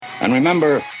And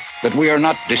remember that we are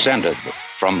not descended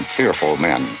from fearful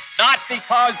men. Not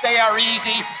because they are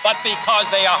easy, but because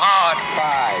they are hard.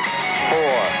 5, 4,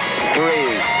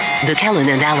 3. The Kellen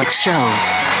and Alex Show. 0.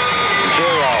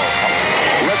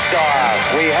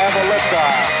 Liftoff. We have a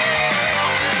liftoff.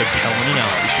 The Kellen and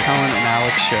Alex Show. Kellen and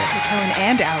Alex Show. The Kellen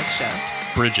and Alex Show.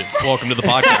 Brigid, welcome to the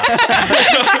podcast.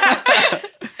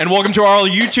 And welcome to our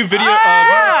YouTube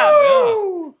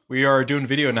video. We are doing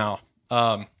video now.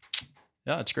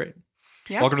 Yeah, it's great.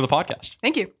 Yeah. Welcome to the podcast.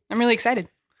 Thank you. I'm really excited.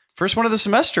 First one of the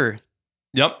semester.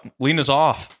 Yep, Lena's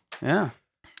off. Yeah.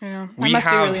 Yeah, that We must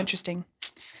be have- really interesting.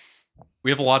 We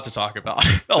have a lot to talk about.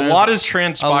 A lot has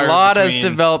transpired. A lot has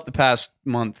between- developed the past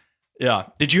month. Yeah.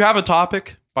 Did you have a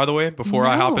topic, by the way, before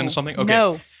I hop No. into something? Okay.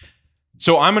 No.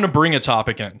 So I'm going to bring a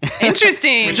topic in.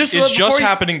 Interesting. It's just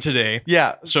happening today.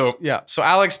 Yeah. So- So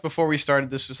Alex, before we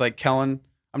started, this was like, Kellen,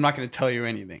 I'm not going to tell you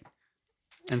anything.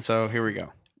 And so here we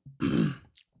go.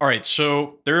 All right.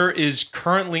 So there is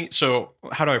currently, so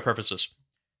how do I preface this?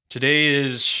 Today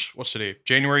is, what's today?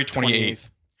 January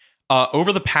 28th.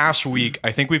 Over the past week,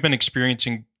 I think we've been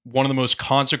experiencing one of the most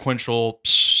consequential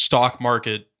stock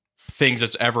market things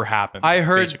that's ever happened. I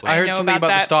heard basically. I know something about about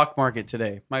the that. stock market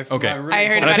today. Okay. I heard And I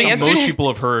about it think yesterday. most people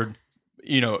have heard,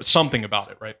 something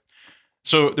about it, right?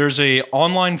 So there's a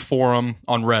online forum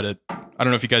on Reddit. I don't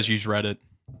know if you guys use Reddit,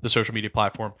 the social media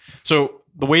platform. So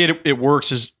the way it works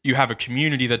is you have a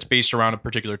community that's based around a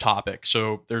particular topic.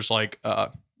 So there's like a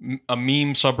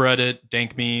meme subreddit,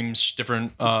 dank memes,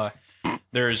 different.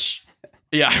 There's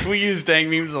We use dang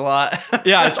memes a lot.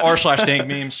 yeah, it's r/dank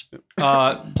memes.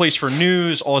 Place for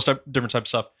news, all this different type of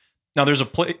stuff. Now there's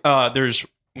there's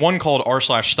one called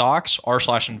r/stocks,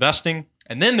 r/investing,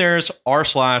 and then there's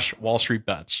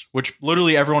r/WallStreetBets, which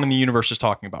literally everyone in the universe is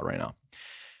talking about right now.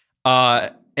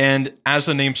 And as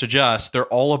the name suggests, they're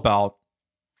all about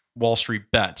Wall Street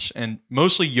bets and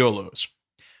mostly YOLOs.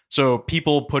 So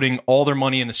people putting all their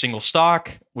money in a single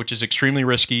stock, which is extremely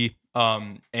risky,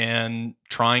 and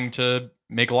trying to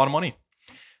make a lot of money.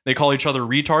 They call each other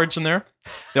retards in there.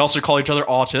 They also call each other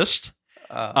autist.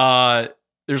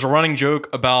 There's a running joke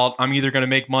about I'm either going to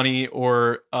make money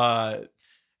or I'm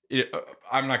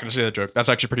not going to say that joke. That's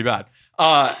actually pretty bad.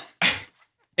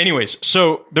 Anyways,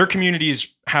 so their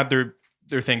communities had their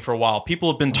thing for a while.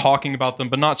 People have been talking about them,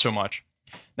 but not so much.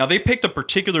 Now they picked a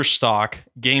particular stock,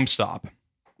 GameStop,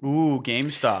 Ooh,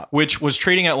 GameStop. which was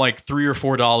trading at like $3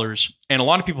 or $4, and a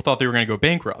lot of people thought they were going to go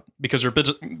bankrupt because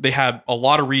they had a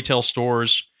lot of retail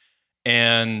stores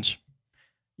and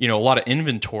a lot of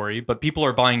inventory, but people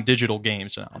are buying digital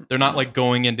games now. They're not like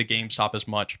going into GameStop as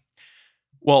much.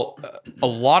 Well, a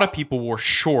lot of people were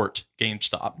short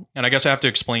GameStop, and I guess I have to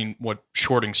explain what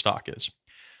shorting stock is.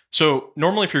 So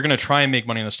normally, if you're going to try and make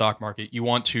money in the stock market, you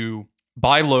want to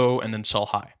buy low and then sell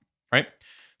high, right?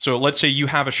 So let's say you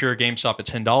have a share of GameStop at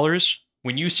 $10.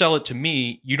 When you sell it to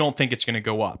me, you don't think it's going to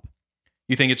go up.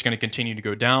 You think it's going to continue to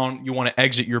go down. You want to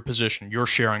exit your position, your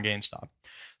share on GameStop.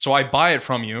 So I buy it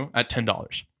from you at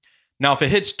 $10. Now, if it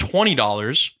hits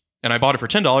 $20 and I bought it for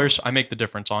 $10, I make the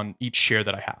difference on each share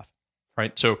that I have,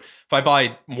 right? So if I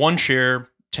buy one share,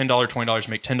 $10, $20,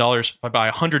 make $10. If I buy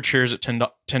 100 shares at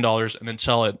 $10 and then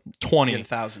sell it $20, Get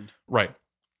 1,000. right?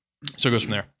 So it goes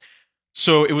from there.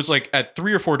 So it was like at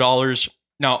 $3 or $4.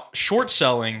 Now, short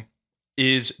selling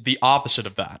is the opposite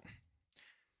of that.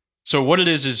 So what it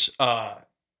is what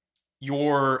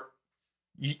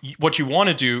you want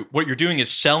to do, what you're doing is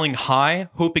selling high,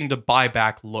 hoping to buy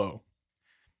back low.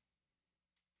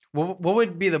 What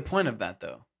would be the point of that,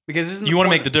 though? Because You want to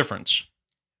make the difference,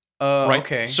 right?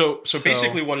 Okay. So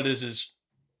basically what it is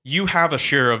you have a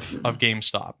share of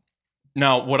GameStop.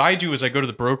 Now, what I do is I go to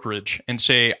the brokerage and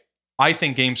say, I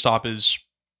think GameStop is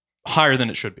higher than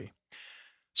it should be.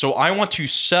 So I want to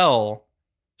sell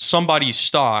somebody's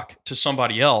stock to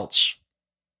somebody else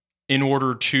in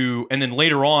order to, and then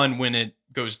later on when it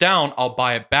goes down, I'll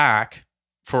buy it back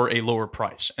for a lower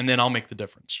price, and then I'll make the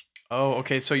difference. Oh,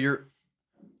 okay. So you're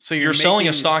selling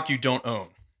a stock you don't own.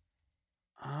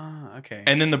 Ah, okay.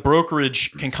 And then the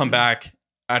brokerage can come back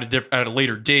at a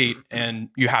later date, and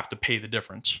you have to pay the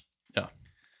difference. Yeah.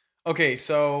 Okay,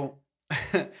 so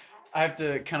I have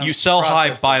to kind of You sell high,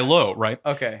 process buy this. low, right?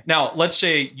 Okay. Now, let's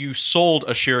say you sold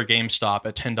a share of GameStop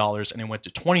at $10 and it went to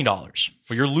 $20.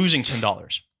 Well, you're losing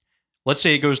 $10. Let's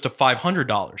say it goes to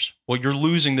 $500. Well, you're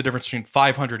losing the difference between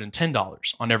 $500 and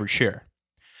 $10 on every share.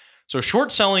 So short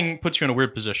selling puts you in a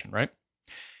weird position, right?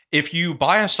 If you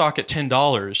buy a stock at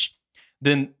 $10,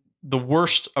 then the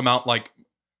worst amount,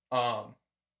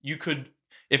 you could,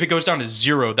 if it goes down to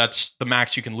zero, that's the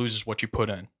max you can lose is what you put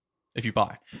in if you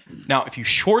buy. Now, if you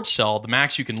short sell, the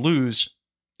max you can lose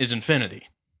is infinity.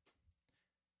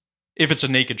 if it's a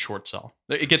naked short sell.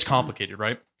 It gets complicated,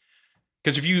 right?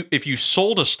 Because if you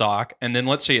sold a stock and then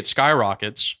let's say it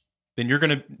skyrockets, then you're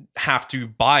going to have to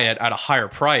buy it at a higher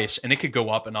price, and it could go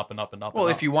up and up and up and up. Well,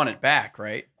 and if up. you want it back,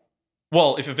 right?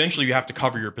 Well, if eventually you have to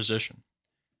cover your position.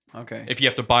 Okay. If you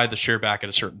have to buy the share back at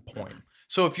a certain point.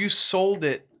 So if you sold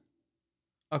it,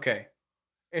 okay,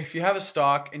 if you have a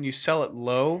stock and you sell it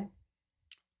low,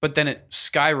 but then it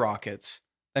skyrockets,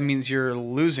 that means you're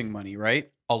losing money,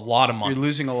 right? A lot of money. You're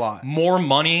losing a lot. More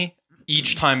money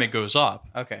each time it goes up.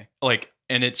 Okay.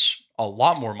 And it's a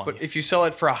lot more money. But if you sell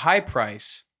it for a high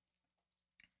price,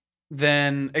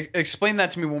 then explain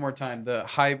that to me one more time. The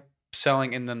high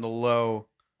selling and then the low.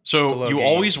 So you gain.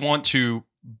 always want to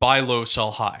buy low,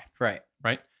 sell high. Right.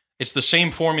 Right? It's the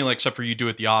same formula except for you do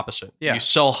it the opposite. Yeah. You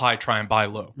sell high, try and buy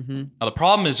low. Mm-hmm. Now the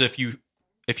problem is if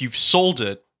you've sold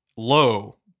it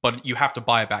low, but you have to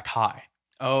buy it back high.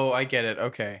 Oh, I get it.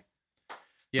 Okay.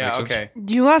 Yeah, make sense? okay.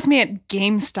 You lost me at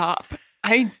GameStop.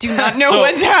 I do not know So-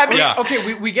 what's happening. Yeah.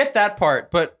 Okay, we get that part,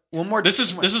 but one more. This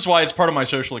is why it's part of my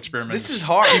social experiment. This is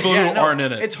hard. People Yeah, who no, aren't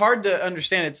in it. It's hard to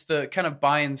understand. It's the kind of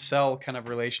buy and sell kind of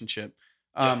relationship.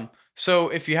 So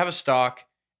if you have a stock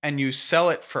and you sell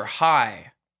it for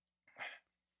high,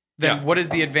 then Yeah. what is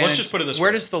the advantage? Let's just put it this Where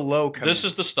way. does the low come This in?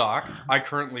 is the stock. I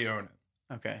currently own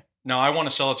it. Okay. Now I want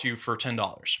to sell it to you for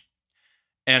 $10.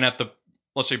 And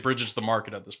let's say Brigid's the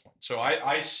market at this point. So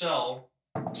I sell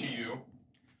to you.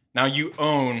 Now you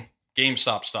own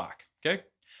GameStop stock. Okay.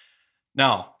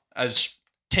 Now, as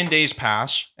 10 days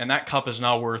pass and that cup is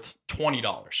now worth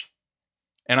 $20.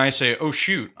 And I say, oh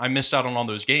shoot, I missed out on all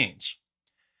those gains.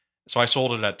 So I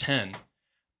sold it at 10.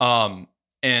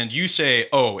 And you say,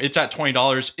 oh, it's at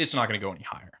 $20. It's not going to go any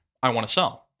higher. I want to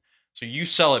sell. So you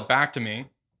sell it back to me.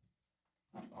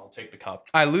 I'll take the cup.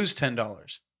 I lose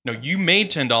 $10. No, you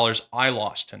made $10. I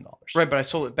lost $10. Right, but I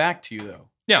sold it back to you though.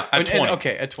 Yeah, at 20.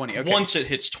 Okay, at 20. Okay. Once it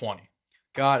hits 20.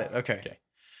 Got it. Okay. Okay.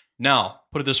 Now,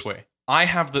 put it this way. I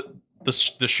have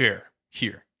the share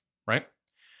here, right?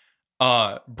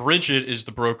 Brigid is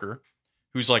the broker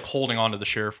who's like holding on to the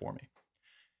share for me.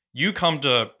 You come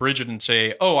to Brigid and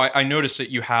say, oh, I noticed that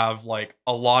you have like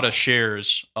a lot of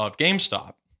shares of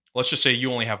GameStop. Let's just say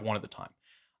you only have one at the time.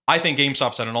 I think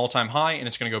GameStop's at an all-time high and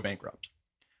it's going to go bankrupt.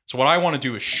 So what I want to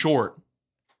do is short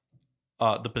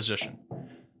the position.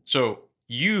 So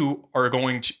you are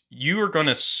going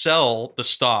to sell the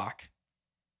stock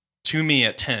to me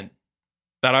at 10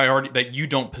 that you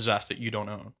don't possess, that you don't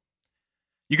own.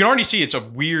 You can already see it's a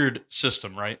weird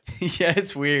system, right? Yeah,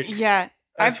 it's weird. Yeah.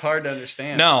 That's hard to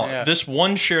understand. Now, this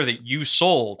one share that you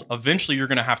sold, eventually you're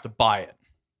going to have to buy it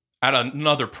at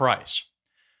another price.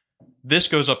 This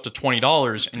goes up to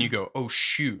 $20 and you go, oh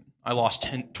shoot, I lost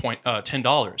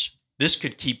 $10. This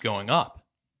could keep going up.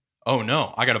 Oh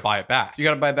no, I got to buy it back. You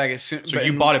got to buy it back as soon. So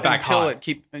you bought it back until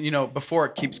high. Before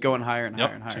it keeps going higher and higher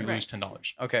Yep, and so higher. you lose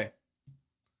 $10. Okay.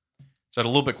 Is that a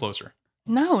little bit closer?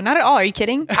 No, not at all. Are you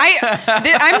kidding?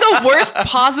 I'm the worst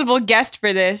possible guest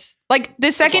for this. Like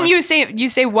the second you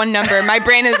say one number, my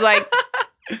brain is like,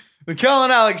 The Kel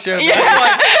and Alex show.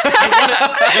 yeah.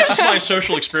 This is my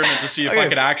social experiment to see if I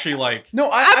could actually No,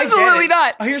 I Absolutely get it.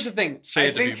 not. Oh, here's the thing. say I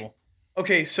it to think- people.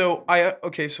 Okay, so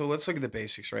let's look at the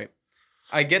basics, right?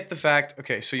 I get the fact.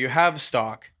 Okay, so you have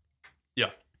stock.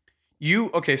 Yeah.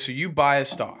 So you buy a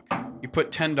stock. You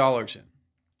put $10 in.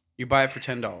 You buy it for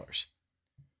 $10.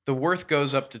 The worth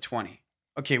goes up to 20.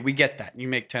 Okay, we get that. You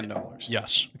make $10.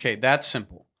 Yes. Okay, that's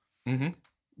simple. Mm-hmm.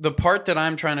 The part that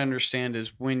I'm trying to understand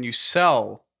is when you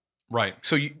sell. Right.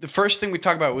 So the first thing we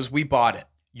talked about was we bought it.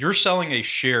 You're selling a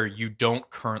share you don't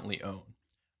currently own,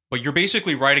 but you're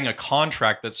basically writing a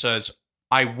contract that says,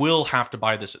 I will have to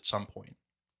buy this at some point.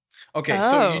 Okay,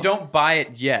 so Oh. you don't buy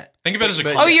it yet. Think of it as a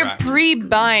But- contract. Oh, you're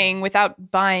pre-buying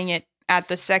without buying it at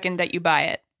the second that you buy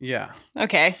it. Yeah.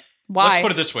 Okay. Why? Let's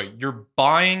put it this way. You're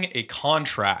buying a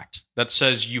contract that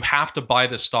says you have to buy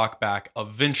the stock back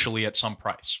eventually at some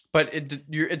price. But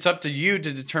it's up to you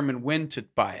to determine when to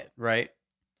buy it, right?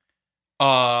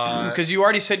 Because you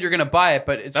already said you're going to buy it,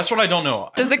 but it's That's what I don't know.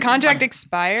 Does the contract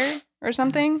expire or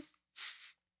something?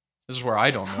 This is where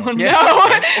I don't know. Yeah. No.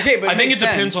 Okay, but I think it makes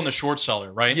depends sense. on the short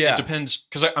seller, right? Yeah. It depends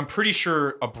because I'm pretty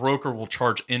sure a broker will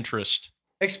charge interest.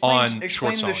 Explain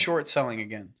short the selling. short selling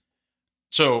again.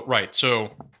 So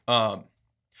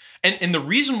and the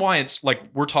reason why it's like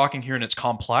we're talking here and it's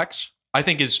complex, I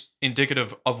think is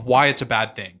indicative of why it's a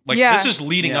bad thing. Like Yeah. this is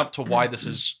leading Yeah. up to why this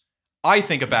is, I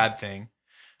think, a bad thing.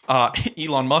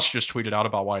 Elon Musk just tweeted out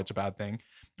about why it's a bad thing.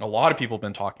 A lot of people have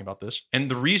been talking about this, and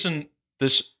the reason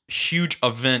this huge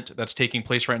event that's taking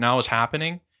place right now is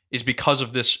happening is because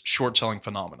of this short selling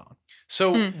phenomenon.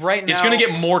 So right now, It's going to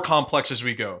get more complex as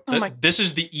we go. Oh my- This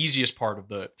is the easiest part of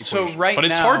the equation. So right but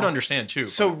it's now- hard to understand too.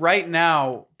 So right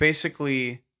now,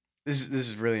 basically, this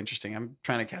is really interesting. I'm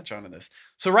trying to catch on to this.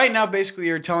 So right now, basically,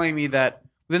 you're telling me that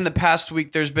within the past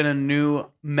week, there's been a new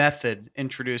method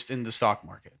introduced in the stock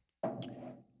market.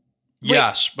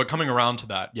 Yes, but coming around to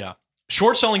that, yeah.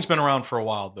 Short selling's been around for a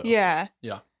while though. Yeah.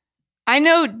 Yeah. I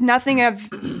know nothing of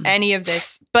any of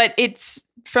this, but it's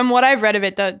from what I've read of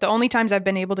it, the only times I've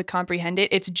been able to comprehend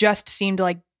it, it's just seemed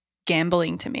like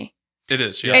gambling to me. It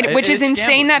is, yeah. And- which is it's insane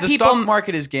gambling. that the people- stock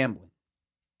market is gambling.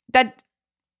 That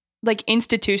like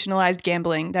institutionalized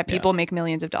gambling that people make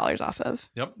millions of dollars off of.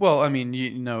 Well, I mean,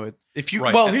 you know, if you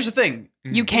Right. well, here's the thing.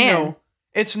 You can. You know,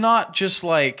 it's not just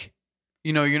like,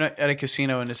 you know, you're not at a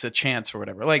casino and it's a chance or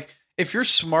whatever. Like, if you're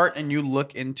smart and you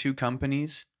look into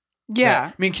companies,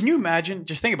 Yeah. I mean, can you imagine?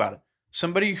 Just think about it.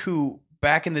 Somebody who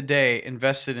back in the day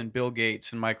invested in Bill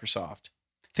Gates and Microsoft.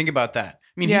 Think about that.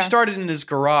 I mean, Yeah. he started in his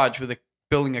garage with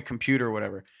building a computer or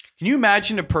whatever. Can you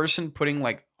imagine a person putting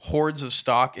like hordes of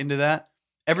stock into that?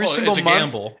 Every single it's a month,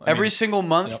 gamble. I every mean, single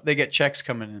month, yep. they get checks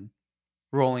coming in,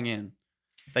 rolling in,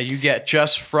 that you get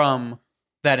just from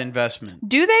that investment.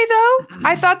 Do they though?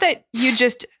 I thought that you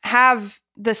just have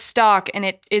the stock and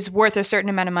it is worth a certain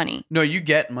amount of money. No, you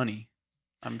get money.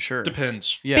 I'm sure.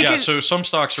 Depends. Yeah. Yeah. Because- So some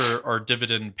stocks are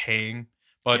dividend paying,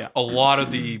 but Yeah. a lot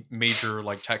of the major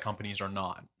like tech companies are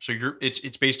not. So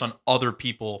it's based on other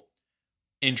people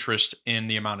interest in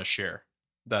the amount of share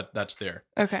that's there.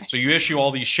 Okay. So you issue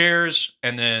all these shares,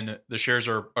 and then the shares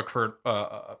are a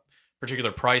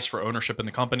particular price for ownership in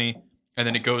the company, and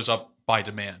then it goes up by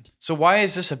demand. So why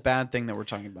is this a bad thing that we're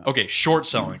talking about? Okay, short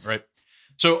selling, right?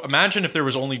 So imagine if there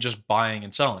was only just buying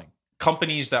and selling.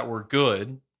 Companies that were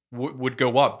good would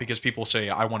go up because people say,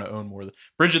 I want to own more.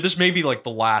 Brigid, this may be like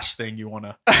the last thing you want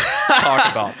to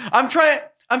talk about.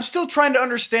 I'm still trying to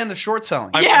understand the short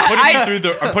selling. I'm Yeah,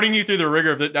 putting you through the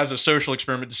rigor of it as a social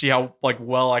experiment to see how like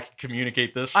well I can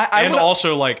communicate this. I and would-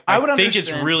 also like I I would think it's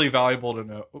understand. really valuable to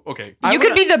know. Okay. I You would-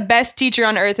 could be the best teacher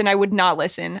on earth and I would not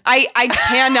listen. I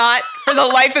cannot for the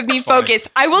life of me fine. focus.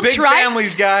 I will Big try.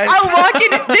 families, guys. I'll walk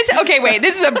in this. Okay, wait.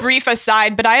 This is a brief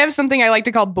aside, but I have something I like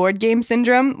to call board game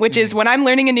syndrome, which is when I'm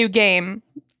learning a new game,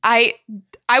 I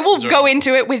will go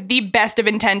into it with the best of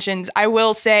intentions. I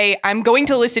will say, I'm going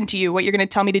to listen to you, what you're going to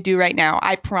tell me to do right now.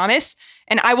 I promise.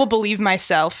 And I will believe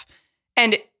myself.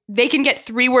 And they can get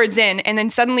 3 words in, and then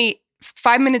suddenly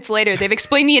 5 minutes later, they've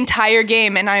explained the entire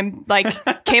game, and I'm like,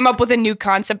 came up with a new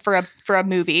concept for a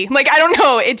movie. Like, I don't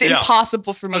know. It's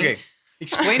impossible for me. Okay.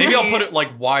 Explain Maybe to I'll me- put it like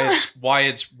why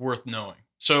it's worth knowing.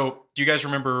 So do you guys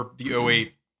remember the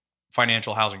 08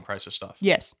 financial housing crisis stuff?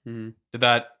 Yes. Did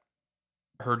that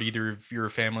hurt either of your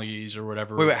families or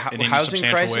whatever? Wait, in any housing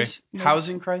substantial crisis? No.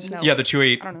 Housing crisis? No. way? Yeah, the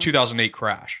I don't know. 2008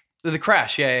 crash. The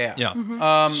crash. Yeah. Yeah.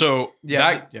 Mhm. So yeah,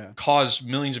 that yeah. caused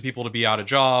millions of people to be out of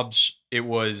jobs. It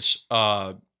was,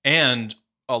 and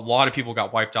a lot of people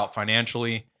got wiped out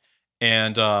financially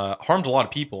and harmed a lot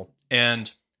of people. And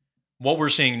what we're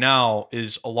seeing now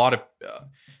is a lot of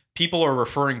people are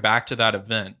referring back to that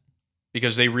event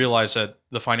because they realize that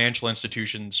the financial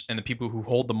institutions and the people who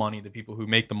hold the money, the people who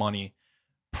make the money,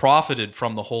 profited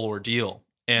from the whole ordeal,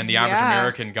 and the average Yeah.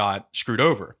 American got screwed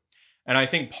over. And I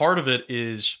think part of it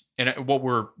is, and what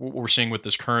we're seeing with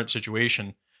this current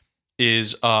situation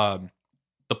is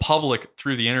the public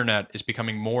through the internet is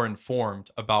becoming more informed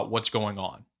about what's going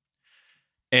on,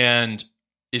 and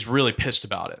is really pissed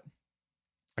about it,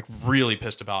 like really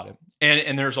pissed about it.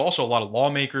 And there's also a lot of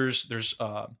lawmakers. There's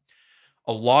a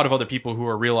lot of other people who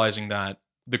are realizing that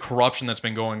the corruption that's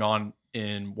been going on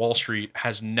in Wall Street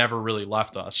has never really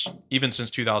left us, even since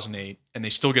 2008, and they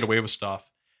still get away with stuff.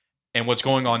 And what's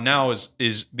going on now is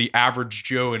the average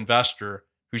Joe investor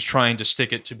who's trying to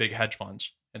stick it to big hedge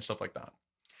funds and stuff like that.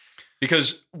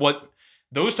 Because what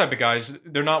those type of guys,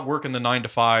 they're not working the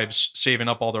 9-to-5s, saving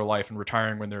up all their life and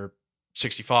retiring when they're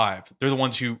 65. They're the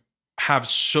ones who have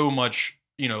so much,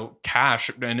 cash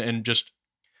and just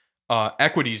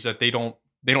equities that they don't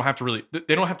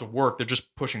have to work. They're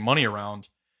just pushing money around.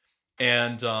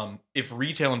 And if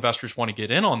retail investors want to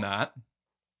get in on that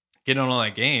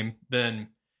game, then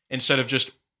instead of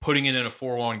just putting it in a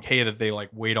 401k that they like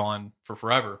wait on for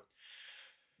forever.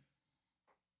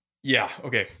 Yeah.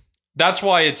 Okay. That's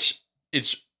why it's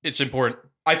important.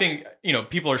 I think,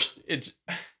 it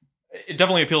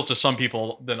definitely appeals to some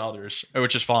people than others,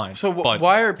 which is fine. So but,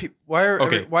 why are people? Why are?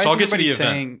 okay. Why So is I'll get to the everybody event.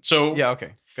 saying? So Yeah.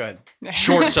 Okay. Go ahead.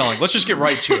 short selling. Let's just get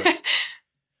right to it.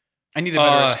 I need a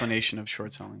better explanation of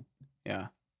short selling. Yeah.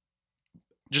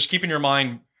 Just keep in your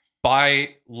mind,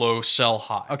 buy low, sell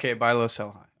high. Okay. Buy low,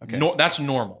 sell high. Okay. No, that's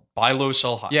normal. buy low,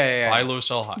 sell high. Yeah. Buy low,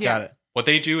 sell high. Got it. What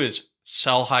they do is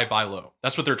sell high, buy low.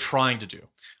 That's what they're trying to do.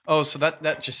 Oh, so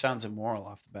that just sounds immoral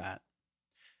off the bat.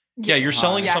 Yeah, you're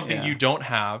selling Yeah. something you don't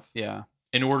have Yeah.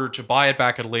 in order to buy it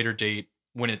back at a later date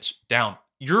when it's down.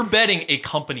 You're betting a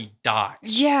company dies.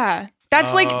 Yeah.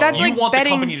 That's like You want betting. the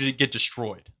company to get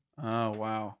destroyed, Oh,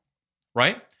 wow.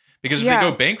 right? Because if Yeah. they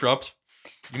go bankrupt,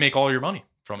 you make all your money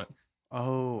from it.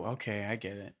 Oh, okay. I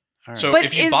get it. All right. So But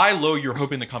if you buy low, you're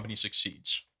hoping the company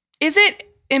succeeds. Is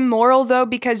it immoral though?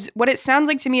 Because what it sounds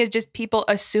like to me is just people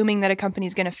assuming that a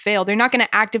company's going to fail. They're not going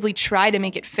to actively try to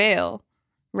make it fail,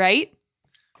 right?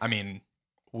 I mean,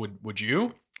 would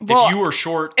you? Well, if you were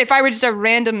short, If I were just a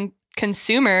random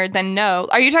consumer, then no.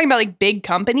 Are you talking about like big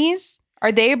companies?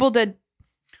 Are they able to?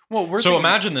 well, we're so thinking-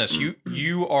 imagine this: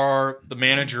 you are the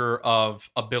manager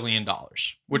of $1 billion,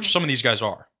 which some of these guys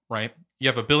are, right? You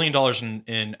have $1 billion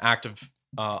in active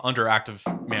under active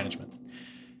management.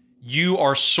 You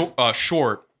are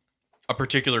short a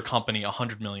particular company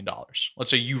 $100 million. Let's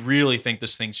say you really think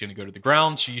this thing's going to go to the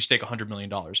ground, so you stake $100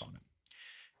 million on it,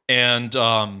 and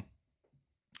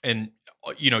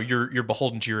you know you're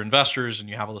beholden to your investors, and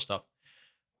you have all this stuff.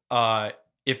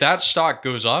 If that stock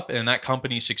goes up and that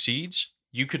company succeeds,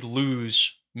 you could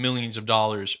lose millions of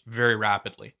dollars very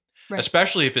rapidly, Right.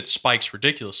 especially if it spikes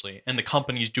ridiculously and the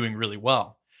company's doing really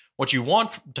well. What you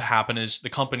want to happen is the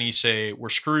company say, we're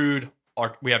screwed,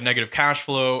 we have negative cash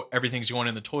flow, everything's going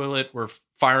in the toilet, we're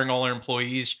firing all our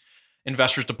employees,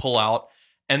 investors to pull out,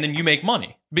 and then you make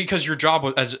money. Because your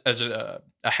job as a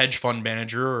hedge fund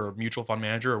manager or a mutual fund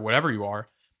manager or whatever you are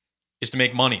is to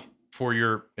make money for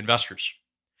your investors.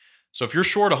 So if you're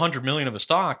short 100 million of a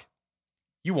stock,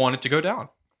 you want it to go down.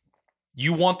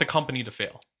 You want the company to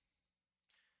fail.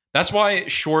 That's why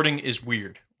shorting is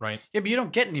weird, right? Yeah, but you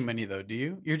don't get any money though, do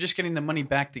you? You're just getting the money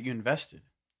back that you invested,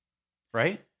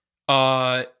 right?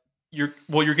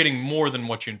 You're getting more than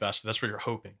what you invested. That's what you're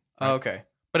hoping. Right? Oh, okay.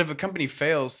 But if a company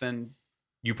fails, then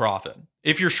You profit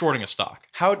if you're shorting a stock.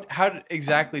 how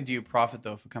exactly do you profit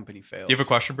though if a company fails? Do you have a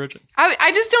question, Bridget?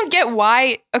 I just don't get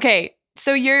why. Okay,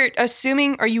 so you're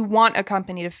assuming or you want a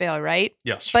company to fail, right?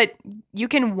 Yes. But you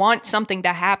can want something to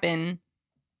happen.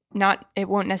 It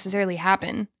won't necessarily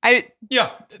happen.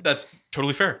 Yeah, that's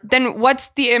totally fair. Then what's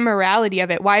the immorality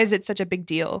of it? Why is it such a big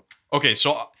deal? Okay,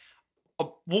 so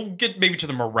we'll get maybe to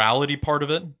the morality part of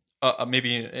it,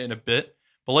 maybe in a bit.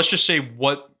 But let's just say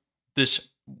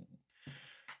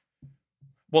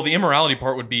the immorality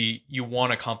part would be you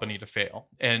want a company to fail,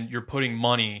 and you're putting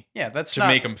money to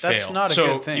make them fail. That's not a so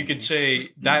good thing. you could say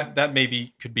that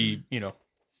maybe could be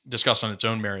discussed on its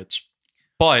own merits.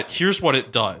 But here's what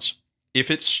it does: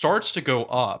 if it starts to go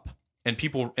up, and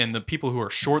the people who are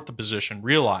short the position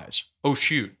realize, oh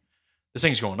shoot, this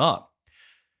thing's going up.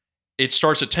 It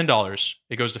starts at $10,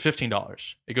 it goes to $15,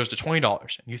 it goes to $20, and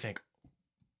you think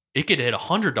it could hit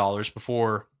 $100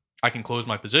 before I can close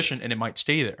my position, and it might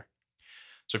stay there.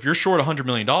 So if you're short $100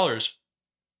 million,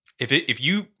 if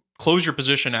you close your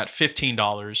position at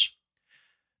 $15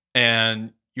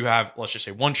 and you have, let's just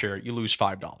say, one share, you lose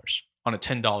 $5 on a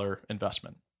 $10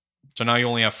 investment. So now you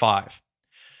only have $5.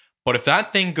 But if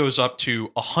that thing goes up to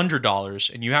 $100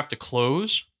 and you have to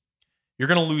close, you're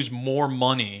going to lose more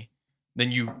money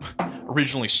than you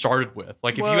originally started with.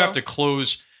 Like if you have to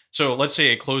close, so let's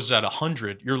say it closes at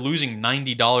 100, you're losing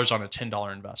 $90 on a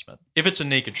 $10 investment. If it's a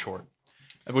naked short,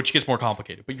 which gets more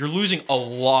complicated, but you're losing a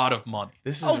lot of money.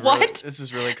 This is what? This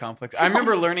is really complex. I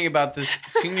remember learning about this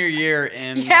senior year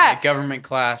in Yeah. government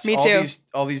class. Me too.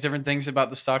 All these different things about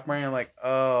the stock market. I'm like,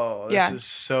 oh, this Yeah. is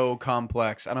so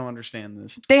complex. I don't understand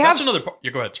this. They have That's another part.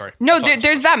 Yeah, go ahead. Sorry. no. I'll talk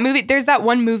There's that movie. There's that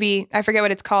one movie. I forget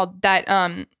what it's called. That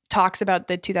talks about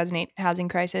the 2008 housing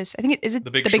crisis. I think is it The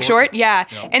Big Big Short? Short? Yeah.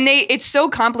 Yeah. And it's so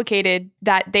complicated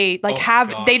that they Oh,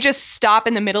 they gosh. just stop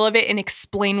in the middle of it and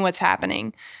explain what's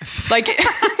happening. Like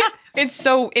it's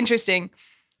so interesting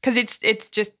because it's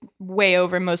just way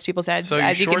over most people's heads, So you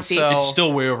as you can short see. sell- It's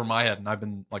still way over my head, and I've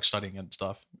been like studying it and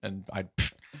stuff. And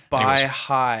Buy anyways.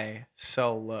 high,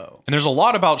 sell low. And there's a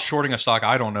lot about shorting a stock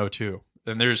I don't know too.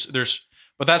 And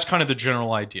but that's kind of the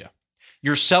general idea.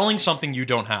 You're selling something you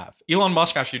don't have. Elon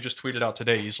Musk actually just tweeted out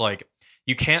today. He's like,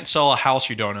 you can't sell a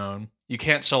house you don't own. You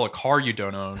can't sell a car you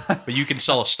don't own, but you can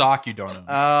sell a stock you don't own.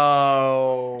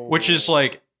 Oh. Which is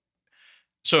like,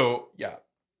 so yeah.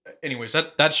 Anyways,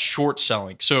 that's short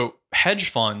selling. So hedge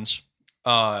funds,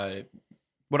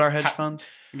 What are hedge funds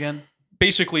again?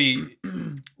 basically,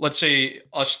 let's say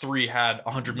us three had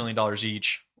 $100 million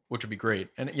each, which would be great.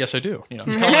 And yes, I do.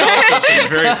 Kellen Alex has been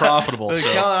very profitable. The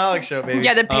So. Kellen Alex show, baby.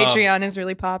 Yeah, the Patreon is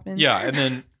really popping. Yeah, and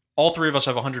then all three of us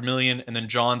have 100 million, and then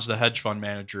John's the hedge fund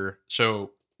manager.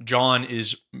 So John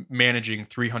is managing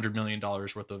 $300 million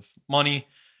worth of money,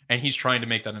 and he's trying to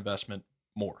make that investment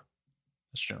more.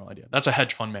 That's the general idea. That's a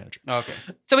hedge fund manager. Okay.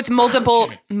 So it's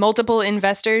multiple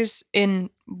investors in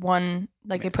one,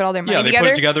 like they put all their money together? Yeah, they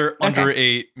put it together under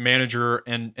a manager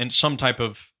and some type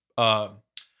of,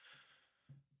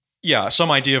 some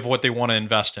idea of what they want to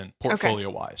invest in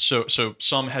portfolio-wise. So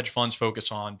some hedge funds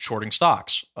focus on shorting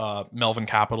stocks. Melvin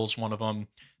Capital is one of them.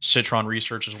 Citron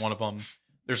Research is one of them.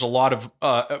 There's a lot of,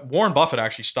 Warren Buffett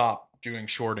actually stopped doing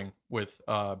shorting with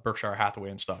Berkshire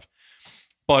Hathaway and stuff.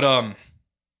 But,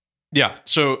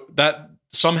 so that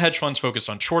some hedge funds focus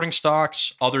on shorting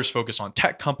stocks, others focus on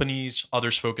tech companies,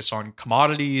 others focus on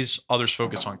commodities, others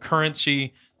focus on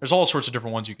currency. There's all sorts of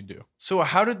different ones you can do. So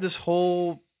how did this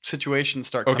whole situation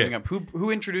start coming up?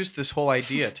 Who introduced this whole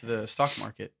idea to the stock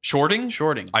market? Shorting?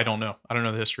 I don't know. I don't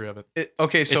know the history of it. So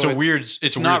it's a weird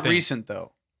not thing. recent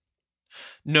though.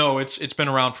 No, it's been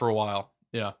around for a while.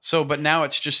 Yeah. So, but now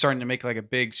it's just starting to make like a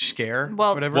big scare.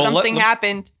 Well, whatever. Something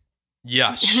happened.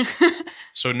 Yes.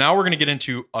 So now we're going to get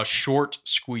into a short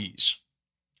squeeze.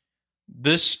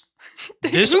 This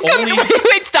Wait,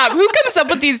 stop. Who comes up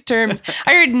with these terms?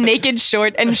 I heard naked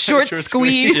short and short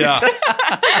squeeze. Yeah.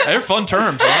 They're fun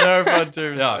terms. They're fun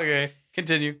terms. Yeah. Okay.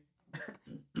 Continue.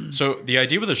 So the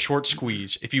idea with a short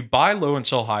squeeze, if you buy low and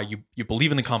sell high, you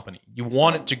believe in the company. You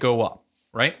want it to go up,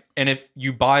 right? And if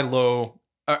you buy low,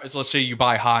 so let's say you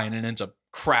buy high and it ends up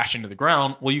crashing to the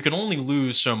ground, well, you can only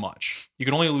lose so much. You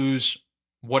can only lose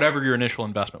whatever your initial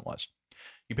investment was.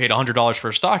 You paid $100 for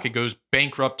a stock, it goes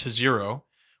bankrupt to zero,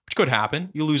 which could happen.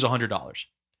 You lose $100, but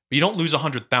you don't lose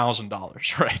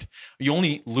 $100,000, right? You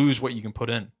only lose what you can put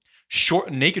in.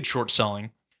 Naked short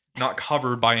selling, not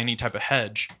covered by any type of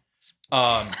hedge.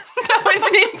 That was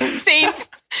an insane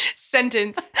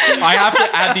sentence. I have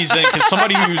to add these in because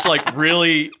somebody who's like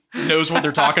really knows what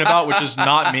they're talking about, which is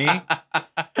not me,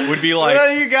 would be like,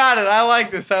 well, you got it. I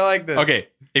like this. Okay,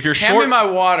 if you're Hand short, me my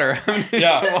water. I need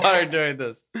Yeah. some water doing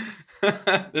this.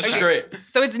 this is great.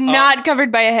 So it's not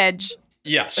covered by a hedge.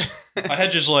 Yes, a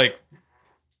hedge is like,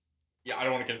 I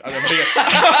don't want to get. I'm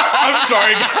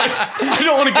sorry, guys. I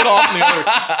don't want to get off on the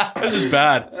other. This is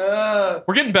bad.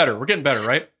 We're getting better.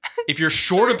 Right? If you're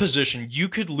short a position, you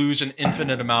could lose an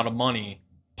infinite amount of money,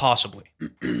 possibly.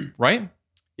 Right?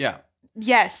 Yeah.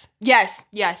 Yes. Yeah.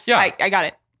 I got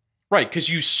it. Right, because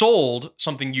you sold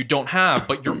something you don't have,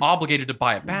 but you're obligated to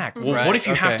buy it back. Well, Right, what if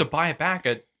you have okay. to buy it back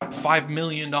at $5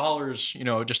 million?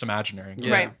 Just imaginary.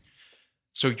 Yeah. Right.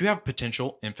 So you have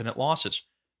potential infinite losses.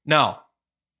 Now,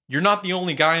 you're not the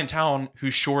only guy in town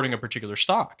who's shorting a particular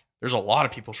stock. There's a lot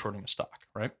of people shorting a stock,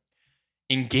 right?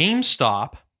 In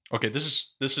GameStop, okay,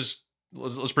 this is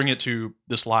let's bring it to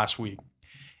this last week.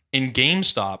 In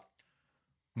GameStop,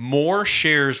 more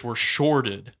shares were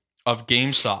shorted of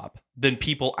GameStop than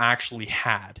people actually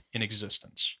had in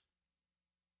existence.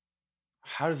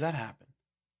 How does that happen?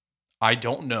 I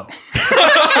don't know.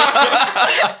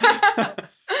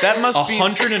 That must be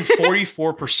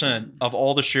 144% of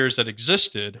all the shares that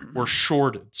existed were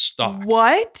shorted stock.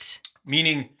 What?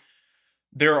 Meaning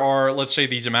there are, let's say,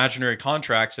 these imaginary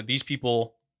contracts that these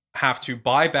people have to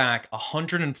buy back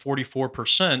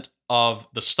 144% of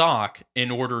the stock in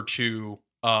order to,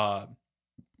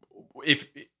 if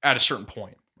at a certain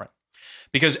point, right?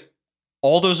 Because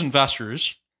all those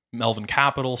investors, Melvin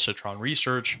Capital, Citron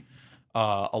Research,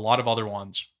 a lot of other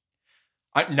ones,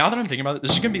 now that I'm thinking about it,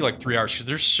 this is going to be like 3 hours because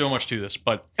there's so much to this,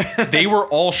 but they were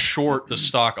all short the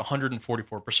stock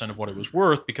 144% of what it was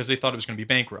worth because they thought it was going to be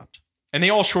bankrupt. And they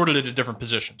all shorted it at different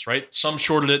positions, right? Some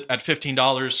shorted it at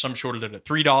 $15, some shorted it at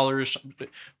 $3.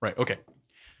 Right, okay.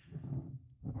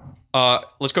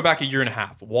 Let's go back a year and a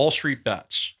half.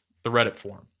 WallStreetBets, the Reddit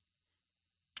forum.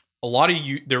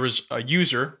 There was a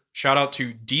user, shout out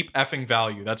to Deep Effing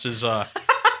Value. That's his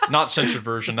not censored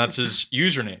version. That's his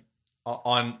username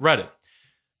on Reddit.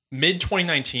 Mid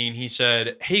 2019, he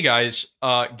said, "Hey guys,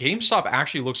 GameStop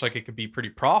actually looks like it could be pretty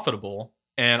profitable,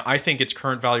 and I think its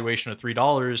current valuation of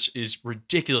 $3 is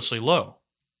ridiculously low."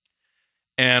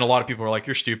 And a lot of people are like,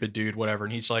 "You're stupid, dude, whatever."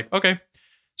 And he's like, "Okay."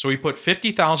 So he put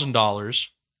 $50,000.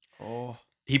 Oh.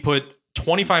 He put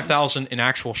 $25,000 in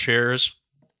actual shares.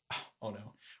 Oh no.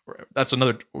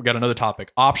 We got another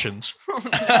topic. Options. No. He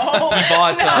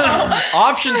bought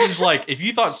options is like, if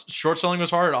you thought short selling was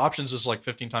hard, options is like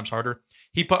 15 times harder.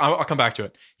 I'll come back to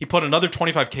it. He put another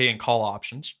 $25K in call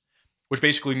options, which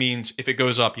basically means if it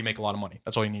goes up, you make a lot of money.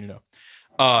 That's all you need to know.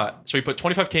 So he put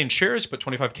 $25K in shares, put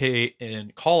 $25K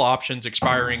in call options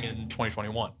expiring in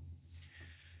 2021.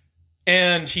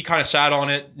 And he kind of sat on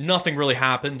it. Nothing really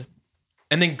happened.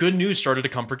 And then good news started to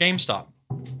come for GameStop.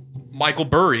 Michael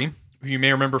Burry, who you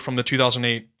may remember from the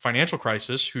 2008 financial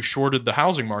crisis, who shorted the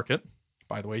housing market.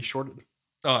 By the way, he shorted it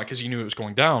because he knew it was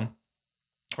going down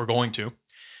or going to.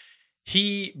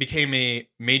 He became a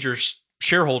major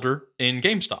shareholder in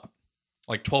GameStop,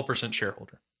 like 12%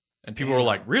 shareholder. And people were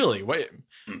like, really? Wait,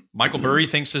 Michael Burry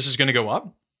thinks this is going to go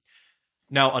up?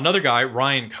 Now, another guy,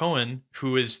 Ryan Cohen,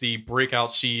 who is the breakout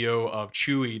CEO of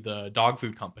Chewy, the dog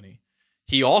food company,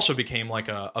 he also became like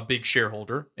a big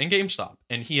shareholder in GameStop.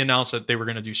 And he announced that they were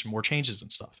going to do some more changes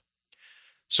and stuff.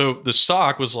 So the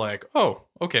stock was like, oh,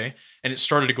 okay. And it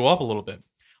started to go up a little bit.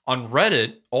 On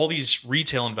Reddit, all these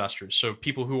retail investors, so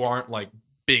people who aren't like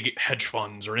big hedge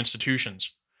funds or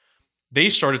institutions, they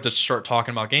started to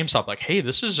talking about GameStop like, hey,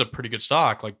 this is a pretty good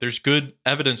stock. Like there's good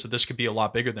evidence that this could be a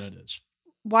lot bigger than it is.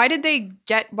 Why did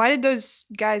those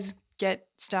guys get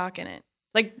stock in it?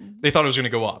 Like they thought it was going to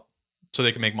go up so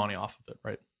they could make money off of it,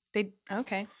 right?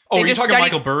 Okay. Oh, are you talking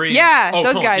Michael Burry? Yeah,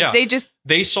 those Cohen, guys. Yeah.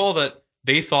 They saw that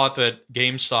they thought that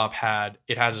GameStop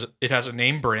has a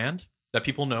name brand that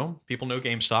people know. People know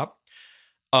GameStop.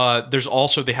 There's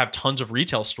also they have tons of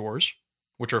retail stores,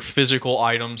 which are physical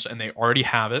items, and they already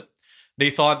have it. They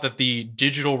thought that the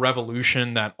digital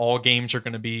revolution, that all games are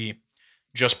going to be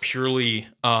just purely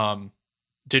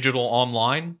digital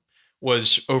online,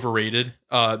 was overrated.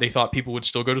 They thought people would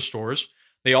still go to stores.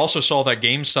 They also saw that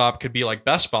GameStop could be like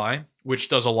Best Buy, which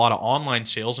does a lot of online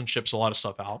sales and ships a lot of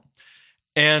stuff out.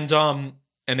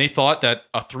 And they thought that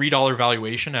a $3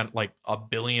 valuation at like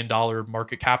 $1 billion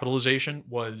market capitalization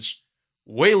was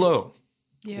way low,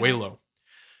 way low.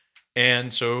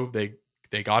 And so they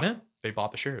got in. They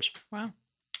bought the shares. Wow.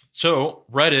 So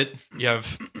Reddit, you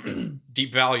have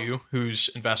Deep Value who's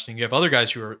investing. You have other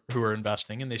guys who are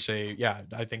investing, and they say, yeah,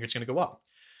 I think it's going to go up.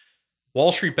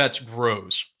 WallStreetBets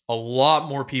grows. A lot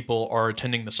more people are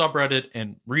attending the subreddit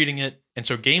and reading it. And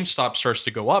so GameStop starts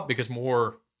to go up because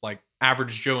more like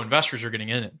average Joe investors are getting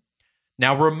in it.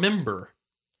 Now remember,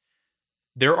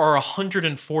 there are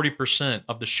 140%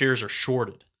 of the shares are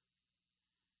shorted.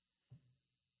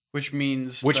 Which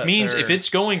means if it's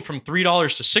going from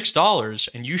 $3 to $6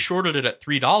 and you shorted it at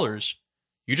 $3,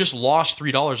 you just lost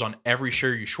 $3 on every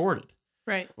share you shorted.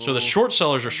 Right. So the short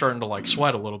sellers are starting to like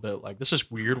sweat a little bit. Like, this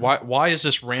is weird. Why is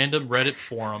this random Reddit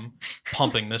forum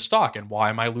pumping this stock, and why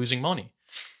am I losing money?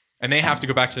 And they have to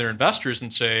go back to their investors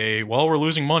and say, well, we're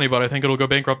losing money, but I think it'll go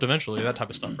bankrupt eventually. That type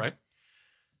of stuff, right?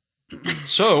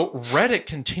 So Reddit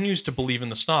continues to believe in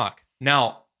the stock.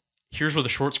 Now, here's where the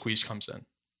short squeeze comes in.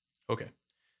 Okay.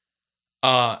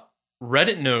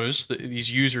 Reddit knows that these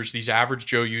users, these average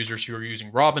Joe users who are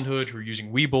using Robinhood, who are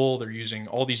using Webull, they're using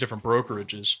all these different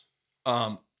brokerages.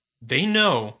 They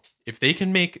know if they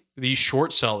can make these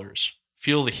short sellers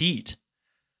feel the heat,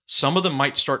 some of them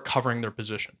might start covering their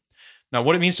position. Now,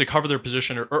 what it means to cover their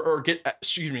position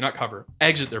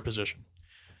exit their position.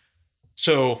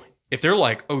 So if they're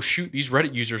like, oh shoot, these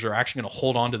Reddit users are actually going to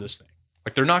hold on to this thing.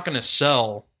 Like, they're not going to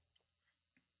sell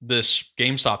this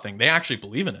GameStop thing. They actually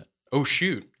believe in it. Oh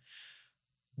shoot.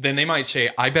 Then they might say,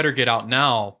 I better get out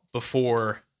now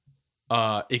before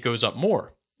it goes up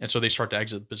more. And so they start to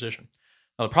exit the position.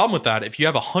 Now, the problem with that, if you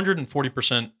have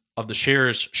 140% of the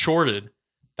shares shorted,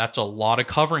 that's a lot of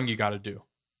covering you got to do.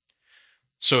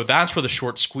 So that's where the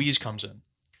short squeeze comes in.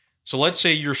 So let's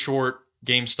say you're short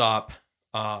GameStop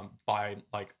by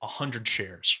like 100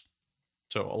 shares.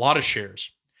 So a lot of shares.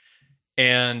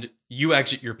 And you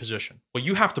exit your position. Well,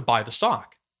 you have to buy the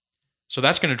stock. So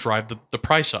that's going to drive the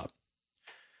price up.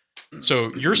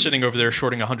 So you're sitting over there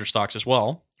shorting 100 stocks as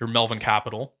well. You're Melvin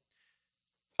Capital.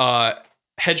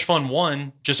 Hedge Fund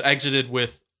 1 just exited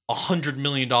with $100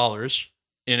 million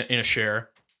in a share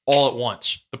all at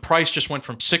once. The price just went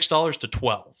from $6 to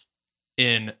 $12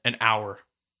 in an hour.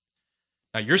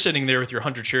 Now you're sitting there with your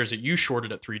 100 shares that you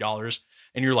shorted at $3,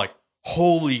 and you're like,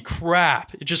 holy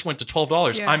crap, it just went to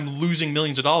 $12. Yeah. I'm losing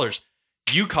millions of dollars.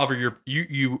 You cover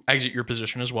you exit your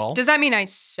position as well. Does that mean I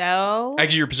sell?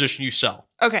 Exit your position, you sell.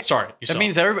 Okay. Sorry. That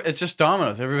means it's just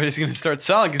dominoes. Everybody's going to start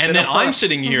selling. And then I'm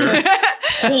sitting here,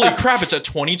 holy crap, it's at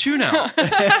 22 now.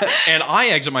 And I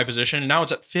exit my position, and now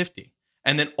it's at 50.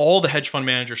 And then all the hedge fund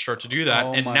managers start to do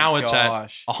that, and now it's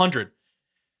at 100.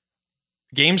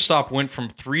 GameStop went from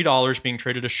 $3 being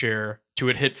traded a share to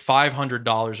it hit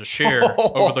 $500 a share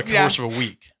over the course of a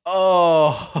week.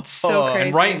 Oh, it's so crazy.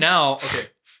 And right now, okay,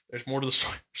 there's more to the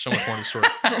story. So much more to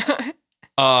the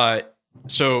story.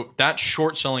 So that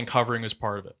short selling covering is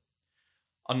part of it.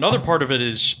 Another part of it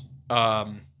is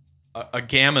a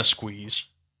gamma squeeze,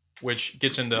 which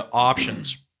gets into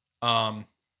options.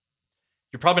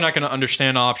 You're probably not going to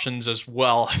understand options as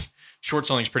well. Short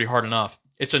selling is pretty hard enough.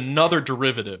 It's another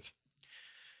derivative.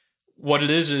 What it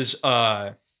is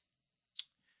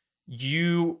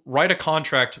you write a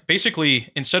contract.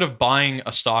 Basically, instead of buying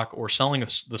a stock or selling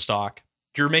the stock,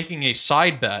 you're making a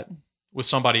side bet with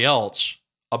somebody else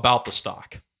about the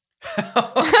stock. What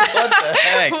the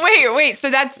heck? Wait.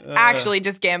 So that's actually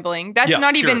just gambling. That's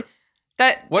not pure. even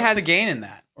that. What's the gain in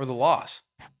that or the loss?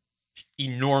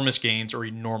 Enormous gains or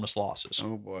enormous losses.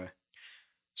 Oh boy.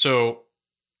 So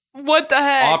What the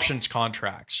heck? options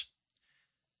contracts.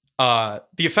 The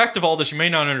effect of all this, you may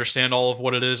not understand all of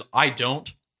what it is. I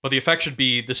don't, but the effect should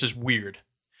be, this is weird.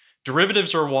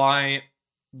 Derivatives are why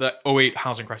the 2008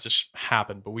 housing crisis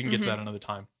happened, but we can get to that another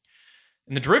time.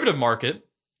 In the derivative market,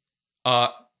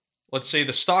 let's say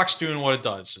the stock's doing what it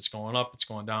does. It's going up, it's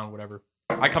going down, whatever.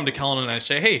 I come to Kellen and I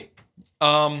say, hey,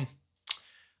 I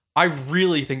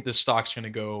really think this stock's going to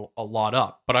go a lot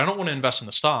up, but I don't want to invest in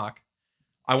the stock.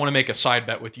 I want to make a side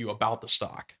bet with you about the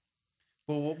stock.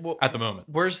 Well, at the moment.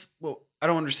 I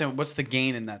don't understand. What's the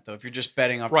gain in that though? If you're just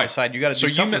betting off to the side, you got to do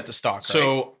something with the stock, right?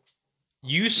 So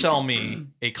you sell me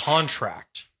a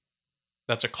contract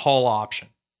that's a call option.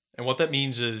 And what that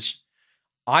means is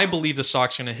I believe the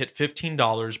stock's going to hit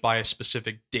 $15 by a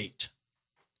specific date.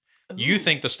 Ooh. You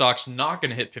think the stock's not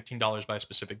going to hit $15 by a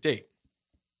specific date.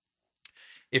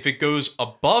 If it goes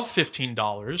above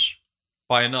 $15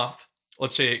 by enough,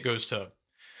 let's say it hits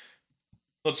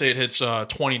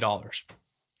 $20.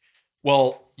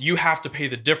 Well, you have to pay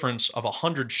the difference of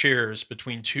 100 shares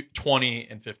between 20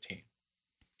 and 15.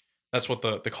 That's what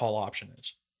the call option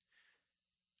is.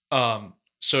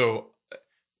 So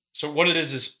what it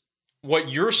is what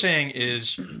you're saying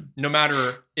is no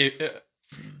matter if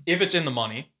it's in the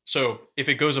money. So if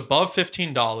it goes above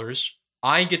 $15,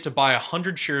 I get to buy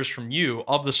 100 shares from you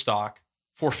of the stock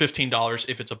for $15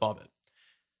 if it's above it.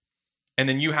 And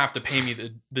then you have to pay me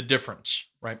the difference,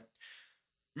 right?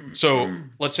 So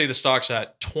let's say the stock's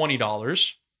at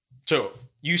 $20. So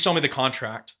you sell me the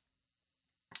contract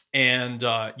and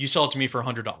you sell it to me for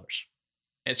 $100.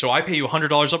 And so I pay you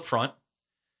 $100 up front.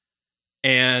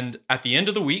 And at the end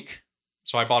of the week,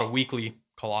 so I bought a weekly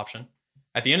call option.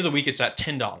 At the end of the week, it's at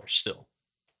 $10 still.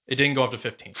 It didn't go up to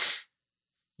 $15.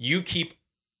 You keep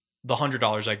the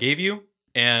 $100 I gave you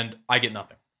and I get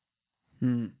nothing.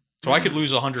 So I could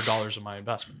lose $100 of my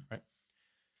investment, right?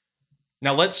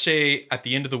 Now, let's say at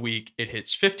the end of the week, it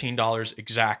hits $15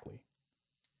 exactly.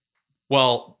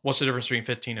 Well, what's the difference between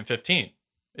 15 and 15?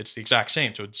 It's the exact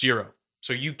same, so it's zero.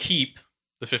 So you keep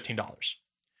the $15.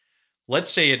 Let's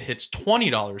say it hits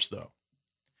 $20, though.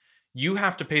 You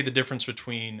have to pay the difference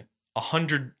between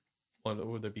 100, what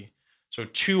would that be? So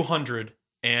 200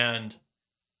 and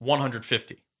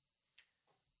 150.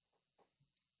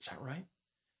 Is that right?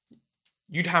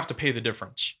 You'd have to pay the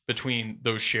difference between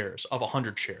those shares of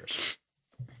 100 shares.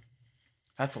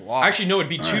 That's a lot. Actually, no, it'd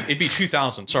be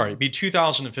 2,000. Sorry, it'd be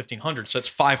 2,000 and 1,500. So that's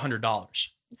 $500.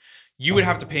 You would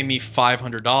have to pay me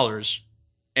 $500,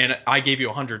 and I gave you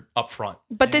 100 up front.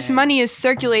 But this money is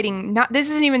circulating. This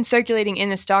isn't even circulating in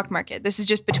the stock market. This is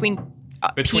just between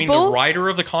people? The writer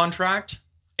of the contract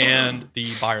and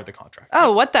the buyer of the contract.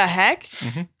 Oh, what the heck?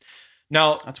 Mm-hmm.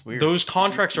 Now, that's weird. Those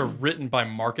contracts are written by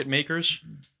market makers,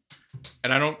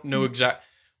 and I don't know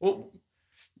well,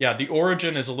 yeah, the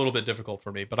origin is a little bit difficult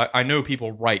for me, but I know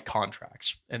people write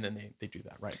contracts and then they do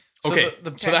that, right? So okay,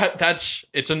 so that's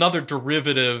it's another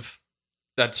derivative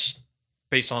that's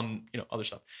based on other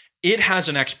stuff. It has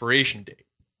an expiration date.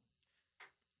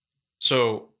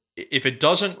 So if it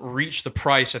doesn't reach the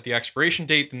price at the expiration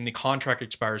date, then the contract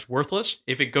expires worthless.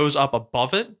 If it goes up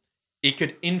above it, it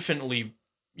could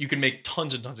you can make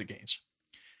tons and tons of gains.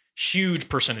 Huge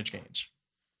percentage gains.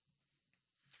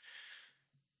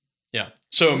 Yeah.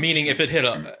 So meaning if it hit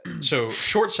so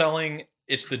short selling,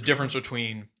 it's the difference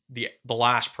between the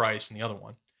last price and the other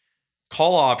one.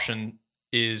 Call option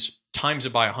is times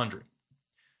it by 100.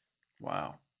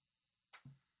 Wow.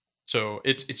 So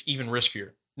it's even riskier.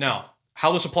 Now,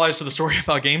 how this applies to the story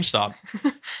about GameStop,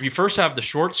 we first have the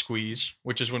short squeeze,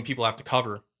 which is when people have to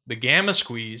cover. The gamma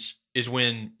squeeze is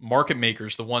when market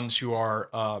makers, the ones who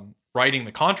are writing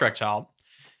the contracts out,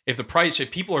 if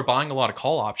people are buying a lot of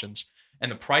call options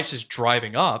and the price is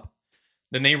driving up,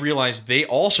 then they realize they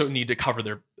also need to cover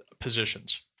their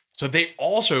positions. So they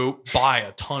also buy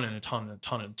a ton and a ton and a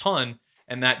ton and a ton,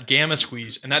 and that gamma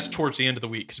squeeze, and that's towards the end of the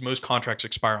week because most contracts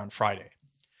expire on Friday.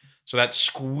 So that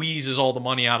squeezes all the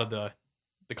money out of the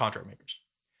contract makers.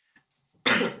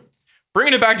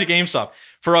 Bringing it back to GameStop.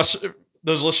 For us,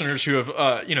 those listeners who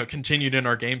have continued in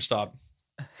our GameStop,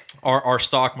 our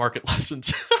stock market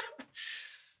lessons.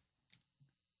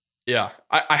 Yeah,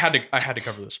 I had to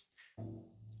cover this.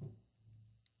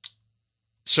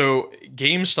 So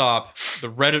GameStop, the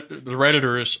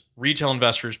Redditors, retail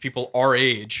investors, people our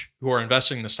age who are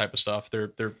investing in this type of stuff,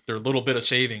 their little bit of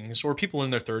savings, or people in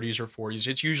their 30s or 40s,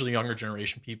 it's usually younger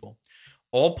generation people,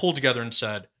 all pulled together and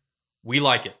said, we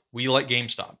like it. We like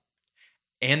GameStop.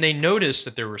 And they noticed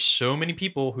that there were so many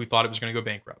people who thought it was going to go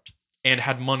bankrupt and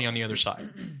had money on the other side.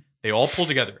 They all pulled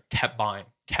together, kept buying,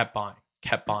 kept buying,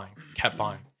 kept buying, kept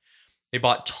buying. They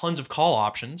bought tons of call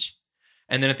options.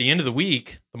 And then at the end of the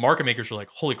week, the market makers were like,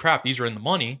 holy crap, these are in the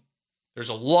money. There's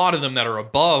a lot of them that are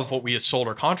above what we had sold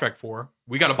our contract for.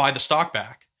 We got to buy the stock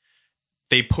back.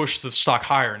 They pushed the stock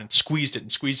higher and squeezed it and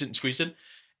squeezed it and squeezed it.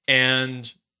 And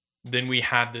then we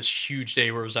had this huge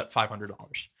day where it was at $500.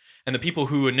 And the people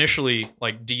who initially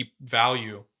like deep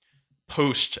value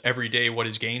post every day what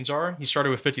his gains are, he started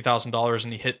with $50,000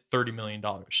 and he hit $30 million.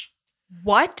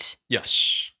 What?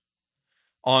 Yes.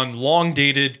 On long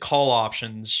dated call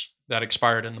options that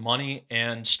expired in the money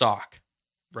and stock,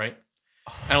 right?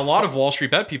 And a lot of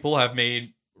WallStreetBet people have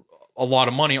made a lot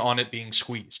of money on it being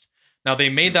squeezed. Now they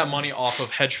made that money off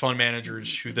of hedge fund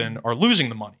managers who then are losing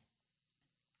the money,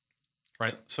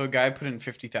 right? So a guy put in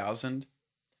 50,000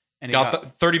 and he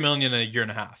got 30 million in a year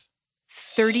and a half.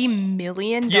 $30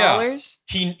 million? Yeah,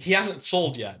 he hasn't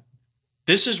sold yet.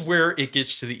 This is where it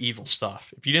gets to the evil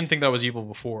stuff. If you didn't think that was evil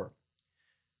before.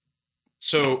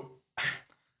 So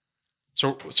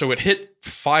it hit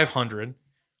 500.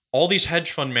 All these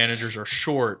hedge fund managers are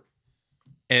short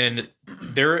and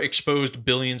they're exposed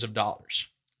billions of dollars.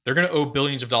 They're going to owe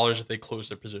billions of dollars if they close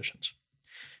their positions.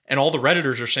 And all the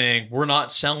Redditors are saying, we're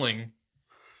not selling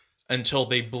until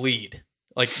they bleed.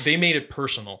 Like they made it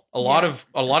personal. A lot of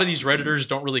these Redditors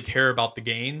don't really care about the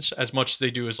gains as much as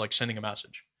they do as like sending a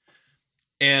message.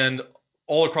 And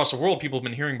all across the world, people have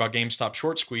been hearing about GameStop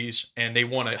short squeeze and they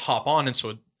want to hop on. And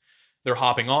so they're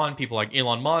hopping on. People like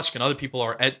Elon Musk and other people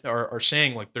are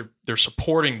saying like they're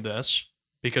supporting this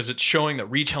because it's showing that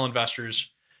retail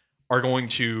investors are going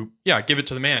to give it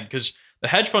to the man, because the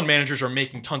hedge fund managers are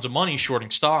making tons of money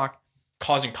shorting stock,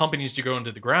 causing companies to go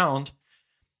into the ground,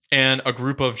 and a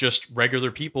group of just regular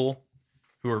people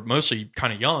who are mostly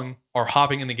kind of young are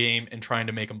hopping in the game and trying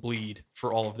to make them bleed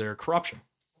for all of their corruption.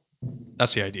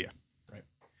 That's the idea, right?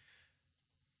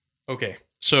 Okay.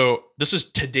 So this is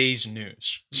today's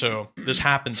news. So this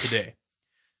happened today.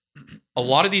 A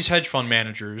lot of these hedge fund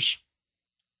managers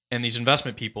and these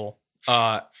investment people,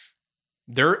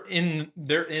 they're in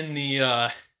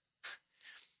the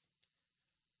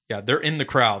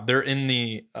crowd. They're in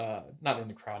the not in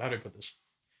the crowd. How do I put this?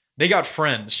 They got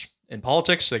friends in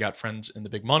politics. They got friends in the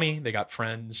big money. They got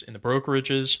friends in the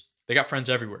brokerages. They got friends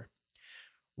everywhere.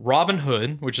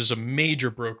 Robinhood, which is a major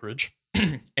brokerage,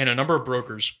 and a number of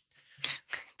brokers.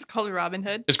 It's called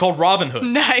Robinhood. It's called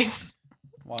Robinhood. Nice.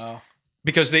 Wow.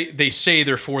 Because they say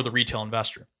they're for the retail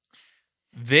investor.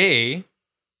 They,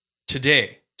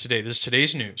 today, this is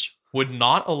today's news, would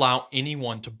not allow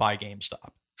anyone to buy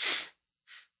GameStop.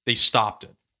 They stopped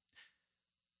it.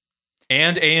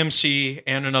 And AMC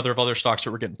and another of other stocks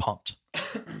that were getting pumped.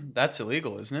 That's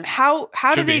illegal, isn't it? How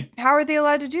are they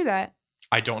allowed to do that?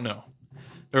 I don't know.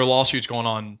 There are lawsuits going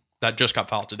on that just got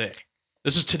filed today.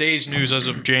 This is today's news as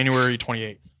of January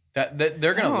 28th. That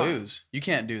they're going to lose. You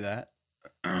can't do that.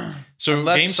 So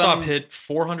GameStop hit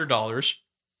 $400.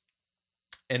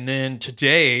 And then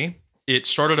today it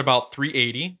started about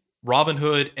 $380.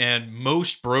 Robinhood and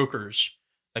most brokers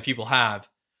that people have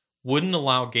wouldn't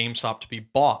allow GameStop to be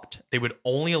bought. They would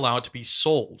only allow it to be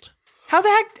sold. How are they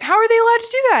allowed to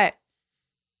do that?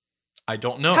 I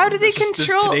don't know. How do they This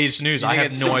control? is today's news. I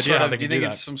have no idea how they can do that. Do you think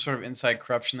it's some sort of inside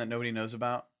corruption that nobody knows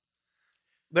about?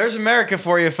 There's America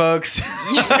for you, folks.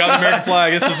 Got the American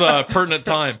flag. This is a pertinent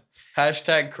time.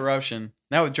 Hashtag corruption.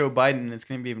 Now with Joe Biden, it's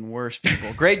going to be even worse,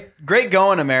 people. Great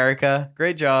going, America.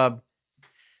 Great job.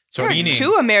 So there are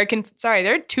two American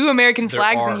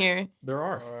flags in here. There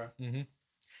are. Mm-hmm.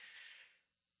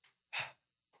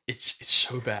 It's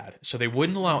so bad. So they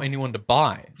wouldn't allow anyone to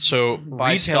buy. So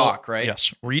buy stock, right?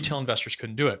 Yes. Retail investors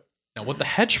couldn't do it. Now, what the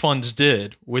hedge funds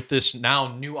did with this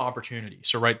now new opportunity,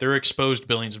 so right, they're exposed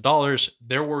billions of dollars.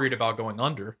 They're worried about going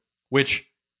under, which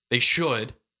they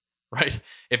should, right?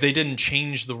 If they didn't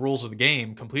change the rules of the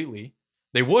game completely,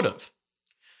 they would have.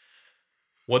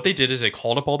 What they did is they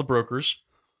called up all the brokers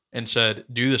and said,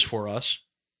 do this for us.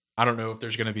 I don't know if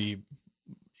there's going to be,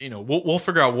 we'll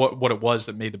figure out what it was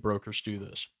that made the brokers do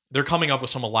this. They're coming up with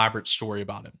some elaborate story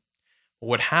about it. But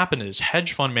what happened is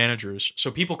hedge fund managers,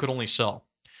 so people could only sell.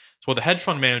 So what the hedge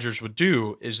fund managers would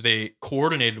do is they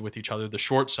coordinated with each other, the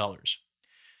short sellers.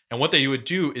 And what they would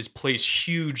do is place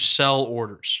huge sell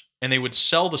orders, and they would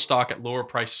sell the stock at lower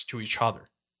prices to each other.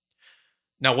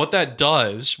 Now, what that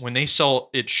does when they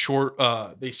sell it short,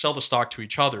 they sell the stock to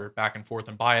each other back and forth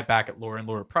and buy it back at lower and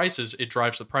lower prices. It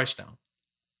drives the price down.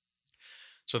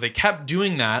 So they kept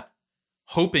doing that,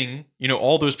 hoping,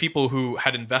 all those people who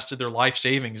had invested their life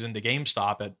savings into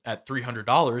GameStop at $300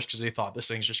 because they thought this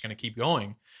thing's just going to keep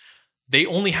going. They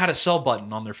only had a sell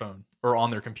button on their phone or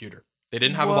on their computer. They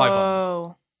didn't have a buy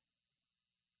button.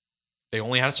 They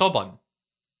only had a sell button.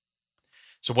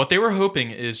 So what they were hoping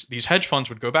is these hedge funds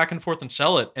would go back and forth and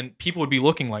sell it, and people would be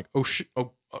looking like,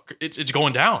 it's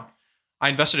going down. I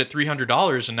invested at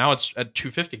 $300 and now it's at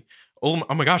 $250. Oh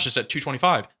my gosh, it's at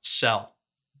 $225. Sell.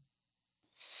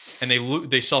 And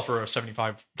they sell for a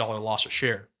 $75 loss a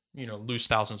share. Lose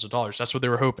thousands of dollars. That's what they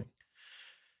were hoping.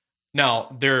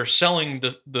 Now they're selling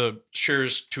the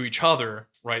shares to each other,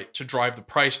 right, to drive the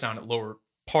price down at lower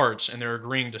parts, and they're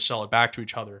agreeing to sell it back to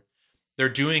each other. They're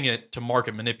doing it to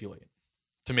market manipulate,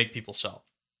 to make people sell.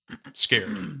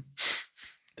 Scared.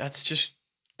 It's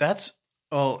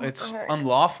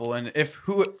unlawful. And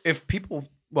if people,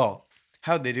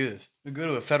 how'd they do this? They go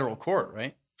to a federal court,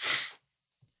 right?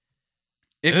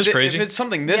 If it's crazy. If it's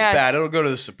something this bad, it'll go to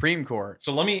the Supreme Court.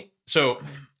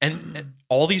 And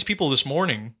all these people this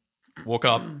morning woke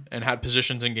up and had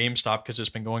positions in GameStop because it's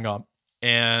been going up,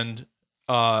 and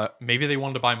maybe they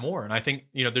wanted to buy more. And I think,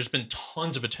 there's been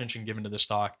tons of attention given to this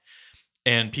stock,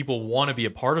 and people want to be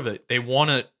a part of it. They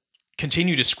want to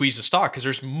continue to squeeze the stock because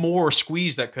there's more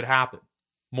squeeze that could happen,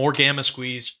 more gamma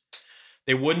squeeze.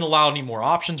 They wouldn't allow any more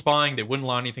options buying. They wouldn't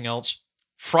allow anything else.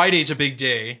 Friday's a big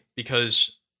day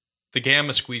because the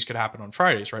gamma squeeze could happen on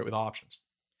Fridays, right, with options.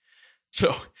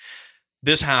 So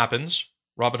this happens.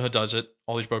 Robinhood does it.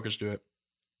 All these brokers do it.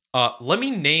 Let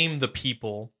me name the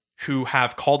people who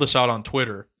have called this out on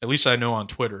Twitter. At least I know on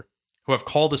Twitter, who have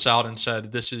called this out and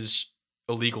said, this is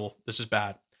illegal. This is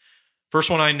bad. First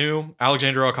one I knew,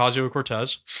 Alexandria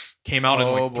Ocasio-Cortez, came out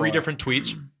in 3 different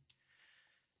tweets.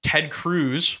 Ted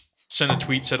Cruz sent a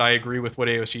tweet, said, I agree with what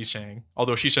AOC is saying.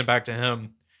 Although she sent back to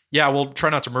him, yeah, well, try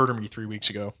not to murder me 3 weeks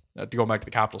ago. To go back to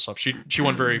the Capitol stuff. She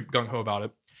wasn't very gung-ho about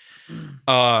it.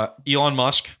 Elon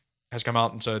Musk has come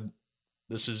out and said,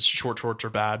 this is shorts are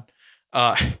bad.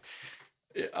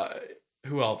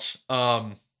 Who else?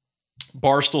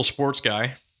 Barstool Sports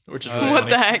Guy, which is really what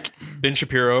funny. the heck? Ben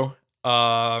Shapiro.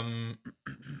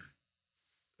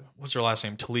 What's her last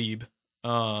name? Talib.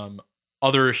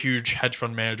 Other huge hedge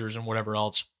fund managers and whatever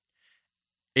else.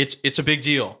 It's a big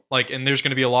deal. And there's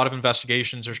going to be a lot of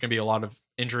investigations. There's going to be a lot of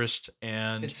interest,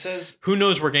 and it says, who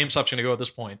knows where GameStop's going to go at this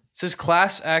point. It says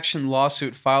class action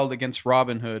lawsuit filed against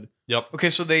Robinhood. Yep. Okay,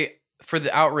 so for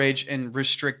the outrage in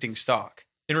restricting stock.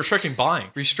 In restricting buying.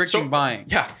 Buying.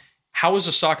 Yeah. How is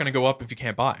the stock going to go up if you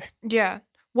can't buy? Yeah.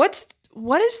 What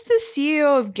has the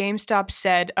CEO of GameStop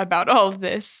said about all of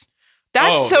this?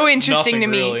 That's so interesting to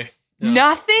me. Really. Yeah.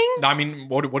 Nothing? I mean,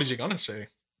 what is he going to say?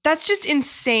 That's just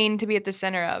insane to be at the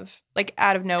center of,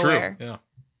 out of nowhere. True.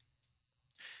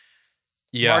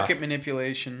 Yeah. Market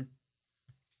manipulation.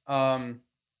 Yeah.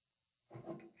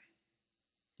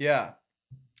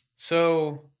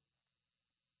 So,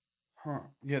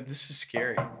 yeah, this is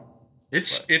scary.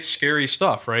 It's scary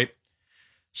stuff, right?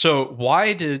 So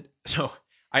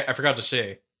I forgot to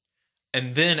say,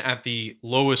 and then at the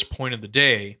lowest point of the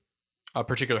day, a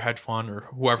particular hedge fund or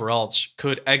whoever else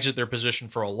could exit their position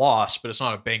for a loss, but it's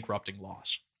not a bankrupting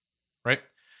loss, right?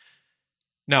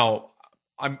 Now,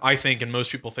 I think, and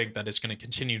most people think, that it's going to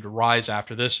continue to rise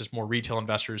after this as more retail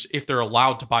investors, if they're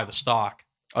allowed to buy the stock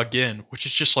again, which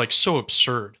is just so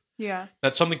absurd. Yeah.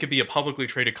 That something could be a publicly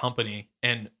traded company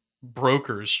and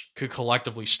brokers could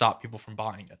collectively stop people from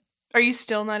buying it. Are you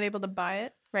still not able to buy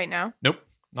it right now? Nope.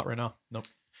 Not right now. Nope.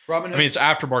 Robinhood. I mean, it's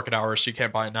after market hours, so you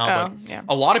can't buy it now. But yeah.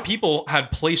 A lot of people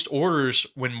had placed orders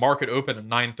when market opened at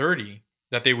 9:30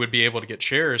 that they would be able to get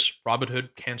shares.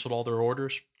 Robinhood canceled all their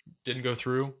orders, didn't go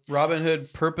through.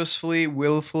 Robinhood purposefully,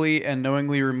 willfully, and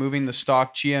knowingly removing the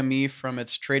stock GME from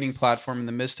its trading platform in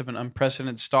the midst of an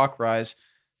unprecedented stock rise,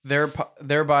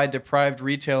 thereby deprived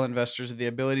retail investors of the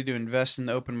ability to invest in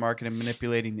the open market and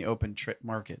manipulating the open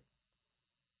market.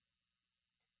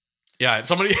 Yeah,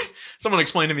 someone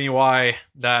explained to me why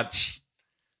that's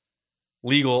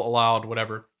legal, allowed,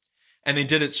 whatever. And they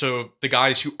did it so the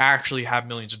guys who actually have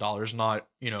millions of dollars, not,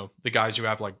 the guys who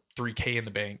have $3K in the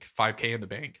bank, $5K in the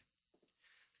bank,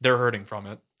 they're hurting from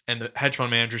it. And the hedge fund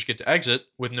managers get to exit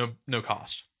with no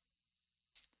cost.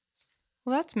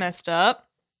 Well, that's messed up.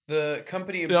 The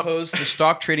company imposed the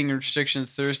stock trading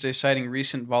restrictions Thursday, citing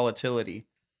recent volatility.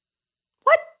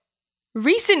 What?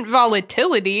 Recent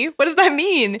volatility? What does that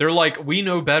mean? They're like, we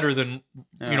know better than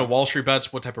Wall Street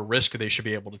Bets what type of risk they should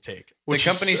be able to take. The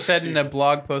company said in a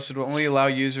blog post it will only allow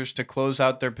users to close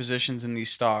out their positions in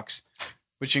these stocks,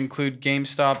 which include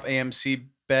GameStop, AMC,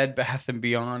 Bed Bath &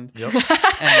 Beyond, and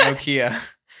Nokia.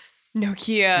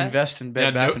 Nokia. Invest in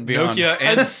Bed Bath & Beyond. Nokia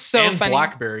and, That's so and funny.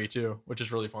 BlackBerry too, which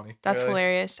is really funny. That's Really?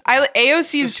 hilarious.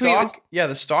 AOC's tweet was...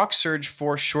 The stock surged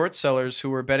for short sellers who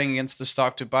were betting against the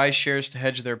stock to buy shares to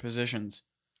hedge their positions.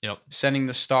 Yep. Sending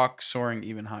the stock soaring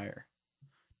even higher.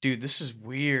 Dude, this is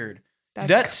weird.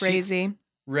 That's crazy.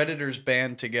 Redditors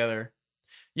band together.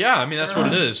 Yeah, I mean, that's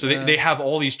what it is. So they have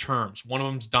all these terms. One of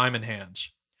them's diamond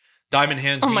hands. Diamond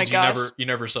hands means you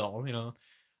never sell,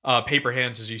 paper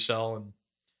hands is you sell, and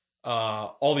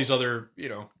all these other,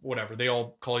 whatever. They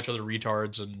all call each other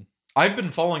retards. And I've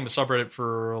been following the subreddit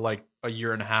for like a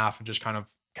year and a half and just kind of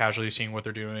casually seeing what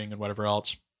they're doing and whatever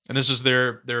else. And this is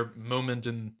their moment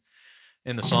in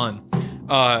the sun.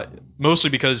 Mostly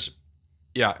because,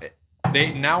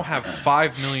 they now have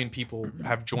 5 million people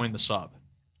have joined the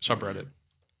subreddit.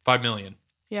 5 million.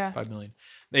 Yeah. 5 million.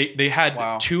 They had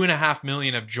 2.5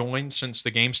 million have joined since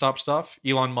the GameStop stuff.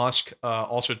 Elon Musk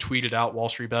also tweeted out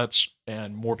WallStreetBets,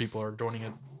 and more people are joining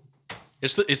it.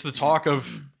 It's the talk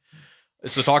of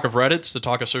Reddit. It's the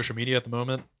talk of social media at the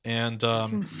moment, and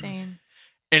That's insane.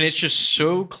 And it's just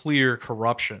so clear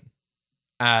corruption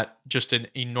at just an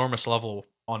enormous level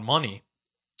on money.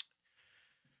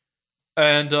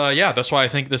 And that's why I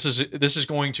think this is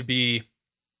going to be.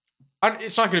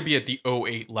 It's not going to be at the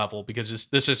 2008 level because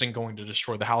this isn't going to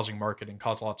destroy the housing market and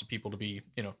cause lots of people to be,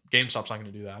 GameStop's not going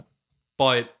to do that.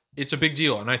 But it's a big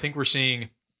deal. And I think we're seeing,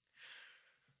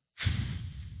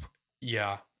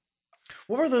 What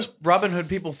were those Robinhood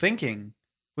people thinking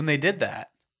when they did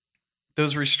that?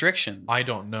 Those restrictions. I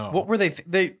don't know. What were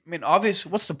they?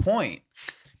 Obviously, what's the point?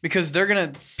 Because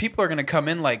people are going to come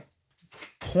in like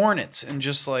hornets and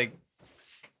just like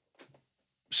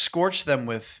scorch them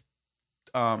with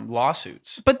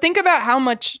lawsuits. But think about how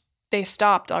much they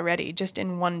stopped already just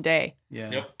in one day.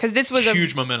 Yeah. Because this was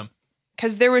huge momentum.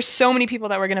 Because there were so many people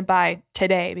that were going to buy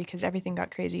today because everything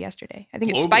got crazy yesterday. I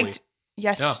think it spiked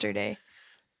yesterday.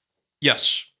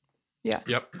 Yes. Yeah.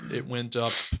 Yep. It went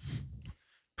up.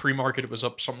 Pre-market, it was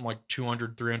up something like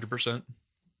 200, 300%.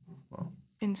 Wow.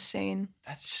 Insane.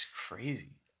 That's just crazy.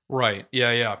 Right.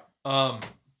 Yeah.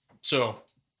 So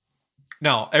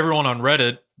now everyone on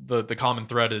Reddit, the common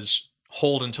thread is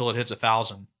hold until it hits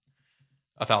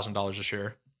 $1,000 a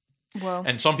share. Whoa.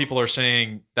 And some people are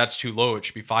saying that's too low. It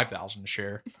should be $5,000 a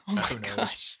share. Oh my Who knows?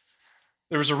 gosh.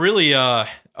 There was a really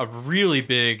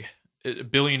big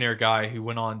billionaire guy who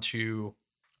went on to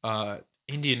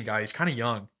Indian guy. He's kind of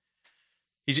young.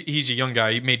 He's a young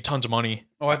guy. He made tons of money.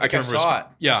 Oh, I think I saw it.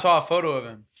 Yeah. I saw a photo of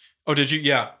him. Oh, did you?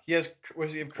 Yeah. He has.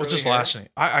 What's his last name?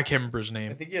 I can't remember his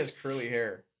name. I think he has curly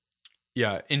hair.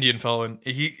 Yeah, Indian fellow, and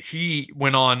he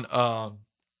went on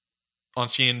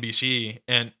CNBC,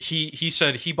 and he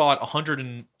said he bought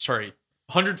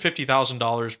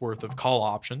 $150,000 worth of call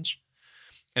options,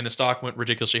 and the stock went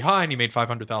ridiculously high, and he made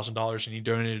 $500,000, and he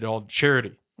donated it all to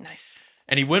charity. Nice.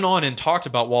 And he went on and talked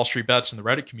about WallStreetBets in the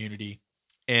Reddit community,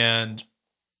 and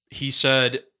he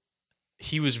said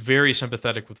he was very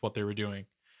sympathetic with what they were doing,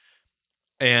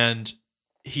 and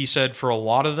he said for a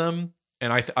lot of them,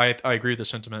 and I agree with the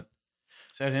sentiment.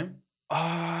 Is that him?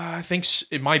 I think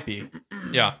it might be.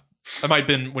 Yeah. It might have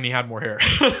been when he had more hair.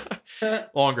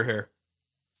 Longer hair.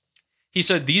 He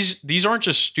said these aren't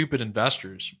just stupid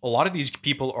investors. A lot of these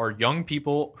people are young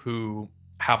people who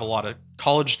have a lot of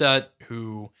college debt,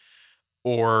 who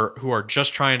are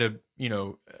just trying to,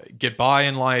 get by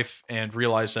in life and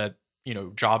realize that,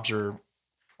 jobs are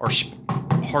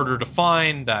harder to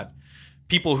find, that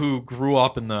people who grew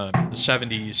up in the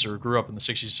 70s or grew up in the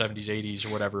 60s, 70s, 80s or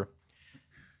whatever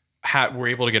were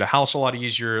able to get a house a lot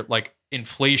easier, like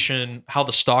inflation, how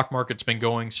the stock market's been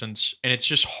going since, and it's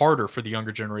just harder for the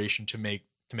younger generation to make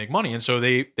money. And so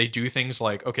they do things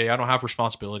like, okay, I don't have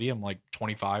responsibility. I'm like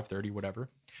 25, 30, whatever.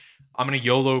 I'm going to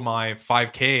YOLO my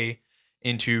 5K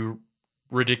into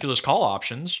ridiculous call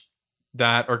options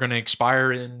that are going to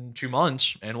expire in 2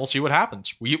 months, and we'll see what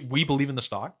happens. We believe in the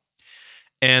stock.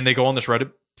 And they go on this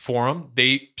Reddit forum.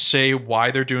 They say why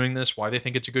they're doing this, why they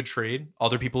think it's a good trade.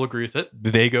 Other people agree with it.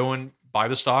 They go and buy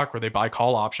the stock or they buy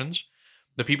call options.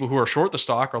 The people who are short the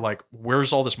stock are like,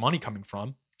 where's all this money coming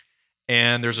from?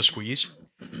 And there's a squeeze.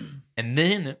 And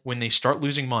then when they start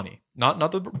losing money, not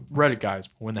the Reddit guys,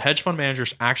 but when the hedge fund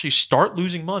managers actually start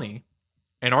losing money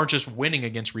and aren't just winning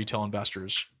against retail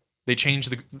investors, they change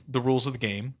the rules of the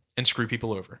game and screw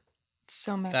people over.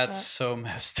 So messed up. That's so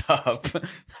messed up.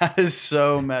 That is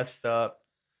so messed up.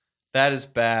 That is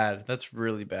bad. That's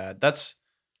really bad.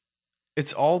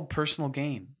 It's all personal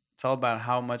gain. It's all about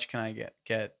how much can I get.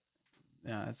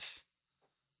 Yeah,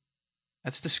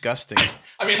 that's disgusting.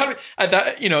 I mean,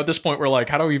 at this point, we're like,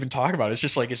 how do we even talk about it?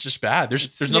 It's just bad.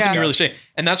 There's nothing Yeah. you really say.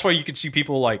 And that's why you can see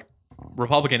people like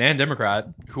Republican and Democrat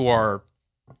who are,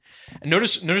 and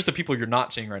notice the people you're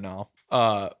not seeing right now.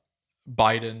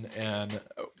 Biden and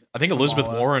I think Elizabeth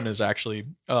Kamala. Warren is actually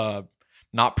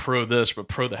not pro this, but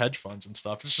pro the hedge funds and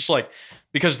stuff. It's just like,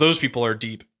 because those people are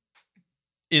deep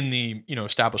in the,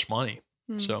 established money.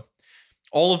 So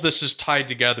all of this is tied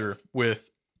together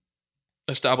with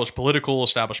established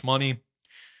money.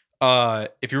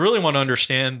 If you really want to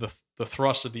understand the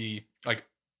thrust of the like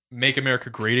make America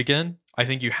great again, I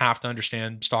think you have to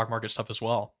understand stock market stuff as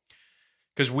well.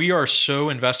 Because we are so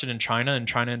invested in China and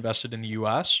China invested in the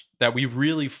US that we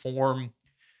really form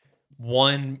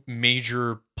one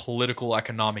major political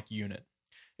economic unit.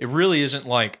 It really isn't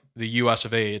like the US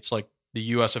of A, it's like the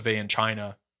US of A and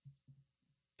China,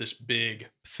 this big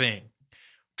thing.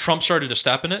 Trump started to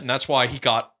step in it, and that's why he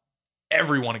got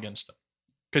everyone against him,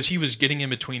 because he was getting in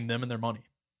between them and their money.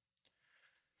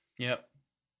 Yep.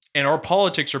 And our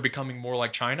politics are becoming more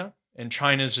like China, and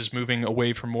China's is moving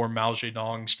away from more Mao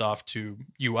Zedong stuff to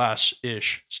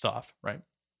US-ish stuff, right?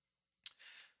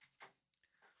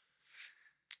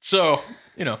 So,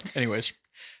 anyways.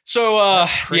 So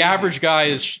the average guy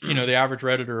is, the average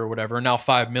Redditor or whatever, now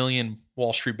 5 million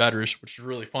Wall Street bettors, which is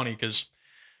really funny because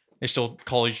they still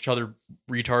call each other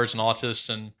retards and autists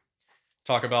and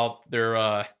talk about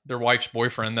their wife's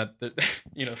boyfriend that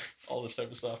all this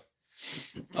type of stuff.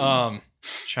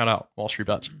 Shout out Wall Street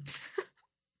Bets.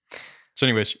 So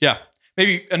anyways, yeah,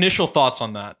 maybe initial thoughts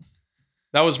on that.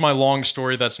 That was my long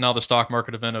story. That's now the stock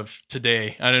market event of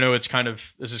today. I don't know. This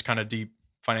is kind of deep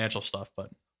financial stuff,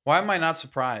 but Why am I not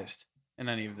surprised in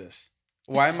any of this?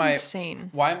 It's insane.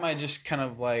 Why am I just kind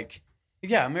of like,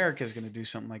 yeah, America's going to do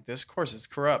something like this. Of course, it's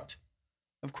corrupt.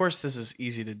 Of course, this is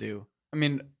easy to do. I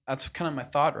mean, that's kind of my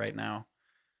thought right now.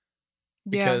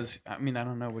 Because, I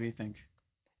don't know. What do you think?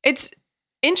 It's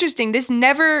interesting. This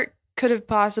never could have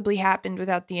possibly happened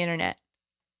without the internet.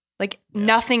 Like,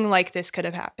 nothing like this could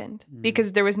have happened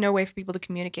because there was no way for people to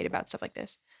communicate about stuff like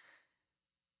this.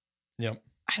 Yep.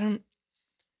 I don't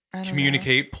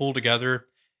communicate, pull together.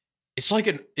 It's like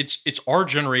it's our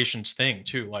generation's thing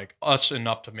too, like us and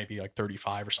up to maybe like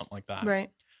 35 or something like that.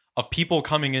 Right. Of people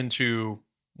coming into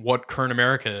what current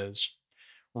America is,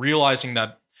 realizing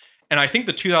that, and I think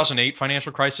the 2008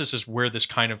 financial crisis is where this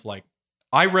kind of like,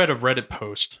 I read a Reddit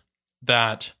post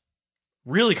that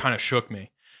really kind of shook me.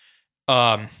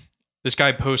 This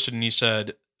guy posted and he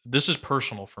said, "This is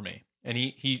personal for me." And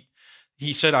he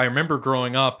said, "I remember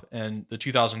growing up and the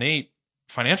 2008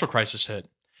 financial crisis hit,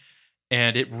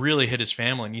 and it really hit his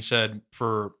family." And he said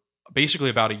for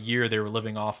basically about a year, they were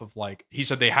living off of he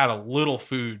said they had a little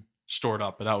food stored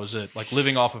up, but that was it. Like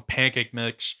living off of pancake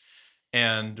mix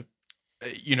and,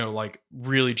 like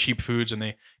really cheap foods, and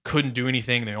they couldn't do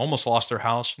anything. They almost lost their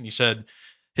house. And he said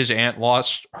his aunt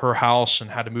lost her house and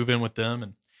had to move in with them.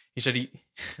 And he said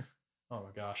oh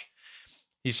my gosh.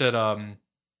 He said, I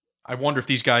wonder if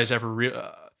these guys ever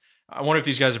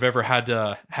have ever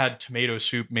had tomato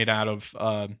soup made out of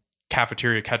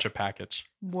cafeteria ketchup packets.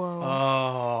 Whoa.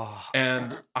 Oh.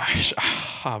 And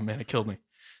oh man, it killed me.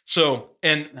 So,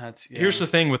 and That's here's the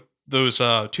thing with those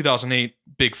 2008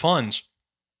 big funds,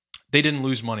 they didn't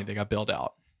lose money. They got bailed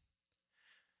out.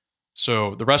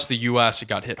 So the rest of the U.S., it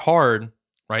got hit hard,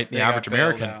 right? The average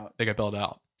American, they got bailed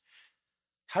out.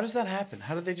 How does that happen?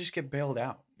 How did they just get bailed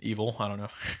out? Evil, I don't know.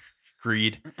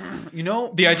 Greed.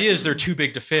 The idea is they're too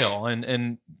big to fail,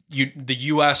 and the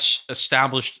U.S.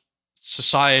 established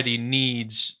society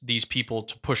needs these people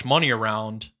to push money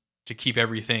around to keep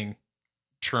everything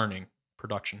churning,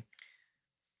 production.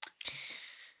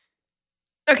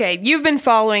 Okay, you've been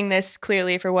following this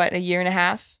clearly for what, a year and a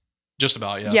half? Just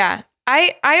about, yeah. Yeah.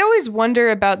 I always wonder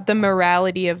about the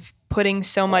morality of putting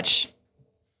so much,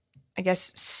 I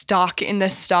guess, stock in the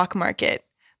stock market.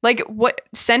 Like, what,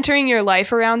 centering your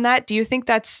life around that, do you think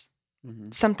that's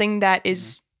something that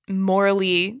is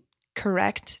morally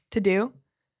correct to do?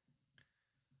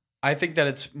 I think that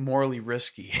it's morally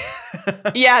risky.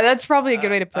 Yeah, that's probably a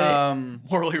good way to put it.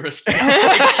 Morally risky.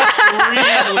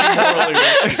 Extremely morally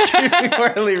risky. Extremely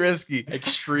morally risky.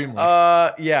 Extremely.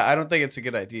 Yeah, I don't think it's a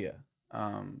good idea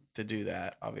to do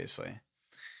that, obviously.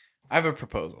 I have a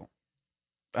proposal.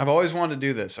 I've always wanted to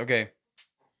do this. Okay.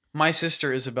 My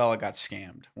sister Isabella got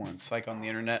scammed once, like on the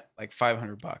internet, like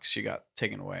 $500 she got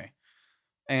taken away.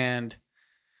 And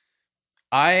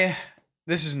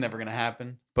this is never going to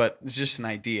happen, but it's just an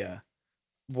idea.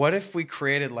 What if we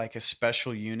created like a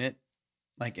special unit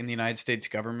like in the United States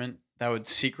government that would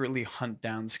secretly hunt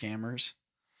down scammers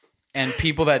and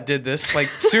people that did this. Like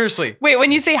seriously. Wait,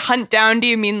 when you say hunt down, do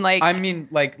you mean like? I mean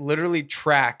like literally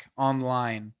track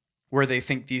online where they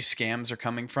think these scams are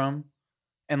coming from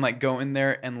and like go in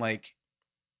there and like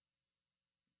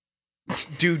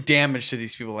do damage to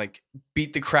these people, like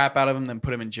beat the crap out of them, then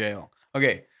put them in jail.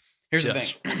 Okay, here's the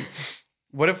thing.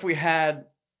 What if we had,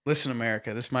 listen,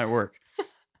 America, this might work.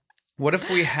 What if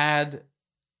we had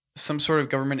some sort of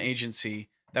government agency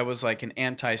that was like an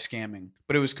anti-scamming,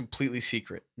 but it was completely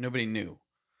secret. Nobody knew.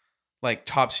 Like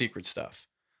top secret stuff.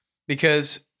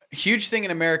 Because a huge thing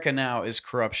in America now is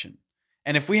corruption.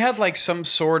 And if we had like some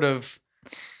sort of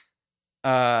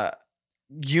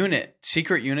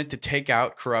secret unit to take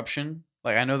out corruption,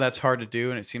 like I know that's hard to do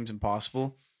and it seems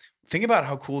impossible. Think about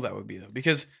how cool that would be though.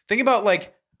 Because think about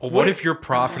like, Well, what if you're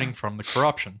profiting from the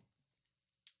corruption?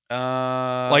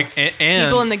 And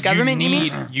people in the government,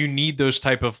 you need those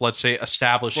type of, let's say,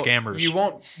 established scammers.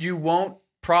 You won't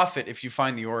profit if you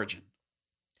find the origin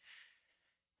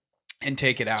and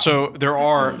take it out. So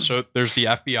there's the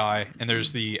FBI and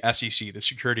there's the SEC, the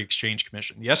Security Exchange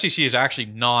Commission. The SEC is actually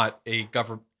not a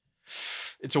government.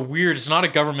 It's not a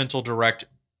governmental direct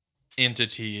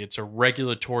entity. It's a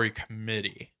regulatory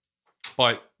committee,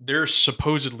 but they're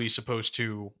supposedly supposed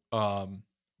to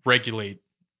regulate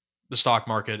the stock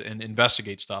market and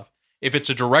investigate stuff. If it's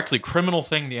a directly criminal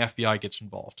thing, the FBI gets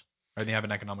involved. Right? They have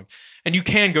an economic, and you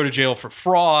can go to jail for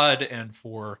fraud and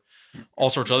for all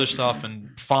sorts of other stuff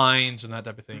and fines and that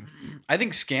type of thing. I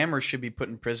think scammers should be put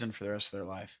in prison for the rest of their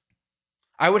life.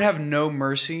 I would have no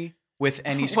mercy with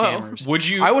any scammers. Would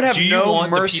you? I would have no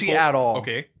mercy at all.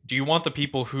 Okay. Do you want the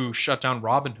people who shut down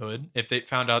Robinhood, if they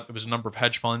found out there was a number of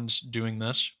hedge funds doing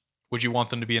this, would you want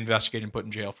them to be investigated and put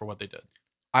in jail for what they did?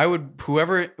 I would,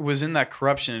 whoever was in that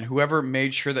corruption and whoever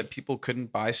made sure that people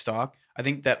couldn't buy stock, I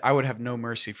think that I would have no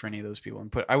mercy for any of those people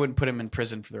and I wouldn't put them in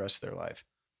prison for the rest of their life.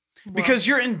 Because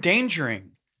you're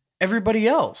endangering everybody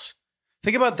else.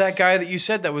 Think about that guy that you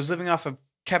said that was living off of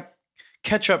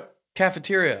ketchup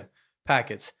cafeteria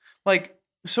packets. Like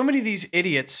so many of these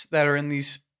idiots that are in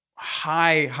these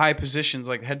high positions,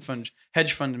 like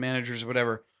hedge fund managers or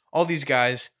whatever, all these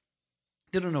guys,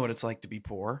 they don't know what it's like to be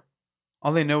poor.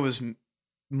 All they know is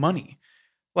money.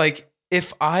 Like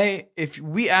if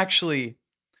we actually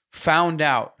found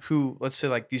out who, let's say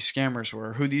like these scammers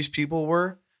were, who these people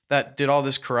were that did all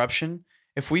this corruption,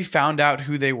 if we found out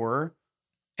who they were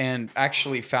and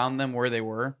actually found them where they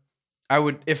were,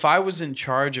 if I was in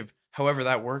charge of however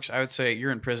that works, I would say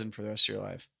you're in prison for the rest of your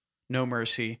life. No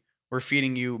mercy. We're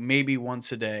feeding you maybe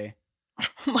once a day.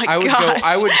 Oh my gosh.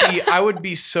 I would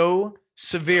be so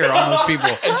severe on those people.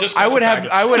 And I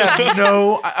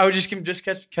would just give them just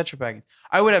ketchup packets.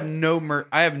 I have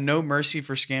no mercy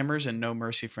for scammers and no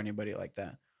mercy for anybody like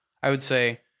that. I would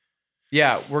say,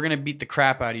 yeah, we're going to beat the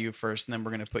crap out of you first and then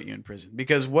we're going to put you in prison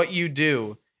because what you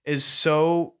do is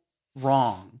so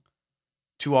wrong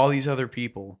to all these other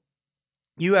people.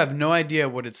 You have no idea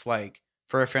what it's like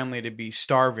for a family to be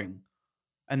starving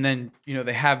and then,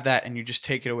 they have that and you just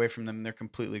take it away from them and they're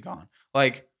completely gone.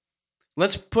 Like,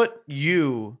 let's put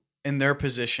you in their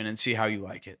position and see how you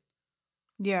like it.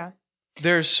 Yeah.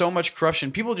 There's so much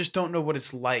corruption. People just don't know what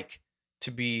it's like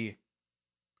to be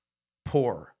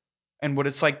poor and what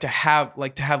it's like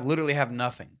to literally have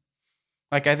nothing.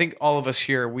 Like, I think all of us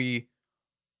here, we're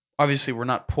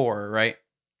not poor, right?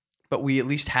 But we at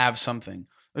least have something.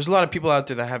 There's a lot of people out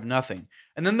there that have nothing.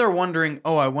 And then they're wondering,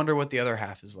 I wonder what the other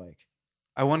half is like.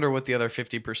 I wonder what the other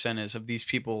 50% is of these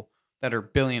people that are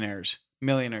billionaires,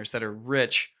 millionaires, that are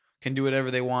rich, can do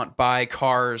whatever they want, buy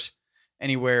cars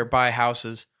anywhere, buy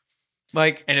houses.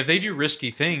 And if they do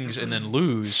risky things and then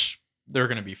lose, they're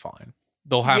going to be fine.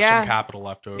 They'll have some capital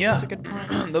left over. Yeah, that's a good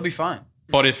point. They'll be fine.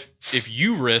 But if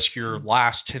you risk your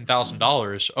last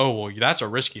 $10,000, that's a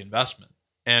risky investment.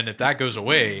 And if that goes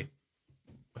away,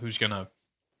 who's gonna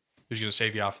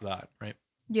save you off of that, right?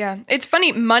 Yeah, it's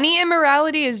funny. Money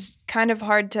immorality is kind of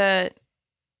hard to.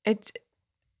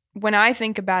 When I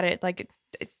think about it,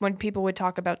 when people would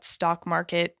talk about stock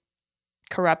market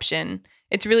corruption,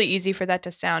 it's really easy for that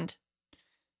to sound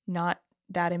not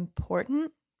that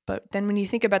important. But then when you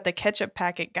think about the ketchup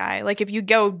packet guy, if you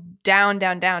go down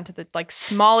to the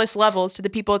smallest levels to the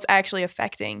people it's actually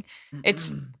affecting,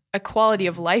 it's a quality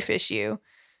of life issue.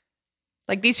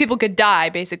 These people could die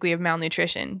basically of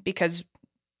malnutrition because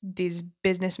these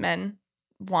businessmen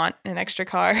want an extra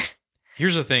car.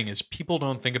 Here's the thing is people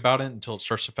don't think about it until it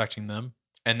starts affecting them.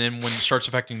 And then when it starts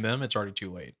affecting them, it's already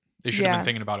too late. They should have been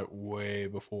thinking about it way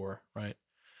before, right?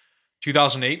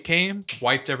 2008 came,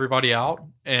 wiped everybody out,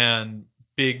 and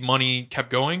big money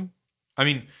kept going. I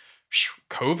mean,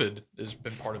 COVID has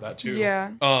been part of that too.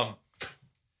 Yeah. Oh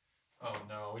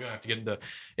no, we don't have to get into.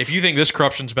 If you think this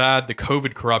corruption's bad, the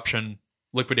COVID corruption,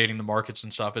 liquidating the markets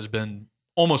and stuff, has been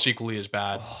almost equally as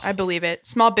bad. I believe it.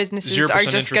 Small businesses 0% are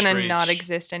just going to interest not rates.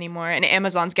 exist anymore. And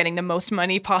Amazon's getting the most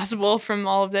money possible from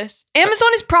all of this. Amazon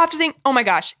is profiting. Oh my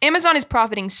gosh. Amazon is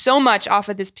profiting so much off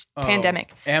of this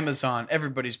pandemic. Amazon.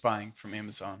 Everybody's buying from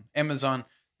Amazon. Amazon.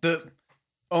 The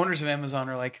owners of Amazon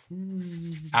are like,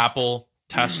 Apple,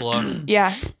 Tesla,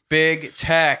 Yeah. big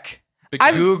tech,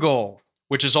 I've- Google.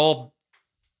 which is all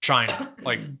China.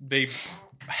 Like they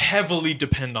heavily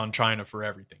depend on China for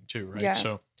everything too, right? Yeah.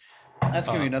 So That's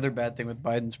going to be another bad thing with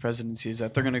Biden's presidency is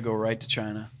that they're going to go right to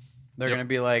China. They're going to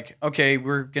be like, okay,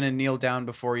 we're going to kneel down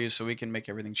before you so we can make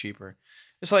everything cheaper.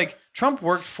 It's like Trump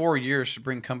worked 4 years to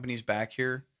bring companies back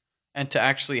here and to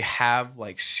actually have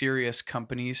like serious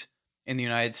companies in the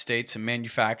United States and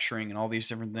manufacturing and all these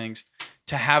different things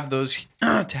to have those,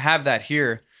 to have that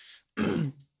here.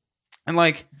 And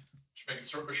like, just making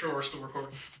sure we're still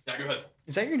recording. Yeah, go ahead.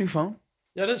 is that your new phone?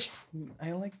 Yeah, it is.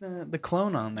 I like the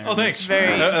clone on there. Oh, thanks. It's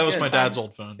very that was good. my dad's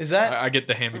old phone. Is that- I get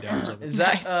the hand-me-downs of it. Is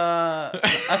that,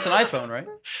 Nice. that's an iPhone, right?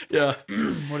 Yeah.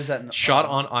 What is that? Shot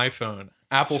on iPhone.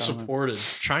 Apple Shot on- supported.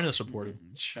 China supported.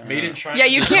 China. Made in China. Yeah,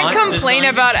 you can't complain designed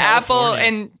in about Apple California.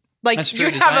 and like That's true.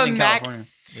 you Designed have a in Mac. California.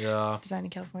 Yeah. Designed in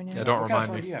California. Yeah, don't What kind remind of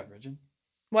phone me. do you have, Bridget?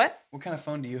 What? What kind of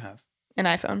phone do you have? An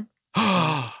iPhone.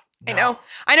 I I know.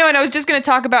 And I was just going to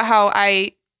talk about how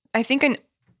I think in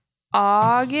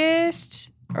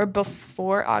August or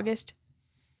before August,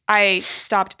 I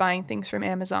stopped buying things from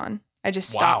Amazon. I just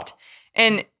stopped.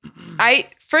 And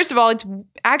first of all, it's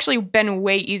actually been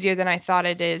way easier than I thought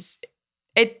it is.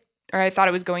 I thought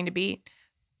it was going to be.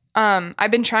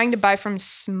 I've been trying to buy from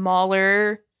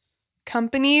smaller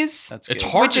companies. That's It's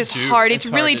good. hard Which to is do. hard. It's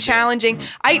It's really hard to do. challenging.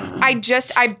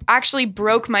 I actually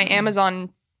broke my Amazon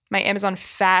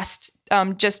fast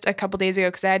just a couple days ago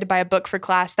because I had to buy a book for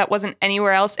class that wasn't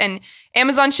anywhere else. And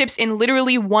Amazon ships in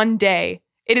literally 1 day.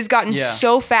 It has gotten Yeah.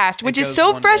 so fast, which is goes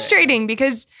so 1 day. frustrating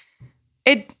because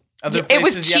Other it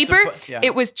was places you have to cheaper. put- yeah.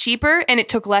 It was cheaper and it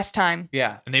took less time.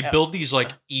 Yeah. And they build these like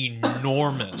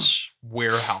enormous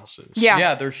warehouses. Yeah.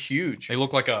 Yeah, they're huge. They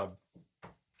look like I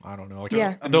don't know. Like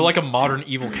Yeah. they're like a modern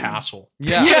evil castle.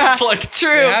 Yeah. Yeah. It's like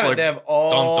True. They have, like, it. They have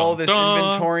all dun, dun, this dun.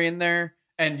 inventory in there.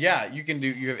 And yeah,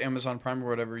 you have Amazon Prime or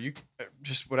whatever. You can,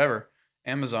 just whatever.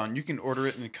 Amazon, you can order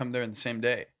it and it come there in the same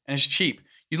day. And it's cheap.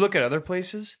 You look at other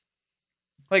places.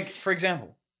 Like, for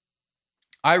example,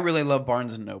 I really love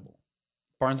Barnes & Noble.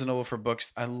 Barnes & Noble for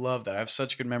books. I love that. I have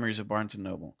such good memories of Barnes &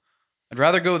 Noble. I'd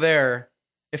rather go there,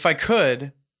 if I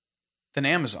could, than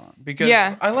Amazon. Because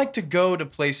Yeah. I like to go to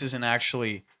places and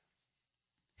actually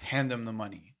hand them the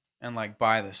money and like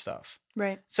buy this stuff.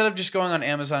 Right. Instead of just going on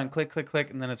Amazon and click,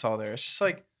 and then it's all there. It's just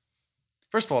like,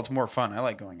 first of all, it's more fun. I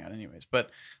like going out anyways.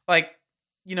 But like,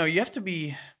 you know, you have to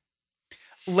be.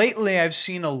 Lately, I've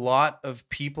seen a lot of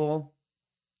people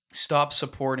stop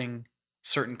supporting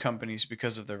certain companies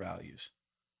because of their values.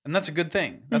 And that's a good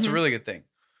thing. That's a Mhm. really good thing.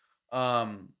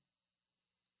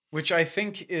 Which I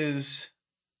think is,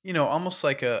 you know, almost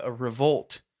like a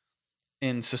revolt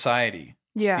in society.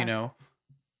 Yeah. You know,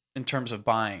 in terms of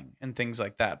buying and things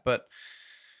like that. But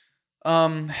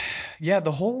yeah,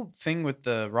 the whole thing with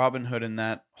the Robinhood and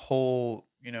that whole,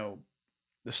 you know,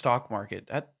 the stock market,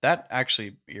 that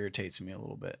actually irritates me a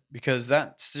little bit because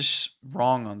that's just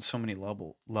wrong on so many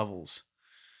levels.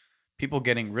 People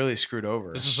getting really screwed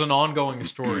over. this is an ongoing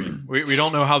story. We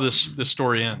don't know how this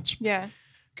story ends. Yeah.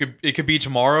 It could be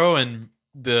tomorrow, and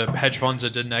the hedge funds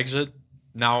that didn't exit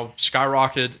now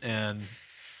skyrocket, and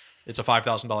it's a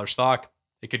 $5,000 stock.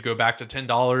 It could go back to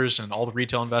 $10, and all the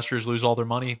retail investors lose all their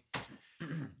money.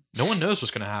 No one knows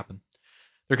what's going to happen.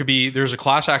 There's a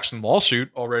class action lawsuit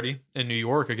already in New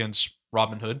York against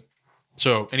Robinhood.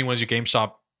 So anyone who's a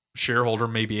GameStop shareholder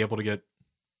may be able to get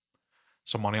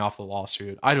some money off the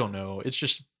lawsuit. I don't know. It's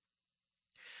just,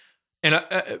 and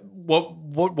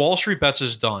what WallStreetBets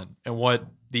has done, and what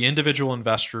the individual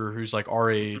investor who's like our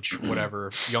age,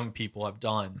 whatever, young people have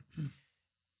done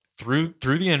through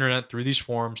the internet, through these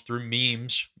forums, through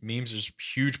memes. Memes is a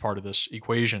huge part of this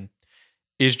equation.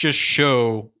 Is just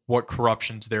show what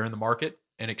corruption's there in the market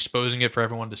and exposing it for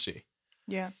everyone to see.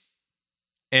 Yeah.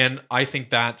 And I think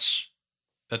that's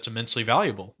immensely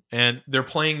valuable. And they're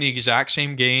playing the exact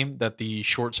same game that the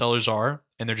short sellers are,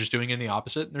 and they're just doing it in the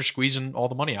opposite, and they're squeezing all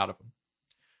the money out of them.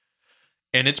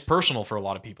 And it's personal for a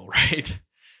lot of people, right?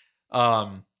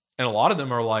 And a lot of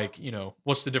them are like, you know,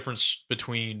 what's the difference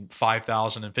between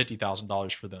 $5,000 and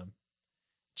 $50,000 for them?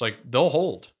 It's like they'll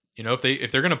hold. You know, if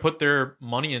they're going to put their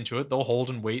money into it, they'll hold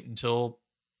and wait until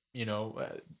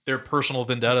their personal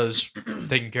vendettas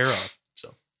taken care of.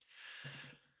 So,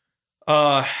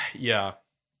 yeah,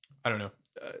 I don't know.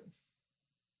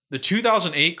 The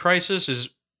 2008 crisis is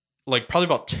like probably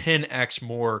about 10x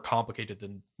more complicated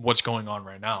than what's going on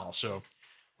right now. So,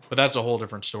 but that's a whole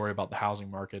different story about the housing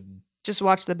market. And Just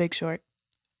watch The Big Short.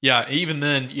 yeah, even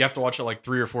then you have to watch it like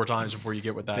 3 or 4 times before you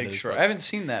get what that Big is. Short. But I haven't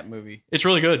seen that movie. it's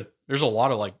really good. There's a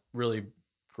lot of like really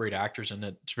great actors in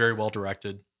it. It's very well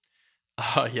directed.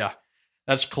 Yeah,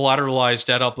 that's collateralized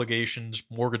debt obligations,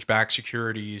 mortgage-backed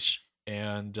securities,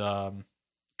 and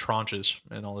tranches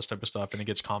and all this type of stuff, and it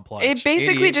gets complex. It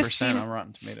basically just 88% seemed, on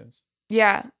Rotten Tomatoes.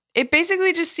 yeah. It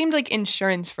basically just seemed like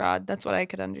insurance fraud. That's what I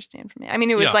could understand from it. I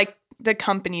mean, it was Yeah. like the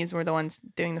companies were the ones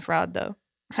doing the fraud, though.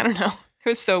 I don't know. It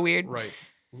was so weird. Right.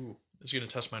 Ooh, it's going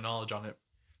to test my knowledge on it.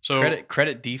 So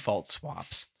Credit default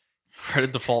swaps.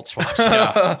 credit default swaps.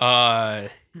 Yeah.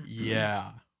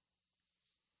 Yeah.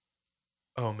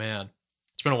 Oh man,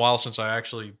 it's been a while since I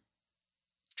actually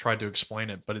tried to explain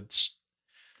it, but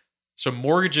so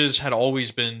mortgages had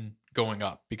always been going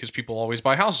up because people always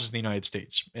buy houses in the United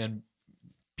States, and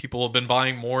people have been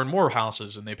buying more and more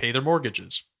houses, and they pay their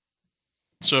mortgages.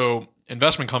 So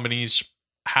investment companies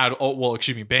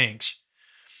banks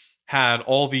had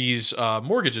all these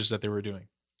mortgages that they were doing.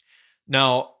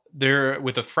 Now,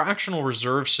 with a fractional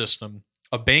reserve system,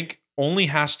 a bank only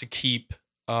has to keep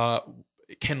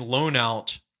can loan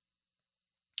out.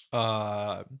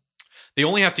 They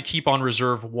only have to keep on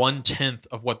reserve 1/10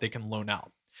 of what they can loan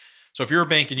out. So if you're a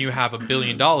bank and you have $1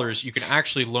 billion, you can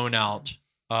actually loan out.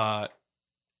 No,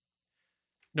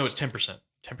 it's 10%.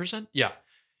 10%? Yeah.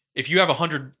 If you have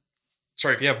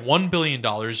if you have $1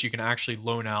 billion, you can actually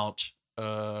loan out.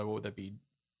 What would that be?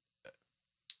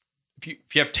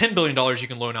 If you have $10 billion, you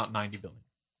can loan out $90 billion.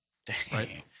 Dang.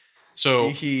 Right.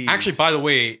 So Jeez. actually, by the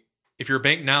way, if you're a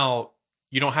bank now,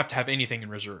 you don't have to have anything in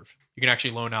reserve. You can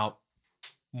actually loan out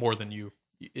more than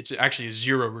it's actually a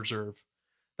zero reserve.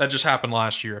 That just happened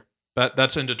last year.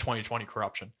 That's into 2020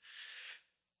 corruption.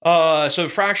 So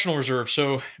fractional reserve.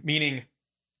 So meaning,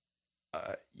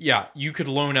 you could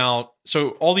loan out. So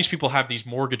all these people have these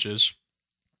mortgages.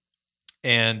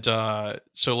 And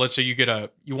so let's say you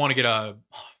want to get a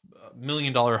 $1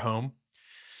 million home.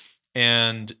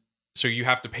 And so you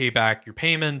have to pay back your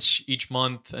payments each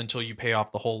month until you pay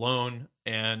off the whole loan.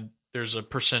 And there's a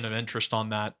 % of interest on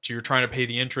that. So you're trying to pay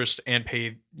the interest and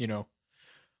pay,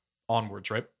 onwards,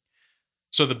 right?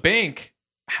 So the bank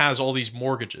has all these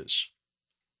mortgages.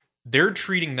 They're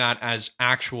treating that as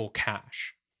actual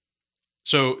cash.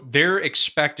 So they're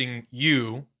expecting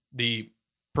you, the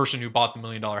person who bought the $1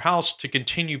 million house, to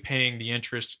continue paying the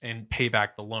interest and pay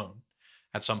back the loan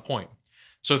at some point.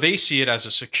 So they see it as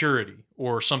a security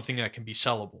or something that can be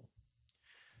sellable.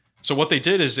 So what they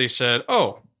did is they said,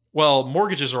 oh, well,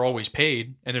 mortgages are always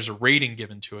paid and there's a rating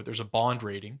given to it. There's a bond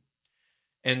rating.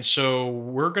 And so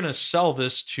we're going to sell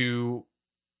this to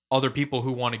other people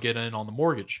who want to get in on the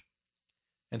mortgage.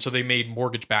 And so they made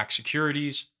mortgage-backed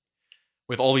securities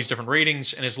with all these different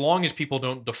ratings. And as long as people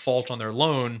don't default on their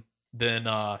loan, then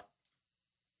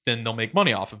they'll make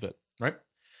money off of it, right?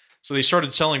 So they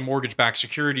started selling mortgage-backed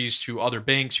securities to other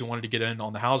banks who wanted to get in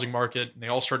on the housing market. And they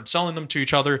all started selling them to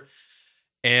each other.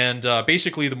 And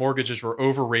basically, the mortgages were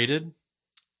overrated.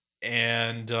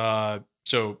 And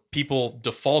so people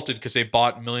defaulted because they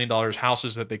bought $1 million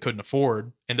houses that they couldn't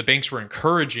afford. And the banks were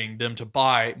encouraging them to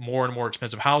buy more and more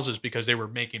expensive houses because they were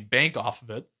making bank off of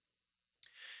it.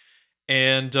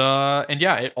 And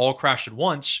yeah, it all crashed at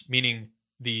once, meaning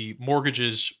the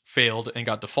mortgages failed and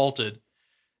got defaulted.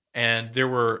 And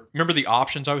remember the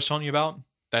options I was telling you about?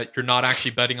 That you're not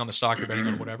actually betting on the stock, you're betting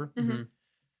on whatever? Mm-hmm.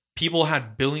 People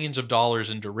had billions of dollars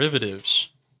in derivatives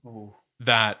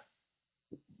that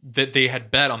they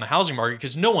had bet on the housing market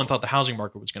because no one thought the housing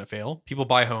market was going to fail. People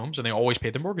buy homes and they always pay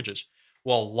their mortgages.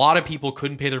 Well, a lot of people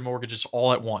couldn't pay their mortgages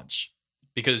all at once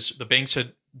because the banks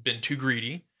had been too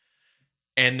greedy.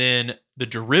 And then the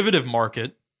derivative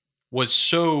market was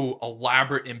so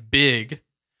elaborate and big,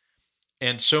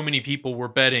 and so many people were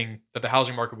betting that the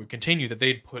housing market would continue that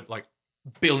they'd put like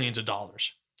billions of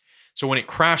dollars. So when it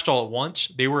crashed all at once,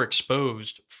 they were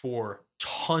exposed for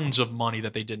tons of money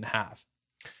that they didn't have.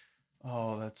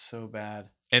 Oh, that's so bad.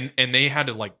 And they had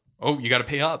to you got to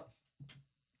pay up,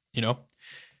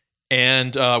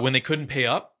 And when they couldn't pay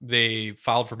up, they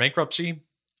filed for bankruptcy.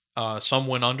 Some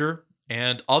went under,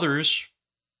 and others,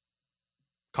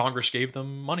 Congress gave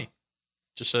them money.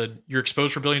 Just said, you're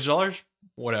exposed for billions of dollars?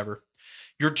 Whatever.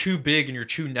 You're too big and you're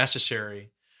too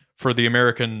necessary for the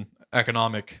American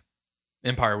economic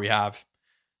empire we have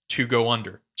to go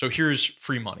under. So here's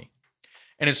free money.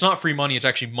 And it's not free money, it's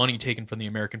actually money taken from the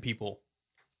American people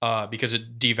because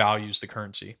it devalues the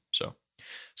currency.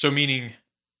 So meaning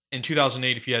in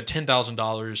 2008, if you had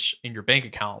 $10,000 in your bank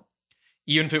account,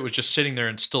 even if it was just sitting there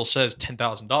and still says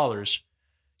 $10,000,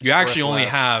 you actually only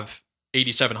have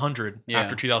 8,700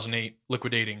 after 2008,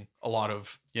 liquidating a lot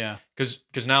of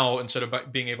because now instead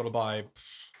of being able to buy,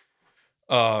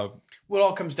 what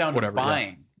all comes down to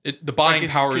buying. The buying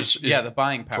power is the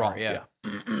buying power. Dropped,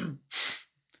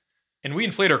 and we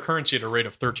inflate our currency at a rate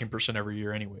of 13% every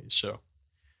year, anyways. So,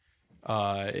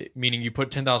 meaning you put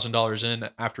 $10,000 in,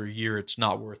 after a year, it's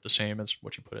not worth the same as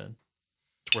what you put in.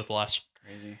 It's worth less.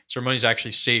 Crazy. So our money's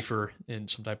actually safer in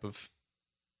some type of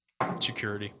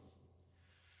security.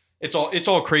 It's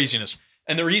all craziness,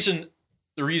 and the reason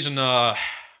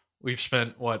we've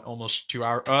spent almost 2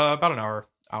 hours, about an hour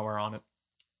on it,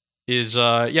 is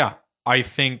I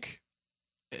think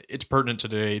it's pertinent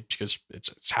today because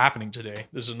it's happening today.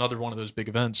 This is another one of those big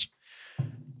events.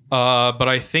 But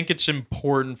I think it's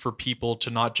important for people to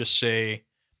not just say,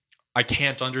 I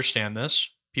can't understand this.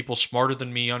 People smarter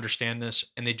than me understand this,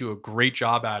 and they do a great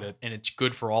job at it, and it's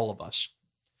good for all of us.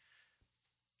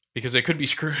 Because they could be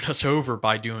screwing us over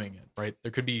by doing it, right?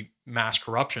 There could be mass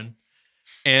corruption,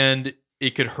 and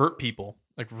it could hurt people,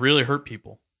 like really hurt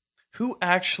people. Who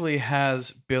actually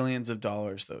has billions of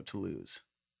dollars though to lose?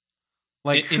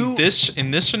 Like in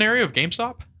this scenario of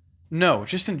GameStop? No,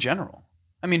 just in general.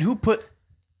 I mean,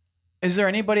 is there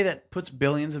anybody that puts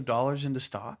billions of dollars into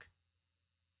stock?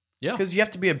 Yeah. Because you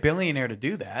have to be a billionaire to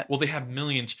do that. Well, they have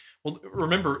millions. Well,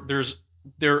 remember, there's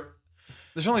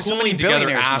only so many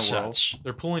billionaires assets. in the world.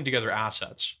 They're pulling together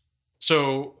assets.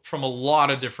 So from a lot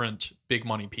of different big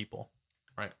money people,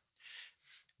 right?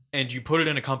 And you put it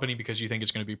in a company because you think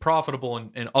it's going to be profitable,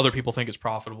 and other people think it's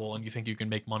profitable, and you think you can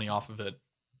make money off of it.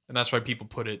 And that's why people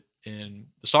put it in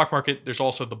the stock market. There's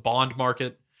also the bond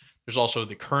market. There's also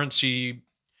the currency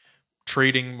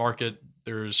trading market.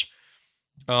 There's,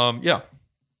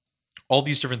 all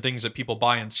these different things that people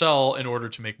buy and sell in order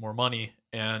to make more money.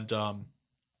 And the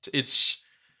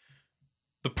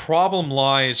problem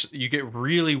lies, you get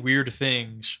really weird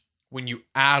things when you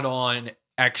add on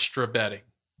extra betting.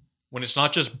 When it's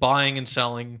not just buying and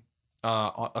selling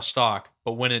a stock,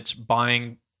 but when it's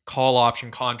buying call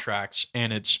option contracts,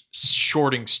 and it's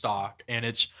shorting stock, and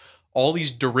it's all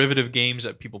these derivative games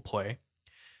that people play.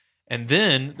 And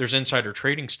then there's insider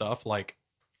trading stuff like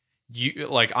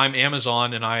I'm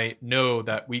Amazon, and I know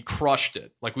that we crushed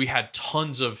it. Like we had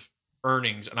tons of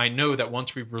earnings, and I know that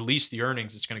once we release the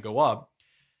earnings, it's going to go up.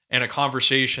 And a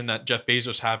conversation that Jeff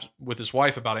Bezos has with his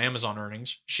wife about Amazon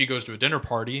earnings, she goes to a dinner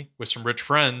party with some rich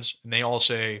friends, and they all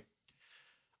say,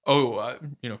 by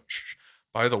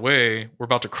the way, we're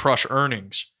about to crush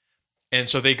earnings. And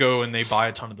so they go and they buy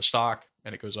a ton of the stock,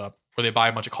 and it goes up, or they buy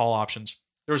a bunch of call options.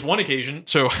 There was one occasion,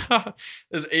 so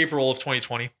this is April of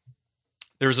 2020.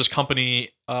 There was this company,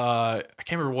 I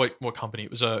can't remember what company.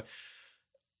 It was a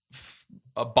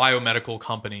biomedical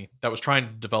company that was trying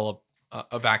to develop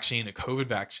a vaccine, a COVID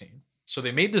vaccine. So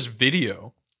they made this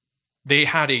video. They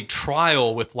had a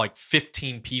trial with like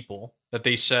 15 people that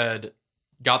they said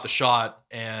got the shot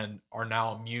and are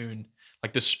now immune,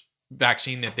 like this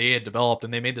vaccine that they had developed.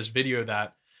 And they made this video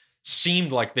that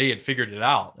seemed like they had figured it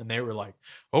out. And they were like,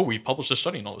 oh, we published a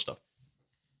study and all this stuff.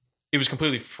 It was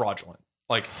completely fraudulent.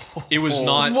 Like it was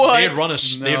not, what? They had run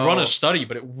a study,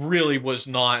 but it really was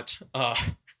not,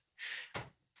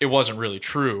 it wasn't really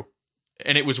true.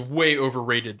 And it was way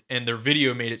overrated, and their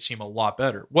video made it seem a lot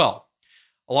better. Well,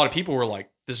 a lot of people were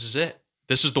like, this is it.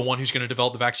 This is the one who's going to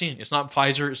develop the vaccine. It's not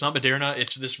Pfizer. It's not Moderna.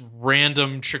 It's this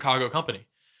random Chicago company.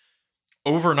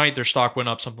 Overnight, their stock went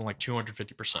up something like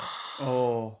 250%.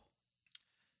 Oh.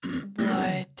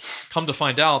 What? Come to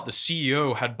find out, the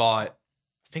CEO had bought,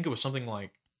 I think it was something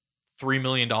like $3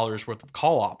 million worth of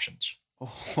call options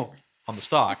on the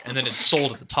stock, and then it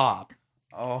sold at the top.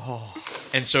 Oh.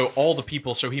 And so all the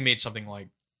people, so he made something like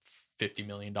 $50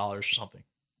 million or something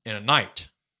in a night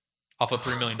off a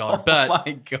 $3 million bet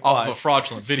off of a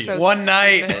fraudulent video. So One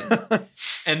night.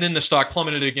 And then the stock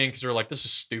plummeted again because they're like, this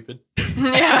is stupid.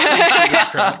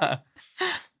 Yeah.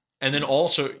 And then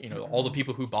also, all the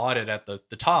people who bought it at the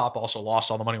top also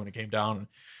lost all the money when it came down.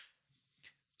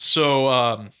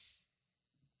 So,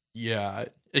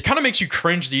 it kind of makes you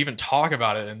cringe to even talk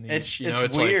about it. And it's weird. Like,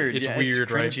 it's weird, it's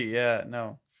cringy, right? Yeah,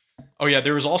 no. Oh yeah,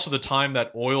 there was also the time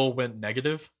that oil went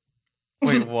negative.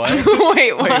 Wait, what?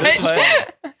 Wait, what?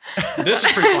 This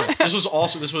is pretty funny. This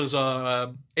was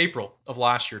April of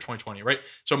last year, 2020, right?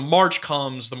 So March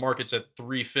comes, the market's at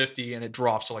 350, and it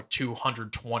drops to like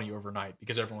 220 overnight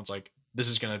because everyone's like, this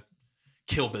is gonna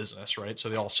kill business, right? So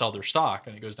they all sell their stock,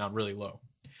 and it goes down really low.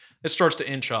 It starts to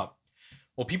inch up.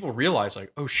 Well, people realize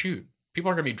like, oh shoot, people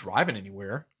aren't going to be driving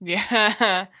anywhere.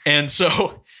 Yeah. And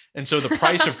so the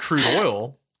price of crude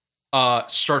oil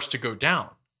starts to go down,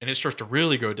 and it starts to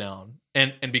really go down.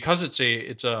 And because it's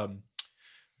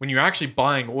when you're actually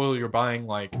buying oil, you're buying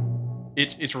like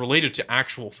it's related to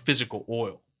actual physical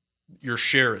oil. Your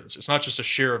share is. It's not just a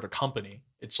share of a company.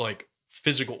 It's like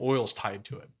physical oil is tied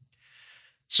to it.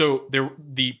 So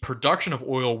the production of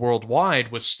oil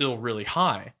worldwide was still really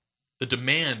high. The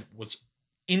demand was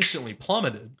instantly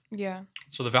plummeted. Yeah.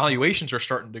 So the valuations are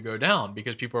starting to go down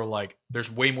because people are like,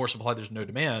 there's way more supply, there's no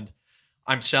demand.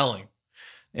 I'm selling.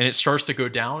 And it starts to go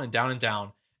down and down and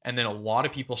down. And then a lot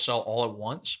of people sell all at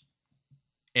once.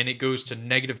 And it goes to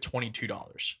negative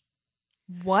 $22.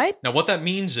 What? Now, what that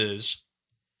means is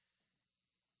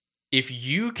if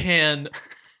you can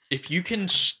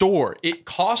store, it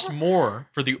costs more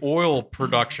for the oil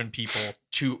production people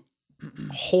to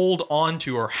hold on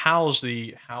to or house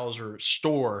or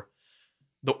store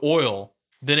the oil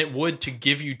than it would to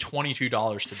give you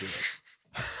 $22 to do it.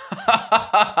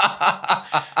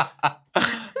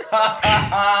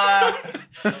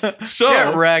 So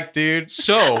get wrecked, dude.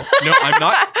 So no, I'm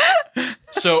not.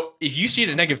 So if you see it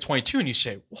at negative 22 and you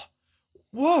say,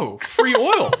 whoa, free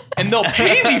oil, and they'll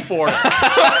pay me for it.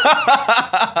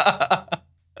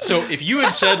 So if you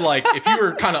had said, like, if you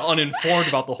were kind of uninformed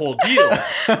about the whole deal,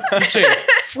 you'd say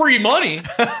free money.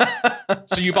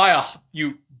 So you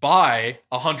buy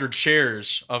 100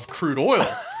 shares of crude oil,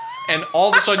 and all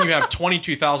of a sudden you have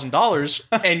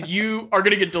 $22,000, and you are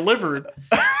going to get delivered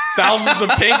thousands of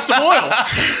tanks of oil.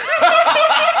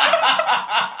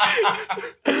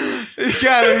 You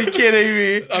gotta be kidding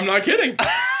me. I'm not kidding.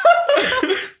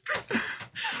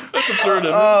 That's absurd.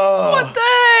 What the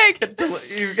heck?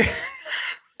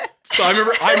 So I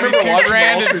remember watching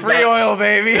 $2,000 in free oil,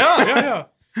 baby. Yeah.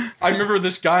 I remember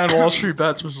this guy on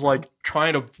WallStreetBets was like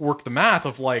trying to work the math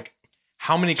of like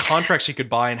how many contracts he could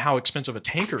buy and how expensive a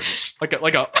tanker is, like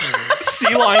a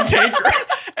sea line tanker,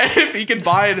 and if he could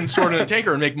buy it and store it in a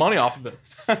tanker and make money off of it.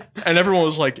 And everyone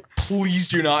was like, "Please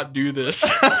do not do this."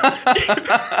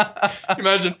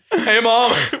 Imagine, hey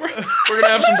mom, we're gonna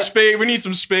have some space. We need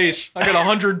some space. I got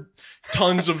 100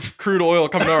 tons of crude oil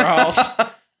coming to our house.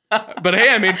 But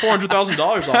hey, I made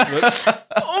 $400,000 off of it.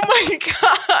 Oh my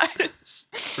god!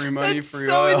 Free money, That's free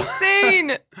so oil.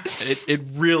 insane. It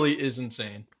really is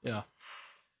insane. Yeah.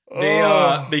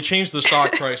 They changed the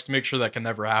stock price to make sure that can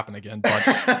never happen again. But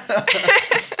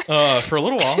for a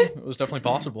little while, it was definitely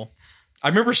possible. I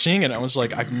remember seeing it. And I was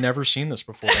like, I've never seen this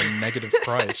before. A negative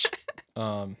price.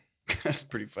 That's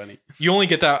pretty funny. You only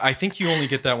get that. I think you only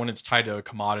get that when it's tied to a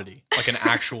commodity, like an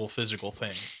actual physical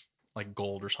thing, like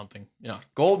gold or something. Yeah.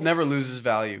 Gold never loses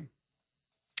value.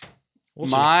 We'll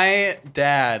see. My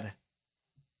dad,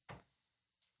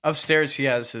 upstairs, he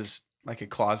has his like a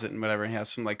closet and whatever, and he has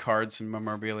some like cards and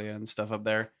memorabilia and stuff up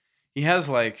there. He has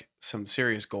like some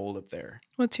serious gold up there.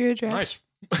 What's your address?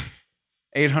 Nice.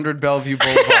 800 Bellevue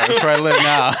Boulevard. That's where I live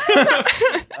now.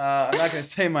 I'm not gonna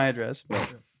say my address,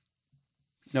 but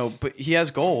no. But he has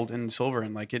gold and silver,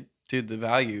 and like it, dude. The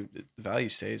value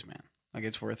stays, man. Like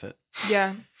it's worth it.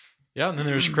 Yeah. Yeah, and then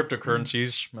there's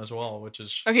cryptocurrencies as well, which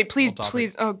is Okay, please, whole topic.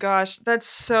 please. Oh gosh, that's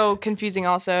so confusing.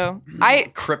 Also,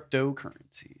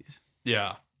 Cryptocurrencies.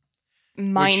 Yeah.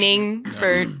 mining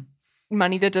for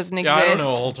money that doesn't Yeah, I don't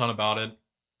exist. know a whole ton about it.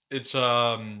 It's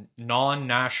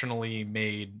non-nationally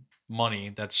made money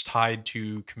that's tied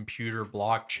to computer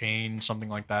blockchain, something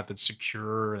like that, that's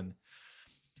secure and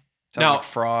Sounds now like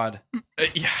fraud.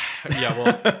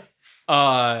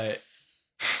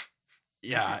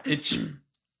 Yeah, it's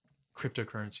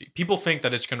cryptocurrency. People think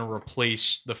that it's going to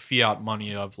replace the fiat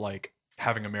money of like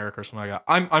having America or something like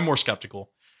that. I'm more skeptical.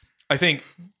 I think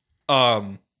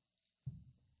they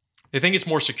think it's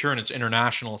more secure and it's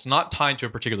international. It's not tied to a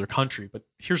particular country. But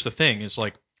here's the thing: is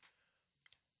like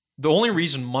the only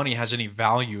reason money has any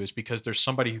value is because there's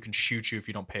somebody who can shoot you if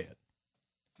you don't pay it.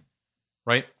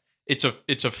 Right? It's a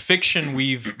fiction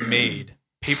we've made.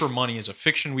 Paper money is a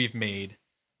fiction we've made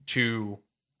to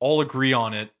all agree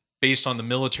on it based on the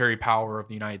military power of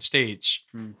the United States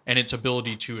and its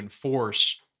ability to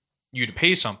enforce you to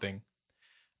pay something.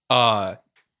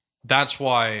 That's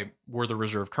why we're the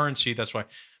reserve currency. That's why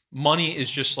money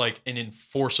is just like an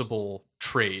enforceable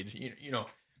trade. You know,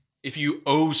 if you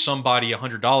owe somebody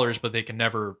 $100, but they can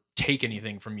never take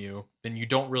anything from you, then you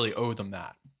don't really owe them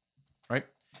that. Right?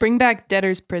 Bring back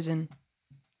debtor's prison.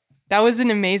 That was an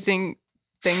amazing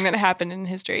thing that happened in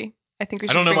history. I think we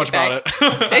should I don't know bring much it back.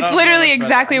 about it. It's literally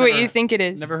exactly what you think it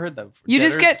is. Never heard that before. You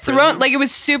just Debtor's get thrown, prison? like it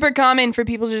was super common for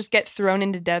people to just get thrown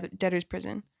into debtor's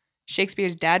prison.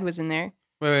 Shakespeare's dad was in there.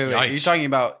 Wait. Are you Yikes. talking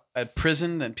about a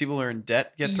prison that people are in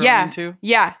debt get thrown into?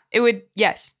 Yeah, it would,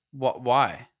 yes.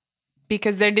 Why?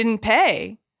 because they didn't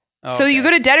pay. Oh, So you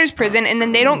okay. go to debtor's prison and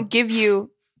then they don't give you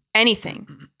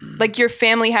anything. Like your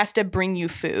family has to bring you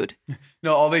food.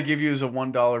 No, all they give you is a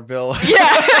 $1 bill. Yeah.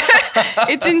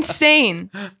 It's insane.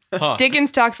 Huh.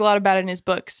 Dickens talks a lot about it in his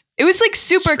books. It was like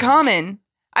super common.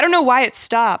 I don't know why it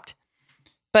stopped,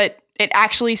 but it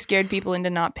actually scared people into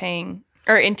not paying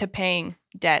or into paying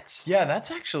debts. Yeah,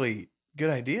 that's actually a good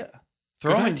idea. Good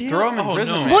Throw him idea? in Oh,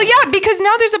 prison. no. Man. Well, yeah, because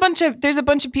now there's a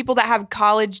bunch of people that have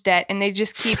college debt and they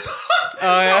just keep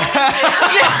Oh, yeah.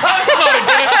 That's not a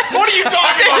good. What are you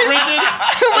talking about, Bridget?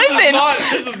 Listen,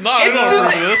 This is not. it's I don't just-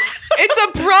 remember this. it's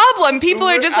a problem. People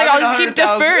are just like, I'll just keep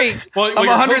deferring. Well, I'm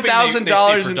you're hoping $100,000 they stay in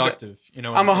debt. productive, you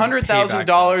know, I'm and pay back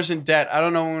 $100,000 in debt. I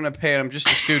don't know when I'm going to pay it. I'm just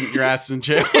a student. Your ass is in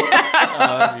jail.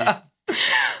 that'd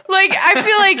Like, I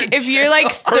feel like if you're like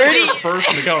be 30, first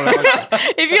to go.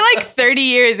 if you're like 30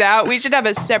 years out, we should have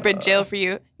a separate jail for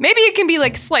you. Maybe it can be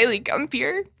like slightly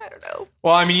comfier. I don't know.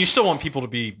 Well, I mean, you still want people to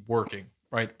be working,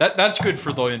 right? That's good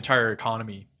for the entire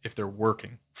economy if they're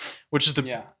working, which is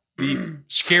the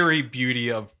scary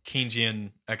beauty of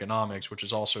Keynesian economics, which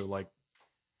is also like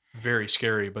very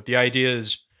scary. But the idea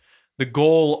is the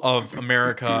goal of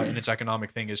America and its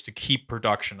economic thing is to keep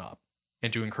production up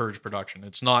and to encourage production.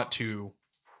 It's not to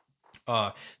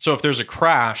so if there's a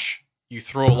crash, you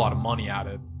throw a lot of money at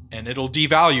it and it'll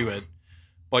devalue it,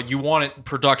 but you want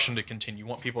production to continue. You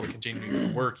want people to continue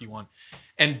to work.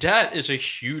 And debt is a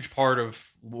huge part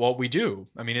of what we do.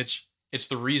 I mean, it's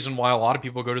the reason why a lot of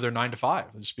people go to their 9 to 5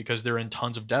 is because they're in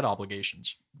tons of debt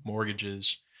obligations,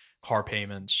 mortgages, car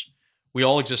payments. We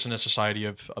all exist in a society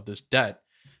of this debt.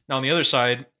 Now, on the other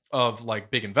side of like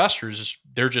big investors, is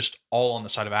they're just all on the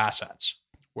side of assets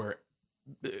where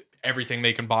everything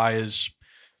they can buy is,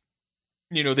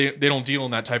 you know, they don't deal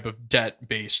in that type of debt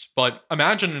based. But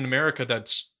imagine an America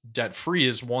that's debt free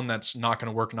is one that's not going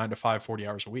to work 9 to 5, 40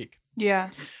 hours a week. Yeah.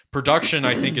 Production,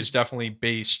 I think, is definitely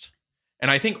based. And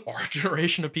I think our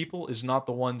generation of people is not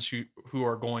the ones who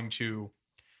are going to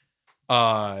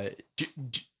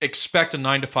expect a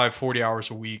 9 to 5, 40 hours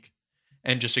a week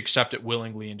and just accept it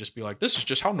willingly and just be like, this is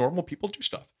just how normal people do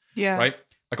stuff. Yeah. Right?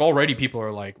 Like already people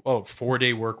are like, oh,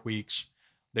 4-day work weeks.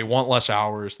 They want less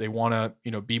hours. They want to,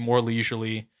 you know, be more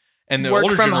leisurely. And the Work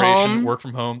older from generation home. work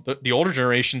from home. The older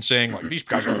generation saying like, these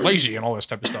guys are lazy and all this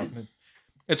type of stuff. And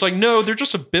it's like, no, they're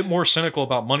just a bit more cynical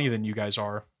about money than you guys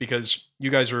are because you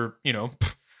guys are, you know,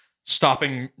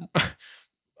 stopping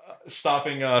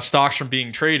stocks from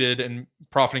being traded and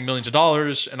profiting millions of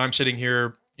dollars. And I'm sitting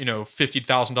here, you know,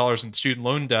 $50,000 in student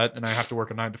loan debt and I have to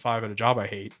work a 9 to 5 at a job I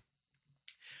hate.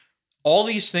 All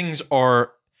these things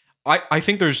are, I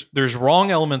think there's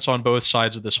wrong elements on both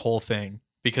sides of this whole thing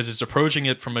because it's approaching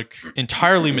it from an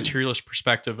entirely materialist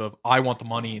perspective of I want the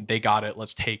money, they got it,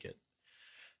 let's take it.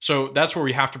 So that's where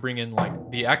we have to bring in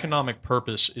like the economic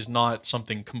purpose is not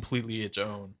something completely its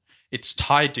own. It's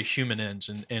tied to human ends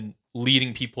and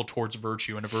leading people towards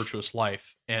virtue and a virtuous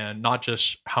life and not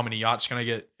just how many yachts can I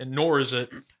get. And nor is it,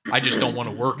 I just don't want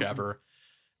to work ever.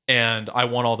 And I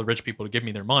want all the rich people to give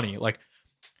me their money. Like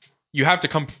you have to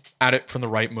come at it from the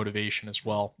right motivation as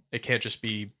well. It can't just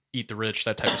be eat the rich,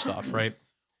 that type of stuff. Right.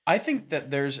 I think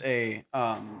that there's a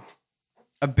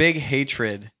big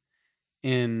hatred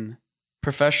in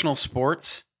professional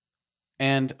sports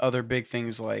and other big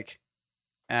things like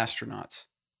astronauts.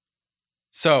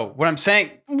 So what I'm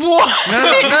saying, What?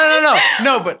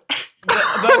 no, but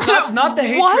not the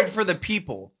hatred What? for the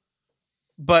people,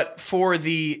 but for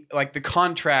the like the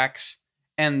contracts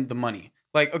and the money.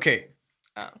 Like, okay,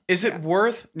 is it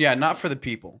worth? Yeah, not for the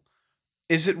people.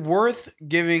 Is it worth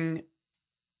giving?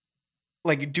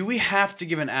 Like, do we have to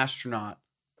give an astronaut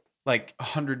like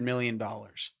 $100 million?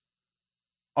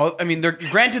 I mean, they're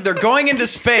going into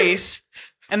space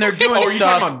and they're doing Are you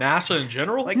stuff. talking about NASA in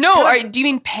general? Like, No, can I- do you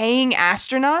mean paying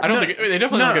astronauts? I don't think they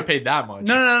definitely don't get paid that much.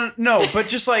 No, but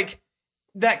just like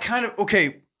that kind of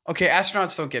okay,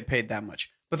 astronauts don't get paid that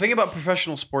much. But think about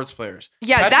professional sports players.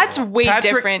 Yeah, that's way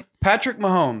different. Patrick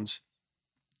Mahomes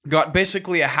got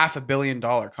basically a $500 million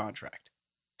contract.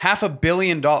 $500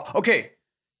 million. Okay,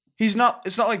 it's not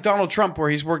like Donald Trump where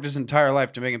he's worked his entire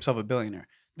life to make himself a billionaire.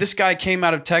 This guy came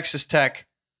out of Texas Tech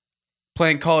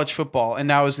playing college football and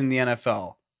now is in the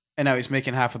NFL. And now he's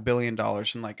making $500 million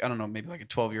in like, I don't know, maybe like a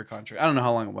 12-year contract. I don't know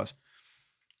how long it was.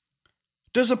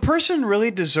 Does a person really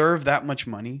deserve that much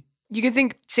money? You could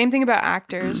think same thing about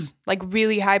actors, like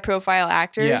really high profile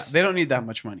actors. Yeah, they don't need that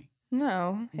much money.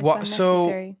 No, it's So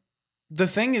unnecessary. the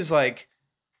thing is like,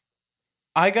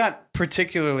 I got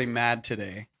particularly mad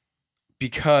today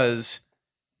because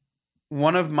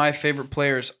one of my favorite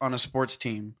players on a sports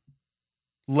team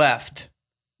left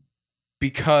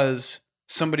because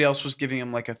somebody else was giving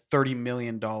him like a $30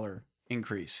 million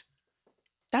increase.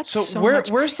 That's So, much.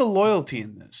 where's the loyalty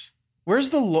in this?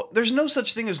 There's no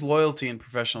such thing as loyalty in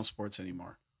professional sports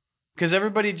anymore, because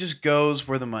everybody just goes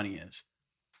where the money is.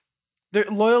 Their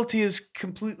loyalty is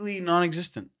completely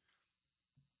non-existent.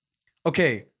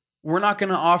 Okay, we're not going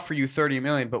to offer you 30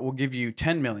 million, but we'll give you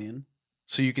 10 million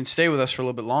so you can stay with us for a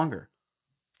little bit longer.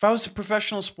 If I was a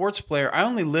professional sports player, I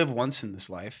only live once in this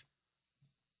life.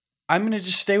 I'm going to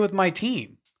just stay with my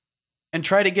team and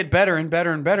try to get better and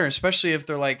better and better, especially if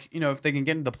they're like, if they can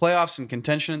get into the playoffs and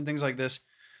contention and things like this.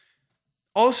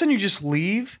 All of a sudden you just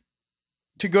leave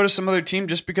to go to some other team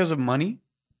just because of money?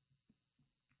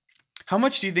 How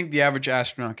much do you think the average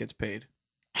astronaut gets paid?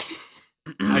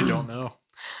 I don't know.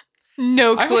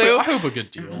 No clue. I hope a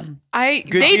good deal. They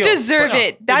deal, deserve but no,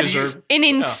 it. That's an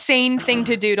insane thing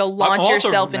to do to launch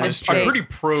yourself into space. I'm pretty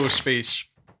pro space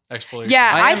exploration.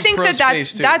 Yeah, I am think pro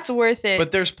space too. that's worth it.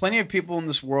 But there's plenty of people in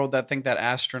this world that think that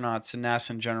astronauts and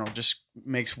NASA in general just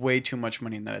makes way too much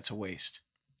money and that it's a waste.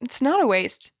 It's not a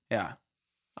waste. Yeah.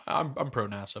 I'm pro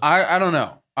NASA. I don't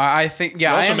know. I think,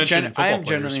 yeah, I am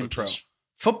generally pro. Is...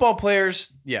 Football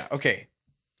players, yeah, okay.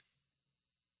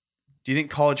 Do you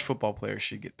think college football players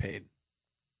should get paid?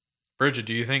 Brigid,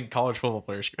 do you think college football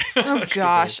players should Oh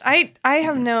gosh, I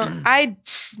have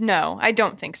I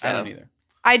don't think so. I don't either.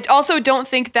 I also don't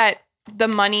think that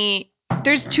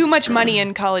there's too much money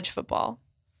in college football.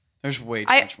 There's way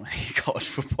too much money in college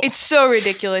football. It's so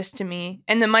ridiculous to me.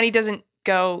 And the money doesn't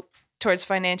go towards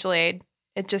financial aid.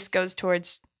 It just goes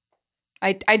towards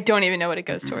I don't even know what it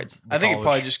goes towards. I think it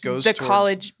probably just goes the towards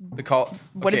college.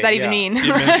 What does that even mean? The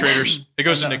administrators. It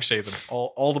goes to Nick Saban.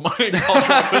 All the money in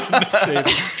college goes to Nick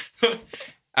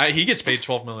Saban. He gets paid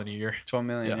 $12 million a year. $12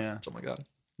 million, yeah. Something like that.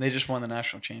 They just won the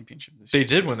national championship this year. They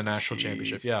did win the national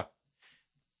championship, yeah.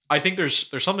 I think there's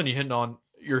something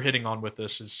you're hitting on with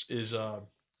this is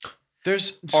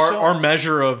there's our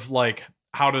measure of like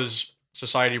how does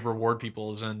society reward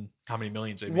people is in how many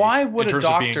millions they make. Why would in terms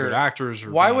of being good actors?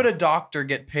 Why would a doctor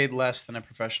get paid less than a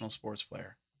professional sports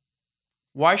player?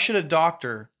 Why should a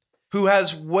doctor who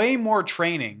has way more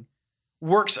training,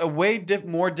 works a way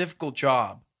more difficult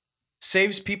job,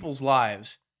 saves people's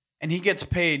lives, and he gets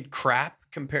paid crap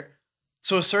compared?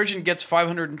 So a surgeon gets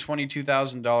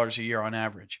 $522,000 a year on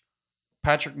average.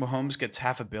 Patrick Mahomes gets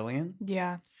 $500 million.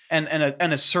 Yeah. And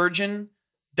a surgeon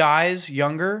dies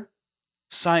younger,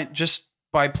 just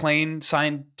by plain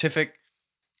scientific,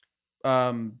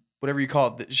 whatever you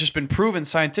call it. It's just been proven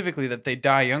scientifically that they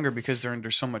die younger because they're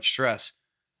under so much stress.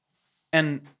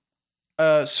 And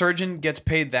a surgeon gets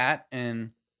paid that,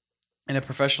 and a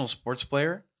professional sports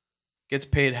player gets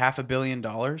paid $500 million.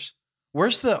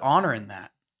 Where's the honor in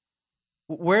that?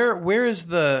 Where is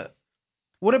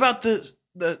what about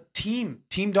the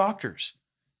team doctors,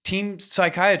 team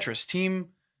psychiatrists, team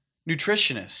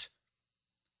nutritionists?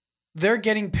 They're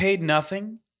getting paid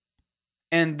nothing,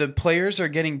 and the players are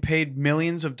getting paid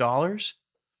millions of dollars.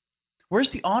 Where's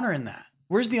the honor in that?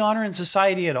 Where's the honor in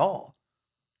society at all?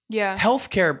 Yeah.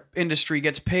 Healthcare industry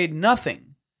gets paid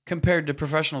nothing compared to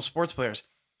professional sports players.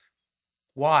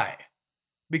 Why?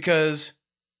 Because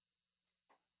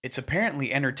it's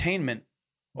apparently entertainment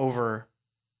over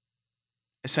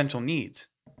essential needs.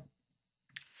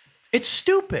 It's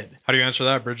stupid. How do you answer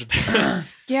that, Brigid?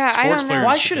 Yeah, I don't know.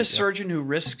 Why should a surgeon who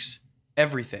risks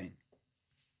everything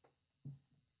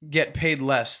get paid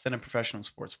less than a professional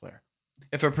sports player?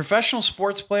 If a professional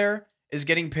sports player is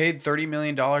getting paid $30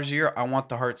 million a year, I want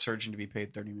the heart surgeon to be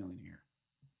paid $30 million a year.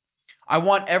 I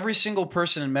want every single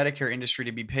person in Medicare industry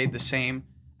to be paid the same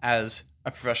as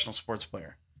a professional sports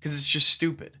player, because it's just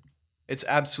stupid. It's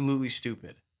absolutely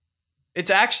stupid. It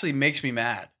actually makes me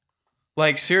mad.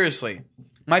 Like, seriously,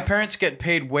 my parents get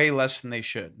paid way less than they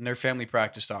should, and they're family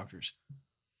practice doctors.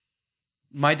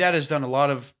 My dad has done a lot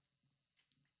of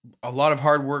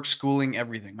hard work, schooling,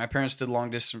 everything. My parents did long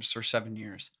distance for 7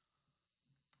 years.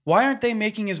 Why aren't they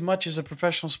making as much as a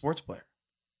professional sports player?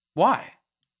 Why?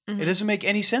 Mm-hmm. It doesn't make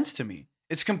any sense to me.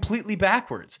 It's completely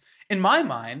backwards. In my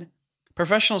mind,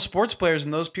 professional sports players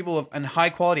and those people and high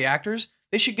quality actors,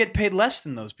 they should get paid less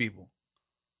than those people.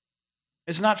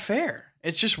 It's not fair.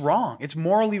 It's just wrong. It's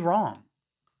morally wrong.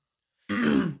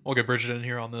 We'll get Brigid in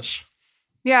here on this.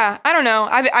 Yeah, I don't know.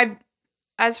 I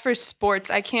as for sports,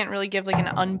 I can't really give like an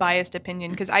unbiased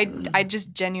opinion because I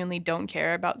just genuinely don't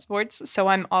care about sports. So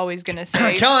I'm always gonna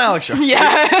say Kellen Alex show.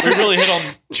 Yeah. We really hit on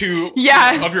two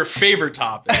of your favorite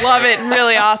topics. Love it.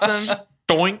 Really awesome.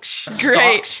 Doinks.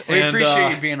 Great. Stocks, We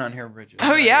appreciate you being on here, Brigid.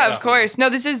 Oh yeah, of course. No,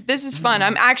 this is fun.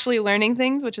 I'm actually learning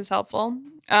things, which is helpful.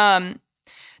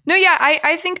 No, yeah,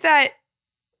 I think that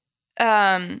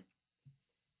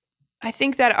I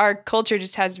think that our culture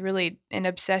just has really an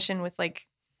obsession with like,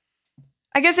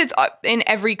 I guess it's in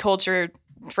every culture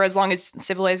for as long as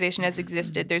civilization has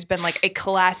existed. There's been like a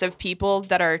class of people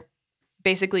that are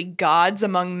basically gods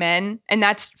among men. And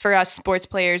that's for us sports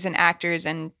players and actors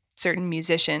and certain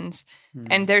musicians.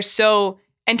 And they're so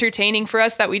entertaining for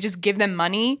us that we just give them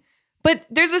money. But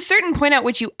there's a certain point at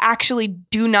which you actually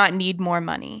do not need more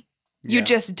money. You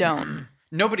just don't.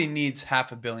 Nobody needs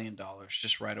 $500 million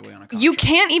just right away on a contract. You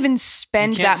can't even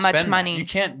spend You can't that much spend money. You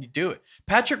can't do it.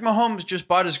 Patrick Mahomes just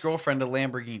bought his girlfriend a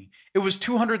Lamborghini. It was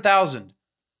 $200,000.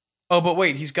 Oh, but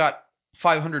wait, he's got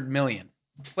 $500 million.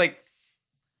 Like,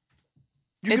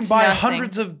 you can buy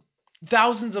hundreds of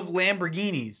thousands of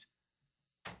Lamborghinis.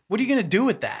 What are you going to do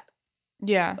with that?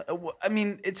 Yeah. I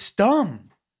mean, it's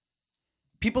dumb.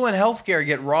 People in healthcare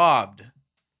get robbed.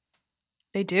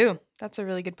 They do. That's a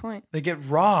really good point. They get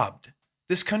robbed.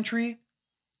 This country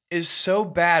is so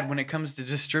bad when it comes to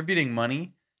distributing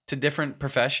money to different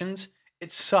professions.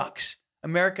 It sucks.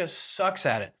 America sucks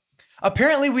at it.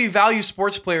 Apparently, we value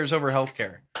sports players over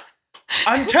healthcare.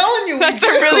 I'm telling you, That's a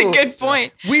really good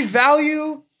point. We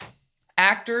value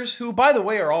actors who, by the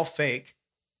way, are all fake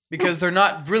because they're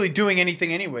not really doing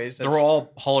anything anyways. They're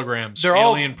all holograms. They're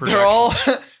alien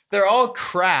projections. they're all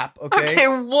crap. Okay. Okay.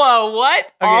 Whoa. What?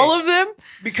 Okay. All of them?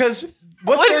 Because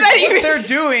What does that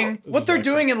even- what they're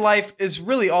doing in life is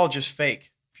really all just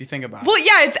fake. If you think about it. Well,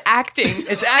 yeah, it's acting.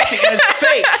 It's acting and it's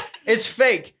fake. It's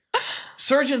fake.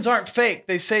 Surgeons aren't fake.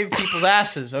 They save people's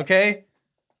asses, okay?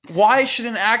 Why should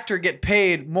an actor get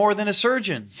paid more than a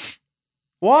surgeon?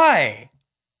 Why?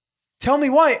 Tell me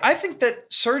why. I think that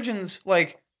surgeons,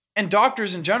 like, and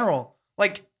doctors in general,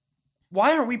 like,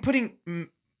 why aren't we putting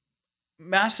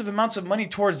massive amounts of money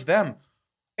towards them?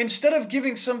 Instead of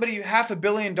giving somebody $500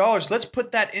 million, let's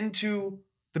put that into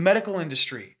the medical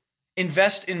industry.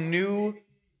 Invest in new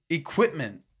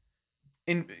equipment.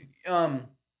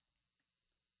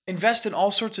 Invest in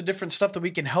all sorts of different stuff that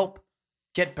we can help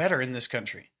get better in this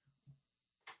country.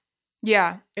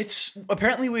 Yeah. It's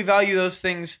apparently we value those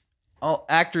things. All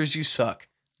actors, you suck.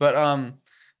 But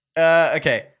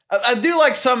okay. I do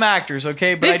like some actors,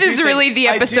 okay? But This is really the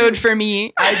episode for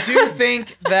me. I do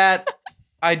think that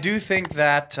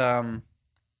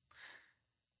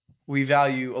we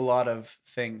value a lot of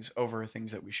things over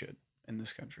things that we should in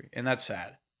this country, and that's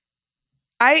sad.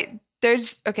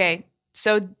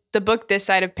 So the book This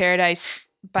Side of Paradise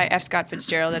by F. Scott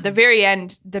Fitzgerald, at the very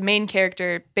end, the main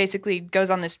character basically goes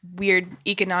on this weird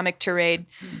economic tirade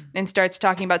and starts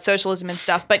talking about socialism and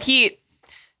stuff. But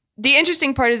the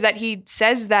interesting part is that he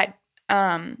says that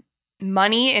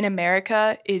money in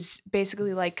America is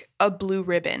basically like a blue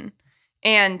ribbon,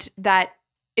 and that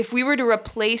if we were to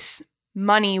replace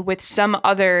money with some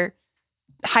other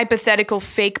hypothetical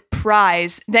fake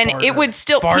prize, then it would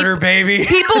still barter, baby.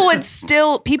 people would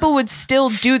still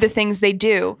do the things they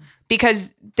do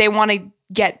because they want to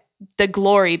get the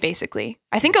glory, basically.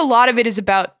 I think a lot of it is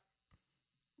about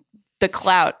the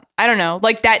clout. I don't know.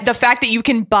 Like that, the fact that you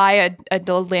can buy a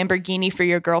Lamborghini for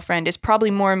your girlfriend is probably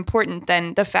more important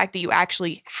than the fact that you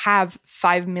actually have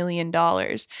 $5 million.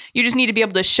 You just need to be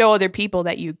able to show other people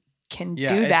that you can do that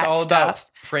stuff. Yeah, it's all about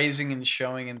praising and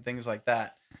showing and things like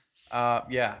that.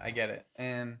 Yeah, I get it.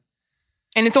 And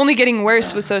it's only getting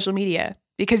worse with social media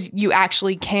because you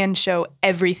actually can show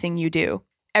everything you do,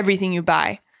 everything you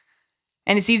buy.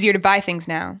 And it's easier to buy things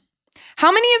now.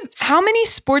 How many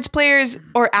sports players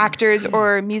or actors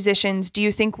or musicians do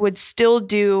you think would still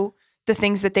do the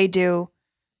things that they do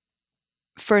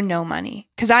for no money?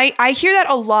 Because I hear that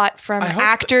a lot from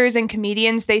actors and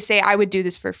comedians. They say, I would do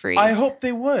this for free. I hope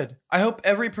they would. I hope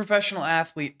every professional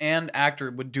athlete and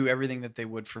actor would do everything that they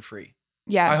would for free.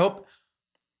 Yeah. I hope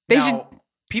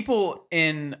people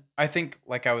in, I think,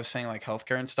 like I was saying, like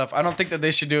healthcare and stuff, I don't think that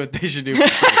they should do what they should do for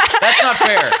free. That's not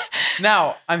fair.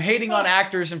 Now, I'm hating on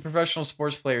actors and professional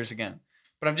sports players again,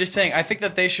 but I'm just saying, I think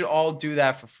that they should all do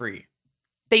that for free.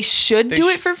 They should do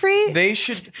it for free? They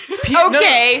should. Okay. No,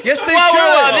 yes, they should.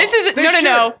 Whoa. This is They no.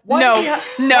 should.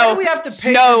 Why do we have to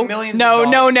pay them millions of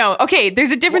dollars? No. Okay,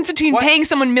 there's a difference between paying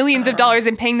someone millions of dollars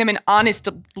and paying them an honest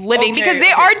living because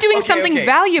they are doing something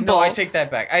valuable. No, I take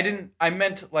that back. I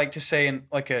meant like to say in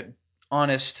like a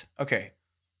honest,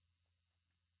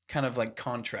 kind of like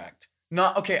contract.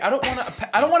 Not okay. I don't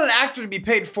want an actor to be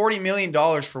paid $40 million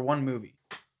for one movie.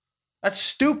 That's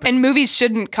stupid. And movies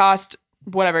shouldn't cost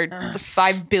whatever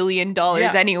 $5 billion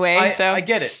anyway. So I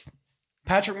get it.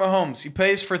 Patrick Mahomes, he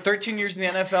plays for 13 years in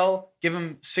the NFL. Give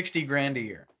him $60,000 a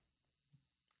year.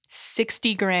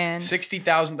 $60,000.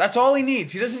 $60,000. That's all he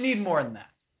needs. He doesn't need more than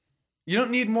that. You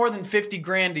don't need more than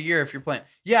 $50,000 a year if you're playing.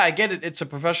 Yeah, I get it. It's a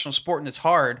professional sport and it's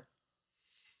hard.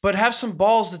 but have some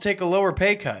balls to take a lower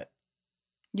pay cut.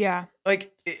 Yeah.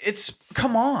 Like, it's,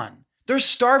 come on. There's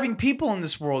starving people in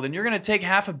this world, and you're going to take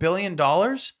 $500 million?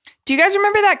 Do you guys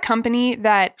remember that company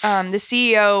that the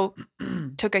CEO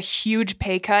took a huge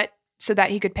pay cut so that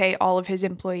he could pay all of his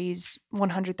employees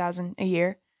 $100,000 a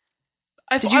year?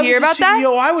 Did you hear about that?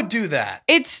 CEO, I would do that.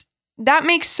 That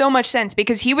makes so much sense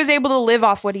because he was able to live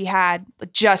off what he had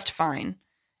just fine.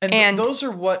 And those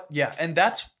are what, and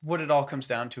that's what it all comes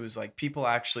down to, is like people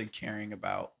actually caring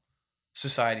about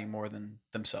society more than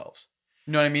themselves.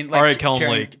 You know what I mean? Like, all right,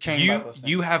 Kellen Lake,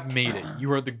 you have made it.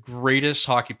 You are the greatest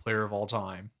hockey player of all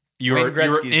time. You're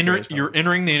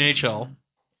entering the NHL,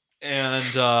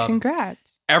 and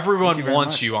congrats. Everyone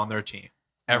wants you on their team.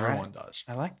 Everyone does.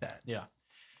 I like that. Yeah,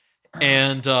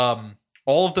 and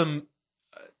all of them.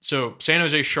 So San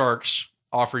Jose Sharks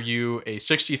offer you a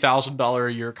 $60,000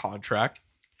 a year contract,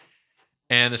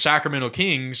 and the Sacramento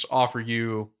Kings offer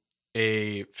you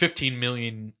a $15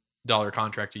 million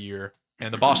contract a year.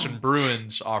 And the Boston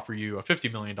Bruins offer you a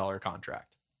 $50 million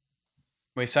contract.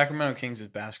 Wait, Sacramento Kings is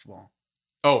basketball.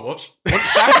 Oh, whoops.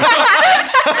 Sacramento.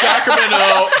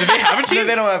 Do they have a team? No,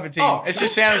 they don't have a team. Oh. It's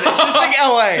just San Jose. Just like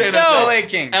LA. LA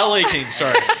Kings. LA Kings.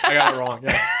 Sorry. I got it wrong.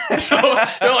 Yeah. So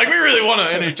they're like, we really want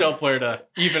an NHL player to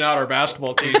even out our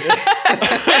basketball team.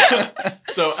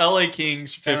 So LA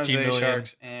Kings, $15 million.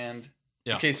 Sharks and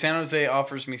okay, San Jose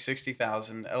offers me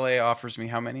 $60,000. LA offers me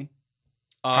how many?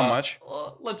 How much?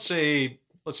 Let's say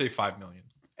 $5 million.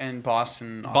 And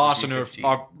Boston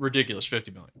are ridiculous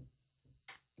 $50 million.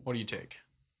 What do you take?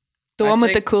 The one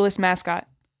with the coolest mascot.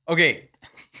 Okay,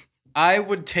 I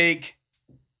would take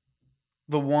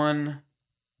the one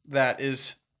that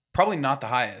is probably not the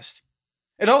highest.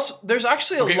 There's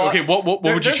actually a lot. Okay, what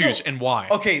would you choose and why?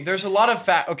 Okay, there's a lot of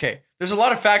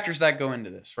factors that go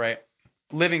into this, right?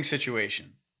 Living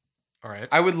situation. All right.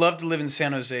 I would love to live in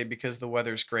San Jose because the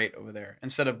weather's great over there.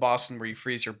 Instead of Boston where you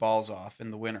freeze your balls off in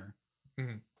the winter.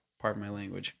 Mm-hmm. Pardon my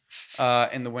language.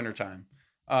 In the wintertime.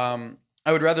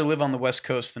 I would rather live on the West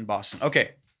Coast than Boston.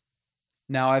 Okay.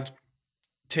 Now I've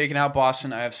taken out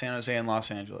Boston. I have San Jose and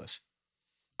Los Angeles.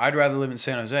 I'd rather live in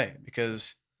San Jose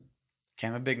because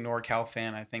I'm a big NorCal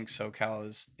fan. I think SoCal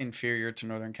is inferior to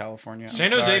Northern California.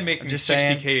 San Jose making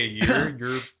 $60K a year,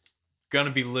 you're going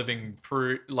to be living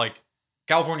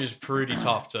California is pretty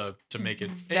tough to make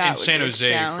it in San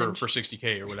Jose for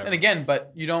 $60K or whatever. And again,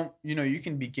 but you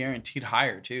can be guaranteed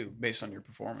higher too based on your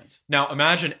performance. Now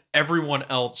imagine everyone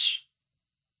else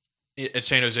at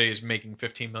San Jose is making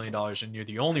 $15 million and you're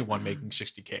the only one making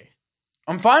 $60K.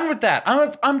 I'm fine with that.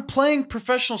 I'm playing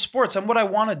professional sports. I'm what I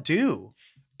want to do.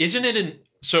 Isn't it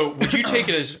so would you take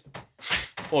it as,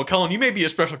 well, Cullen, you may be a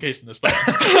special case in this, but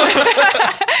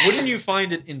wouldn't you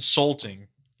find it insulting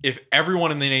if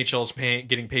everyone in the NHL is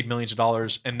getting paid millions of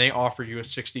dollars and they offer you a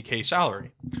 $60K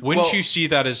salary? Wouldn't you see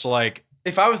that as like,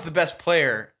 if I was the best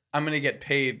player, I'm going to get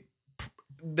paid.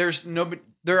 There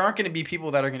aren't going to be people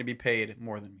that are going to be paid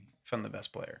more than me if I'm the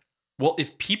best player. Well,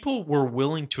 if people were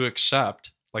willing to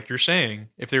accept, like you're saying,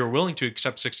 if they were willing to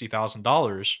accept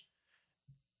 $60,000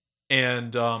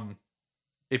 and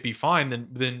it'd be fine,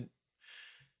 then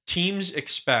teams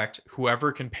expect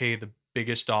whoever can pay the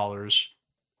biggest dollars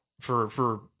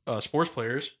for sports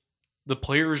players, the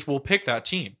players will pick that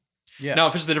team. Yeah. Now,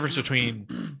 if it's the difference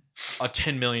between a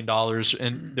 $10 million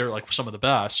and they're like some of the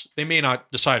best, they may not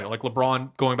decide it. Like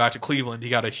LeBron going back to Cleveland, he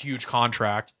got a huge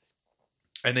contract,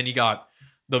 and then he got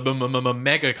the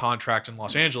mega contract in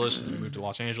Los Angeles, and he moved to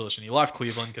Los Angeles, and he left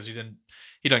Cleveland because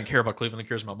he doesn't care about Cleveland. He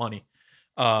cares about money.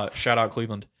 Shout out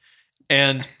Cleveland,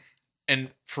 and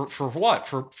for what?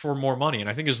 For more money. And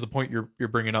I think is the point you're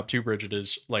bringing up too, Brigid,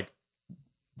 is like,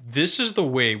 this is the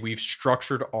way we've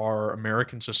structured our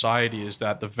American society, is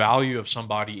that the value of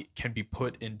somebody can be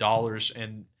put in dollars,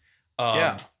 and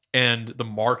and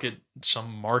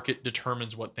some market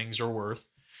determines what things are worth.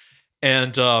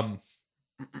 And to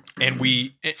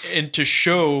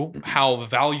show how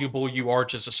valuable you are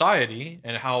to society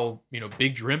and how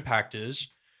big your impact is,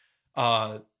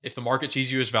 if the market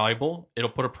sees you as valuable, it'll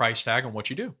put a price tag on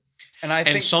what you do.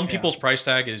 And some people's price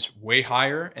tag is way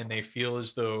higher, and they feel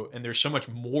as though, and there's so much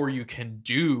more you can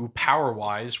do power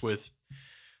wise with,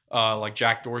 like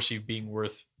Jack Dorsey being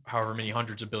worth however many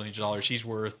hundreds of billions of dollars he's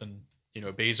worth, and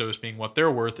Bezos being what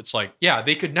they're worth. It's like, yeah,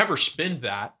 they could never spend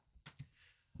that,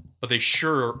 but they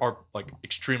sure are like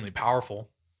extremely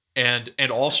powerful, and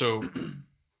also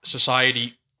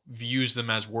society views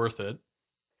them as worth it,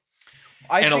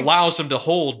 and allows them to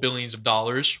hold billions of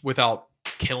dollars without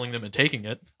killing them and taking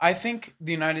it. I think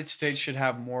the United States should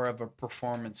have more of a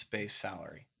performance-based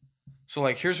salary. So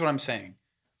like, here's what I'm saying.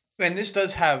 and this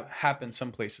does happen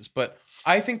some places, but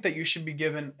I think that you should be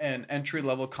given an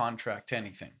entry-level contract to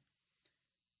anything.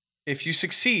 If you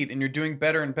succeed and you're doing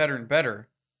better and better and better,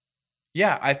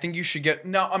 yeah, I think you should get.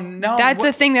 That's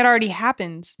a thing that already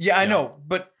happens. Yeah, I know,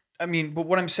 but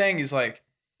what I'm saying is like,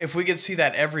 if we could see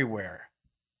that everywhere,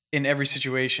 in every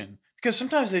situation, because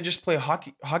sometimes they just play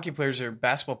hockey players or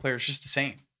basketball players just the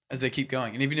same as they keep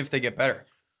going, and even if they get better,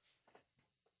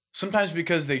 sometimes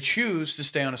because they choose to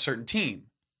stay on a certain team,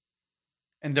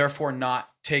 and therefore not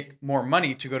take more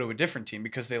money to go to a different team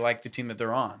because they like the team that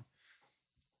they're on.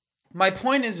 My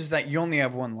point is that you only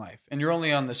have one life, and you're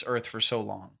only on this earth for so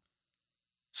long.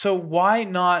 So why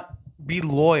not be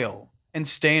loyal and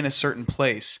stay in a certain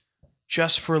place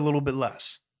just for a little bit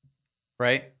less,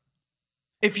 right?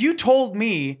 If you told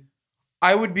me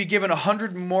I would be given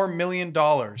 $100 million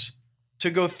more to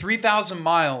go 3,000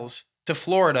 miles to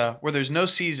Florida where there's no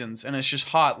seasons and it's just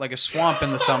hot like a swamp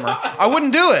in the summer, I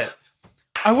wouldn't do it.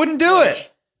 I wouldn't do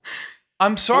it.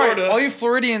 I'm sorry. Florida. All you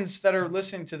Floridians that are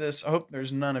listening to this, I hope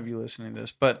there's none of you listening to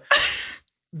this, but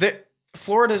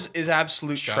Florida is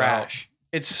absolute trash.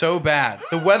 It's so bad.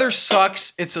 The weather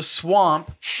sucks. It's a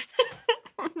swamp.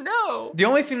 No. The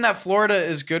only thing that Florida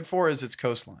is good for is its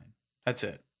coastline. That's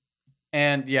it.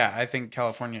 And yeah, I think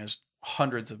California has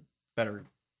hundreds of better,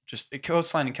 just a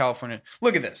coastline in California.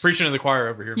 Look at this. Preaching to the choir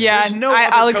over here. Man. Yeah, there's no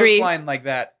I'll other agree. coastline like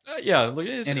that.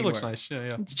 It looks nice.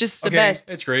 Yeah. It's just the best.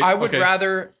 It's great. I would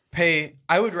rather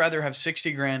have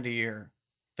 60 grand a year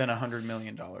than $100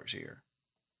 million a year.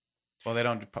 Well, they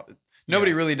don't.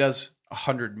 Nobody really does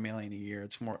 100 million a year.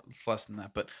 It's less than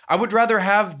that. But I would rather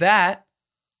have that,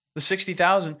 the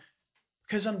 60,000,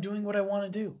 because I'm doing what I want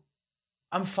to do.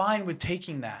 I'm fine with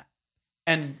taking that.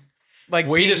 And like,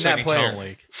 wait being a second, that player.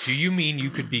 Lake. Do you mean you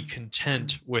could be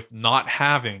content with not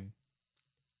having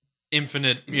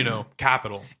infinite,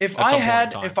 capital? If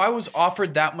I was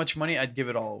offered that much money, I'd give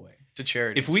it all away to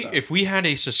charity. If we had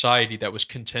a society that was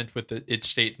content with its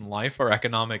state in life, our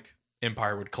economic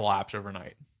empire would collapse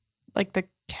overnight. Like the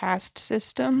caste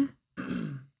system?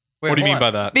 What do you mean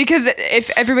by that? Because if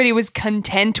everybody was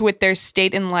content with their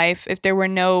state in life, if there was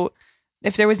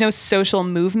no social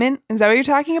movement, is that what you're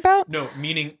talking about? No,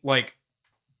 meaning like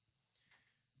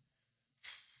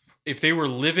if they were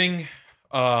living,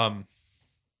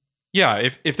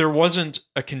 if there wasn't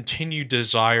a continued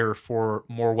desire for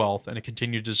more wealth and a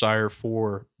continued desire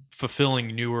for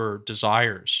fulfilling newer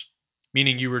desires,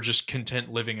 meaning you were just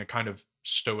content living a kind of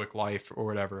stoic life or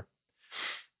whatever,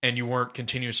 and you weren't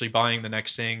continuously buying the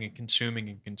next thing and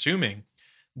consuming,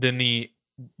 then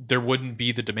there wouldn't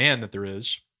be the demand that there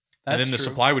is. That's and then the true.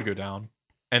 supply would go down,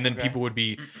 and then people would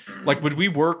be like, would we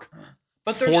work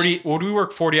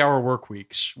 40-hour work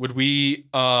weeks? Would we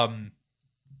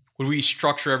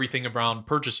structure everything around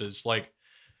purchases? Like,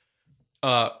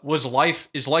 is life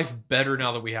better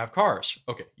now that we have cars?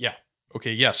 Okay. Yeah.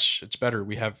 Okay. Yes, it's better.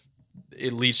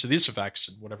 It leads to these effects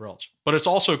and whatever else, but it's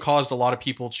also caused a lot of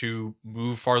people to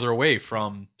move farther away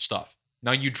from stuff.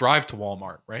 Now you drive to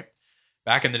Walmart, right?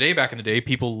 Back in the day,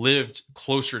 people lived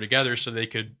closer together so they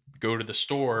could go to the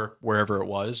store wherever it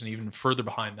was. And even further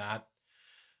behind that,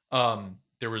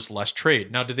 there was less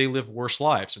trade. Now, did they live worse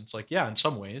lives? And it's like, yeah, in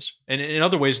some ways. And in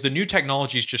other ways, the new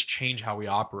technologies just change how we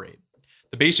operate.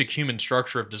 The basic human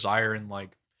structure of desire and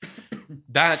like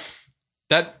that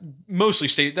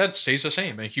stays the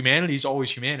same. And humanity is always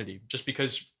humanity. Just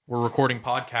because we're recording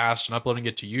podcasts and uploading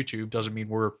it to YouTube doesn't mean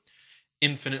we're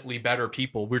infinitely better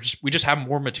people. We just have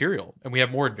more material, and we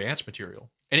have more advanced material,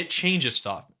 and it changes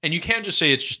stuff. And you can't just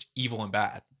say it's just evil and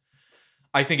bad.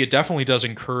 I think it definitely does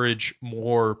encourage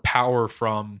more power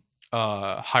from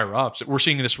higher ups. We're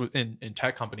seeing this in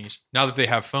tech companies. Now that they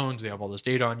have phones, they have all this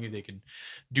data on you. They can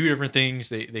do different things.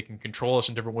 They can control us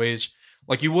in different ways.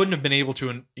 Like, you wouldn't have been able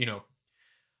to,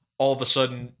 all of a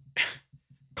sudden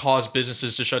cause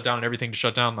businesses to shut down and everything to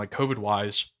shut down, like COVID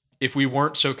wise, if we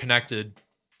weren't so connected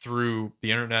through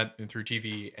the internet and through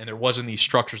TV, and there wasn't these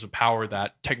structures of power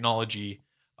that technology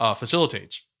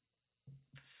facilitates.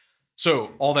 So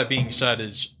all that being said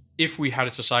is, if we had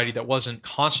a society that wasn't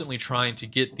constantly trying to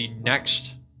get the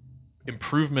next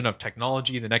improvement of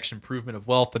technology, the next improvement of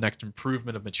wealth, the next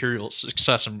improvement of material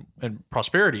success and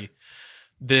prosperity,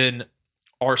 then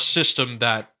our system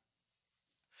that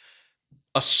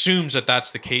assumes that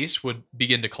that's the case would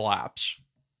begin to collapse.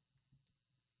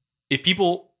 If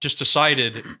people just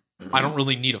decided, I don't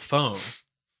really need a phone,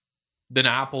 then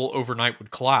Apple overnight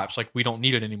would collapse. Like, we don't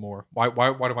need it anymore. Why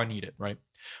do I need it, right?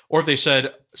 Or if they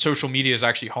said social media is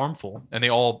actually harmful and they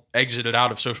all exited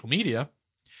out of social media,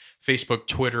 Facebook,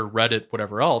 Twitter, Reddit,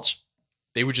 whatever else,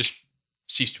 they would just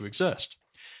cease to exist.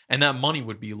 And that money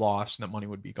would be lost and that money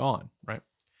would be gone, right?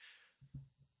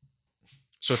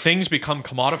 So things become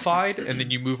commodified, and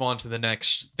then you move on to the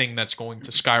next thing that's going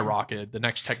to skyrocket, the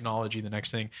next technology, the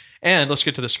next thing. And let's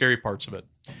get to the scary parts of it.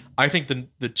 I think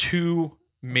the two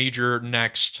major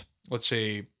next, let's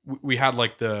say, we had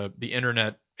like the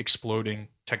internet exploding,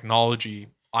 technology,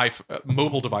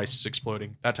 mobile devices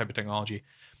exploding, that type of technology.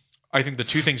 I think the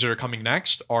two things that are coming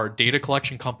next are data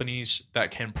collection companies that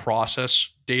can process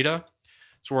data.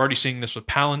 So we're already seeing this with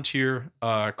Palantir,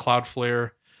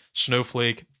 Cloudflare,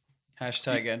 Snowflake.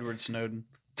 Hashtag Edward Snowden.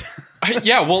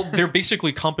 Yeah, well, they're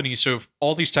basically companies. So if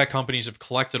all these tech companies have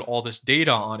collected all this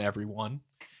data on everyone,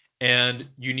 and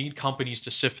you need companies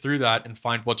to sift through that and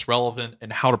find what's relevant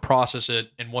and how to process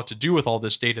it and what to do with all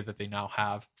this data that they now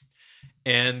have.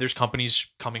 And there's companies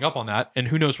coming up on that, and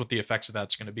who knows what the effects of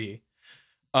that's going to be.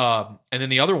 And then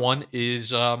the other one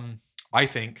is, I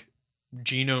think,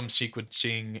 genome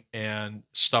sequencing and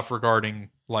stuff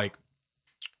regarding like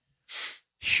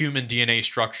human DNA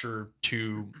structure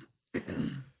to,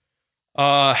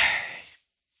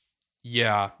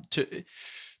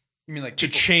 You mean like to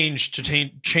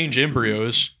change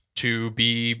embryos to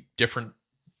be different,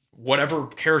 whatever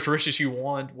characteristics you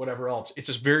want, whatever else. It's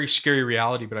a very scary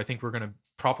reality, but I think we're going to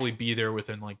probably be there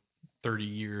within like 30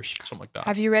 years, something like that.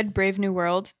 Have you read Brave New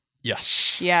World?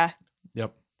 Yes. Yeah.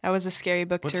 Yep. That was a scary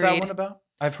book What's to that read. one about?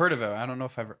 I've heard of it. I don't know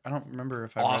if I don't remember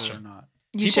if I read it or not.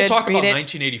 You People should talk read about it.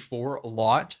 1984 a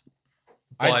lot.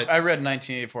 I But read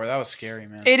 1984. That was scary,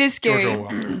 man. It is George scary.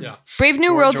 Orwell. Yeah. Brave New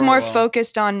George World's more Orwell.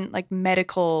 focused on like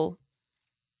medical,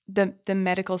 the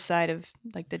medical side of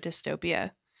like the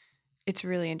dystopia. It's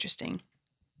really interesting.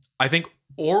 I think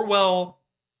Orwell,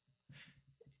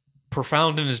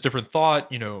 profound in his different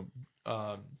thought,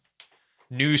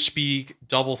 newspeak,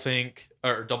 double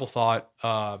thought,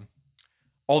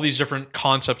 all these different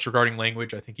concepts regarding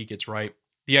language, I think he gets right.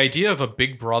 The idea of a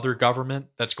big brother government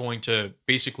that's going to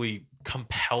basically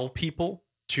compel people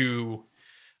to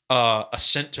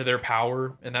assent to their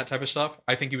power and that type of stuff,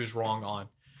 I think he was wrong on.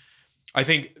 I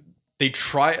think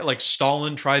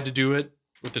Stalin tried to do it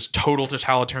with this total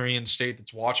totalitarian state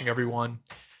that's watching everyone.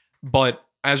 But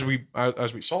as we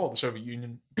saw with the Soviet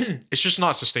Union, it's just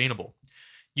not sustainable.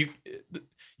 You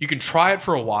can try it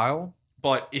for a while,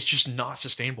 but it's just not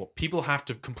sustainable. People have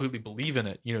to completely believe in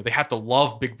it. They have to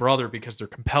love Big Brother because they're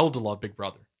compelled to love Big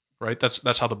Brother, right?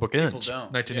 That's how the book ends. People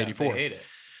don't. 1984. Yeah, they hate it.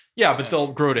 Yeah, but they'll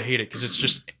grow to hate it because it's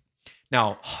just.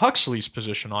 Now, Huxley's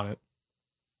position on it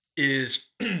is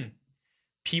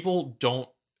people don't.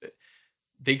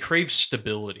 They crave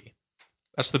stability.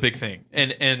 That's the big thing,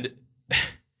 and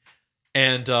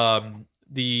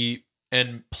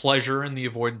pleasure and the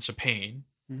avoidance of pain.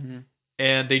 Mm-hmm.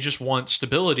 And they just want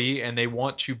stability, and they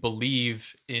want to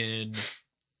believe in,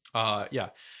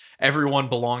 everyone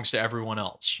belongs to everyone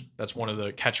else. That's one of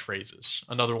the catchphrases.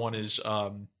 Another one is,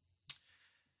 and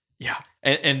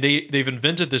they've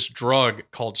invented this drug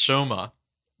called Soma.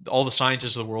 All the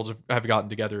scientists of the world have gotten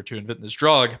together to invent this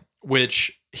drug,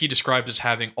 which he described as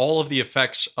having all of the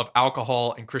effects of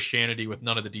alcohol and Christianity with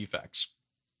none of the defects.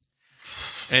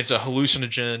 And it's a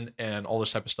hallucinogen and all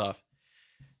this type of stuff.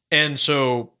 And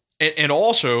so... And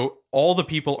also, all the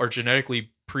people are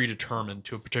genetically predetermined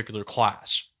to a particular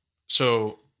class.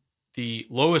 So the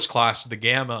lowest class, the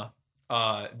gamma,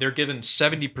 they're given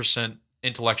 70%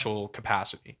 intellectual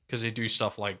capacity because they do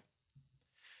stuff like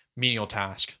menial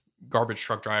task, garbage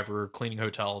truck driver, cleaning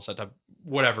hotels, that type,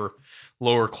 whatever,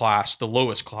 lower class, the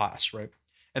lowest class, right?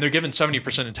 And they're given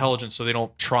 70% intelligence, so they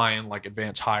don't try and like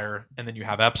advance higher. And then you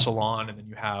have epsilon, and then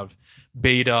you have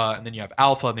beta, and then you have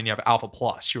alpha, and then you have alpha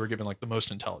plus, who are given like the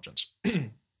most intelligence.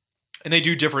 And they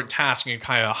do different tasking and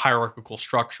kind of hierarchical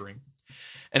structuring.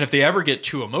 And if they ever get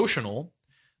too emotional,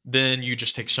 then you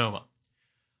just take Soma.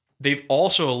 They've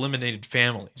also eliminated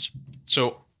families.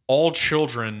 So all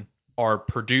children are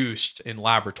produced in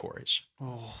laboratories.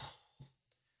 Oh.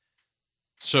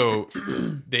 So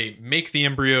they make the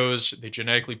embryos, they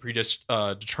genetically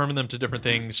determine them to different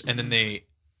things, and then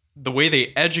the way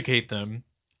they educate them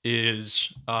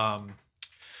is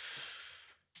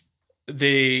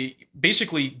they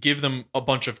basically give them a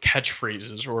bunch of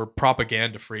catchphrases or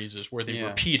propaganda phrases where they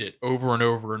repeat it over and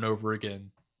over and over again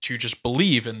to just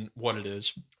believe in what it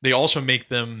is. They also make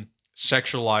them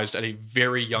sexualized at a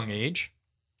very young age,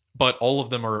 but all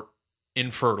of them are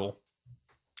infertile.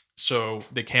 So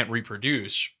they can't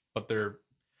reproduce, but they're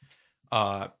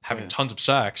having tons of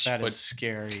sex. That is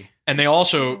scary. And they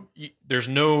also, there's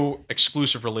no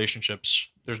exclusive relationships.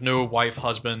 There's no wife,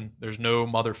 husband. There's no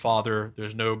mother, father.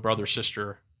 There's no brother,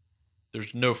 sister.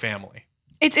 There's no family.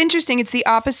 It's interesting. It's the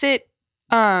opposite.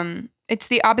 It's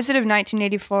the opposite of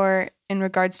 1984 in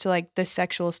regards to like the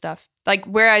sexual stuff. Like,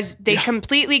 whereas they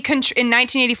completely in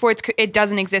 1984, it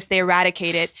doesn't exist. They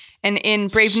eradicate it, and in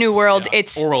Brave New World,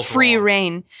 it's Orwell's free wrong.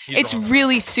 reign. It's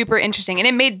really super interesting, and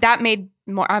it made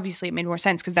more obviously it made more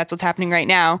sense because that's what's happening right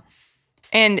now.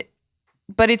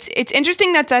 But it's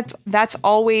interesting that's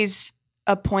always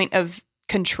a point of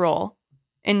control,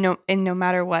 in no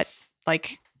matter what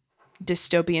like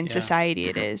dystopian society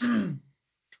it is. What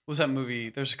was that movie?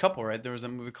 There's a couple, right? There was a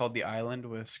movie called The Island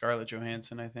with Scarlett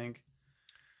Johansson, I think.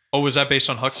 Oh, was that based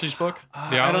on Huxley's book?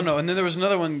 I don't know. And then there was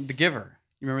another one, The Giver.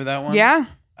 You remember that one? Yeah.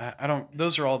 I don't.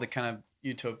 Those are all the kind of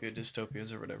utopia,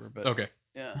 dystopias, or whatever. But Okay.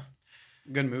 Yeah.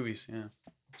 Good movies. Yeah.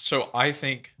 So I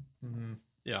think,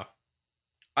 yeah.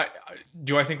 I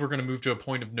think we're going to move to a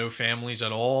point of no families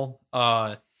at all?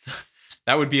 That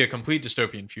would be a complete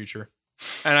dystopian future.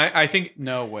 And I think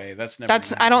no way. That's never.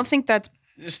 I don't think that's.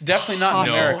 It's definitely not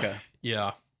in America.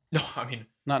 Yeah. No, I mean,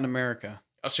 not in America.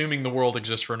 Assuming the world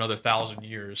exists for another 1,000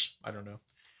 years, I don't know.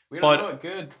 We don't know it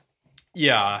good.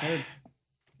 Yeah. Good.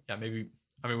 Yeah, maybe.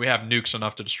 I mean, we have nukes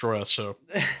enough to destroy us, so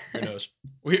who knows?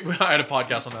 I had a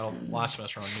podcast on that last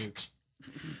semester on nukes.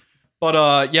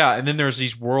 But yeah, and then there's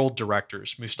these world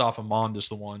directors. Mustafa Mond is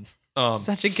the one.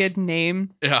 Such a good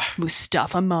name. Yeah.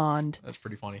 Mustafa Mond. That's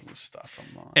pretty funny. Mustafa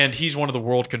Mond. And he's one of the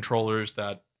world controllers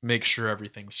that makes sure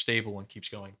everything's stable and keeps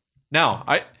going. Now,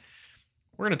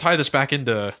 we're going to tie this back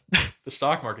into the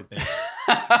stock market thing.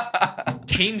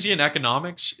 Keynesian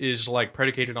economics is like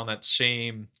predicated on that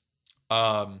same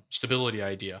stability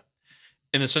idea,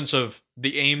 in the sense of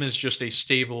the aim is just a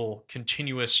stable,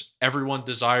 continuous, everyone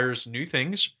desires new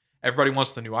things. Everybody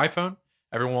wants the new iPhone.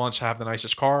 Everyone wants to have the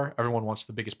nicest car. Everyone wants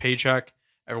the biggest paycheck.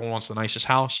 Everyone wants the nicest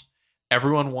house.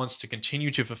 Everyone wants to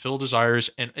continue to fulfill desires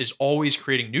and is always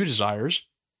creating new desires.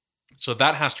 So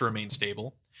that has to remain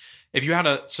stable. If you had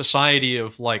a society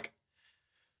of like,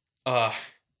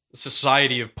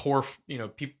 society of poor,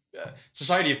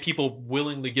 society of people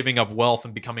willingly giving up wealth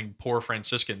and becoming poor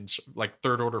Franciscans, like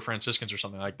third order Franciscans or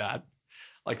something like that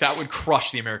would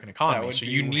crush the American economy. So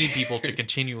you need people to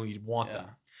continually want that.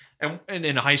 And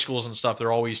in high schools and stuff,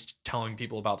 they're always telling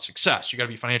people about success. You got to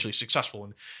be financially successful,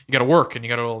 and you got to work, and you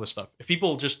got to do all this stuff. If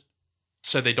people just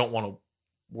said they don't want to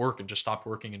work and just stopped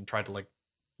working and tried to like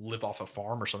live off a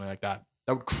farm or something like that,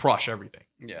 that would crush everything.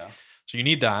 Yeah. So you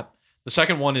need that. The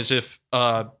second one is if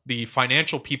the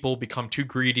financial people become too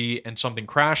greedy and something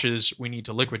crashes, we need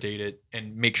to liquidate it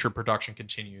and make sure production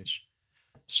continues.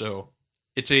 So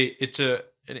it's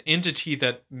an entity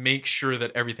that makes sure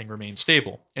that everything remains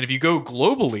stable. And if you go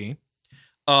globally,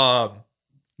 the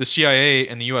CIA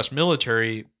and the U.S.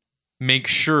 military make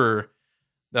sure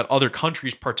that other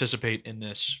countries participate in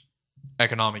this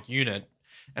economic unit.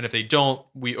 And if they don't,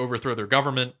 we overthrow their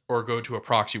government or go to a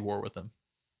proxy war with them.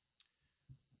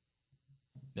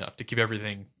 Yeah, to keep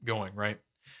everything going, right?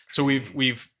 So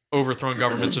we've overthrown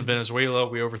governments in Venezuela.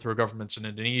 We overthrow governments in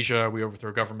Indonesia. We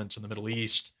overthrow governments in the Middle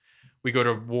East. We go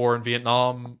to war in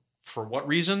Vietnam. For what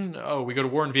reason? Oh, we go to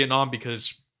war in Vietnam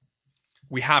because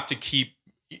we're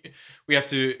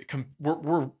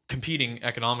competing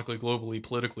economically, globally,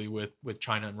 politically with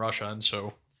China and Russia. And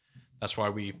so that's why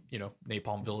we,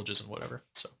 napalm villages and whatever.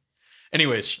 So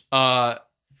anyways,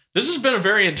 this has been a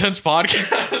very intense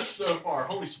podcast so far.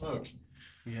 Holy smokes.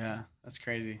 Yeah, that's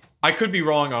crazy. I could be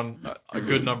wrong on a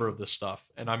good number of this stuff,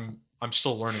 and I'm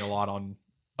still learning a lot on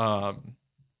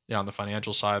the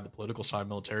financial side, the political side,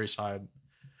 military side.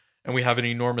 And we have an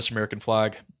enormous American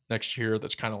flag next year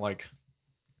that's kind of like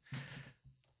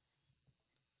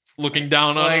looking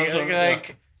down on us.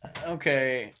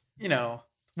 Okay,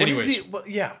 Anyways.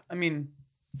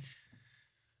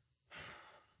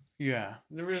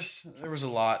 There was a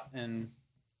lot, and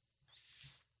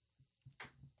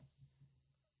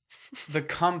the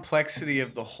complexity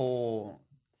of the whole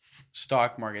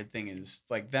stock market thing is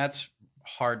like, that's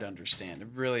hard to understand. It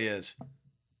really is.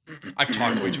 I've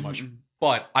talked way too much,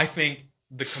 but I think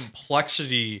the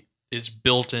complexity is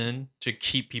built in to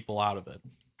keep people out of it.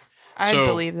 I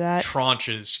believe that.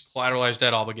 Tranches, collateralized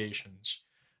debt obligations,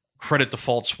 credit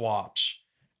default swaps,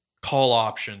 call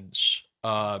options,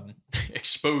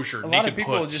 exposure, a naked lot of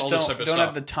people puts, just all this type of don't stuff.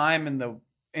 have the time and the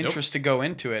interest to go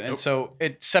into it, and so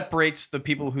it separates the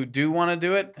people who do want to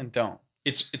do it and don't.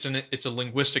 It's a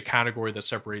linguistic category that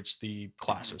separates the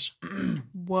classes.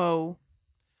 Whoa.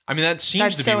 I mean, that seems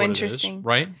That's to be so what interesting. it is,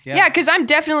 right? Yeah, because I'm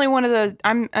definitely one of the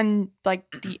I'm like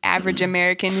the average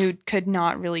American who could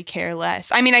not really care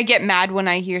less. I mean, I get mad when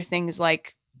I hear things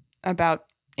like about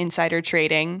insider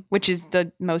trading, which is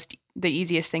the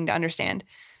easiest thing to understand,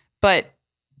 but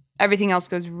everything else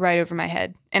goes right over my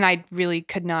head, and I really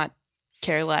could not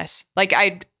care less. Like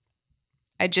I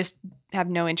just have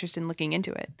no interest in looking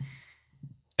into it.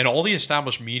 And all the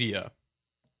established media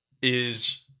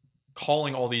is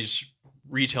calling all these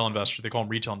retail investors, they call them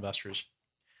retail investors,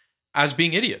 as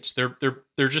being idiots. They're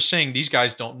just saying these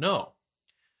guys don't know,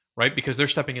 right? Because they're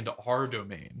stepping into our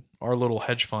domain, our little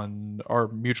hedge fund, our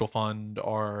mutual fund,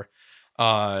 our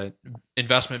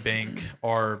investment bank,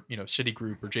 our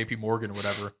Citigroup or JP Morgan or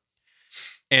whatever.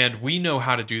 And we know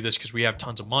how to do this because we have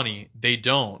tons of money. They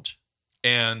don't.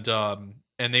 And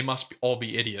they must all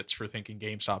be idiots for thinking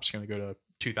GameStop's going to go to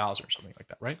 2,000 or something like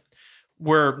that, right?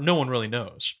 Where no one really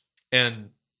knows.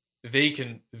 And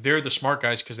they're the smart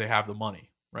guys because they have the money,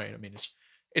 right? I mean,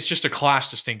 it's just a class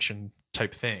distinction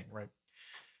type thing, right?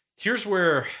 Here's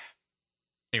where,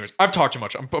 anyways, I've talked too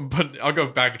much, but I'll go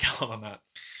back to Kellen on that.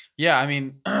 Yeah, I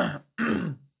mean,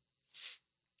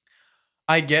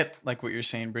 I get like what you're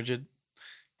saying, Brigid.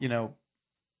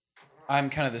 I'm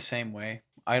kind of the same way.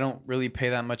 I don't really pay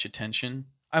that much attention.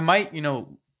 I might,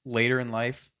 later in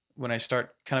life when I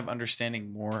start kind of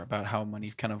understanding more about how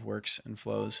money kind of works and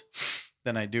flows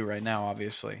than I do right now,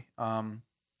 obviously.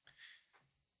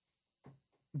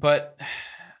 But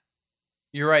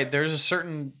you're right. There's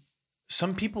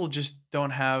some people just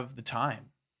don't have the time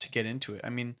to get into it. I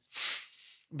mean,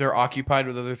 they're occupied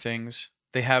with other things.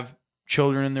 They have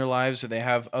children in their lives, or they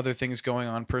have other things going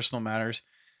on, personal matters,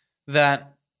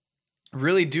 that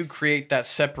really do create that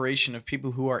separation of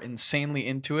people who are insanely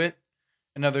into it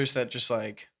and others that just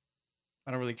like,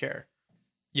 I don't really care.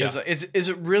 Yeah. Is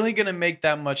it really going to make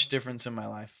that much difference in my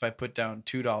life if I put down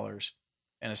 $2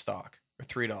 in a stock or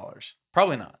 $3?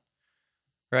 Probably not.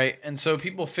 Right. And so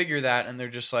people figure that and they're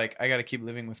just like, I got to keep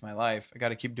living with my life. I got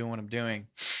to keep doing what I'm doing.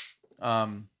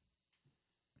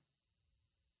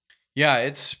 Yeah,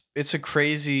 it's a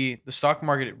crazy, the stock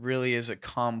market, it really is a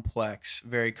complex,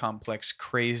 very complex,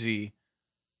 crazy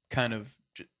kind of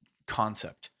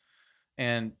concept.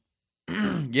 And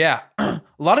yeah, a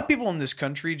lot of people in this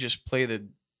country just play the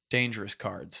dangerous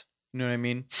cards. You know what I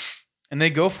mean? And they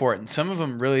go for it. And some of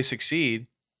them really succeed.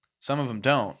 Some of them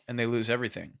don't. And they lose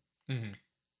everything. Mm-hmm.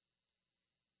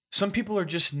 Some people are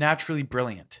just naturally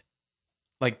brilliant,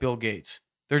 like Bill Gates.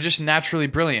 They're just naturally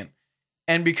brilliant.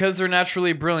 And because they're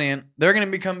naturally brilliant, they're going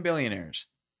to become billionaires.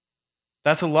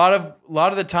 That's a lot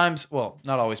of the times, well,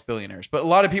 not always billionaires, but a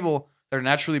lot of people that are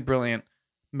naturally brilliant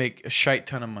make a shite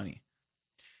ton of money.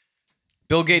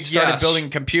 Bill Gates started building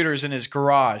computers in his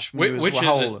garage. Which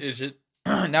is it? Is it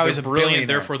now he's a brilliant, billionaire.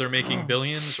 therefore they're making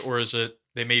billions, or is it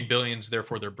they made billions,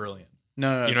 therefore they're brilliant?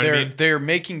 No. You know what I mean? They're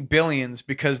making billions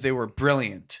because they were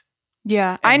brilliant.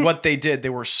 Yeah. And what they did, they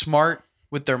were smart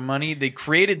with their money. They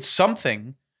created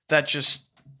something that just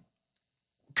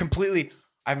completely,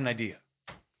 I have an idea.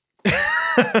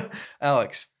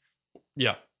 Alex.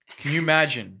 Yeah. Can you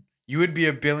imagine? You would be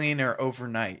a billionaire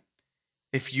overnight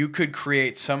if you could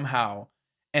create somehow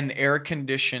an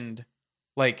air-conditioned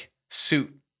like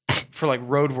suit for like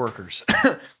road workers,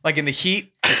 like in the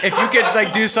heat. If you could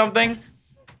like do something,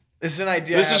 this is an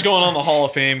idea. This is going on the Hall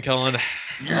of Fame, Kellen.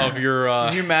 Of your,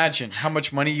 can you imagine how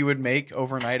much money you would make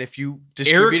overnight if you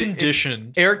air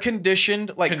conditioned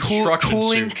like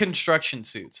cooling construction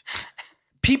suits?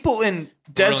 People in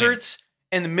deserts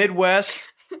in the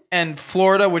Midwest and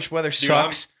Florida, which weather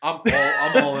sucks. I'm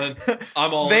all in.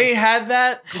 I'm all they in. Had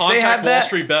that. Contact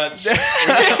WallStreetBets.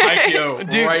 IPO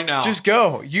Dude, right now. Just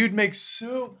go. You'd make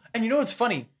so. And you know what's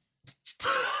funny?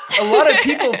 A lot of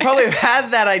people probably have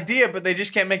had that idea, but they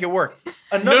just can't make it work.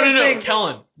 Another thing,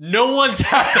 Kellen. No one's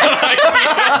had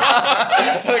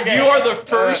that idea. Okay. You are the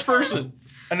first person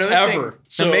ever.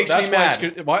 So that makes me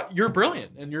mad. You're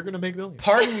brilliant, and you're going to make billions.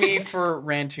 Pardon me for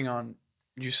ranting on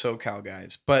you SoCal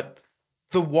guys, but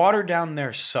the water down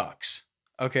there sucks.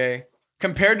 Okay,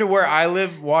 compared to where I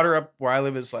live, water up where I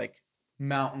live is like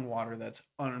mountain water that's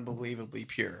unbelievably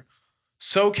pure.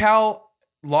 SoCal.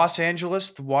 Los Angeles,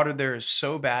 the water there is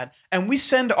so bad. And we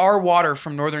send our water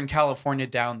from Northern California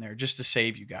down there just to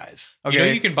save you guys.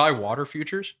 Okay. You can buy water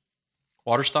futures,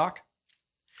 water stock.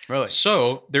 Really?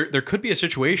 So there could be a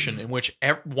situation in which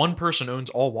one person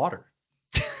owns all water.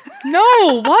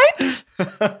 No, what?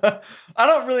 I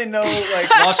don't really know. Like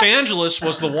Los Angeles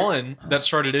was the one that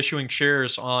started issuing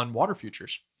shares on water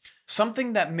futures.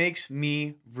 Something that makes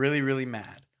me really, really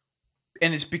mad.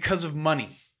 And it's because of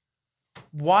money.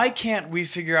 Why can't we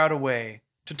figure out a way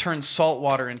to turn salt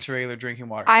water into regular drinking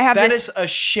water? That is a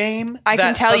shame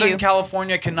that Southern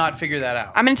California cannot figure that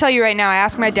out. I'm going to tell you right now. I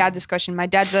asked my dad this question. My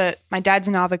dad's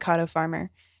an avocado farmer,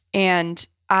 and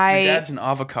Your dad's an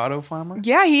avocado farmer?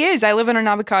 Yeah, he is. I live on an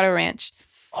avocado ranch.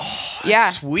 Oh,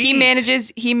 that's sweet.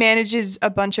 He manages a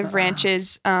bunch of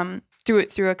ranches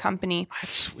through a company.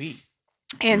 That's sweet.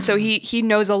 And so he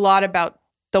knows a lot about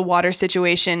the water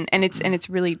situation, and it's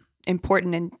really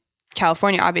important. And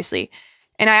California, obviously.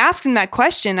 And I asked him that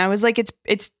question. I was like,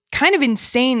 it's kind of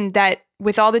insane that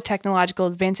with all the technological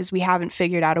advances, we haven't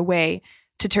figured out a way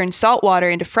to turn salt water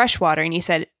into fresh water. And he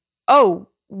said, oh,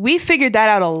 we figured that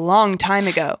out a long time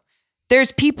ago.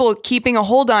 There's people keeping a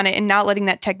hold on it and not letting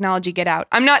that technology get out.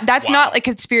 That's not like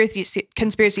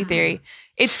conspiracy theory.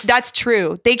 That's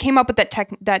true. They came up with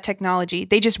that technology.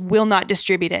 They just will not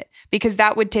distribute it because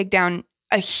that would take down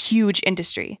a huge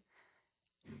industry.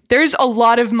 There's a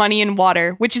lot of money in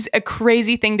water, which is a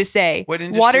crazy thing to say. What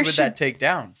industry would that take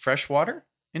down? Freshwater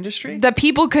industry? The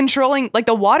people controlling like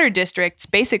the water districts,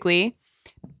 basically.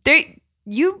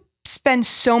 You spend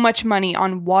so much money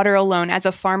on water alone as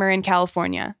a farmer in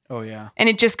California. Oh, yeah. And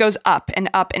it just goes up and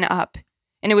up and up.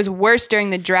 And it was worse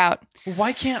during the drought. Well,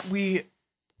 why can't we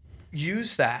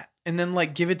use that and then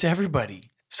like give it to everybody?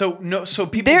 So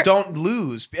people don't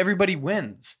lose. Everybody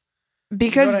wins.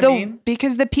 Because you know what I mean?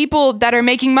 Because the people that are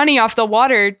making money off the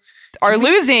water are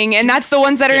losing, and that's the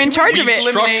ones that are in charge of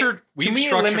it. We've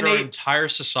structured our entire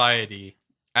society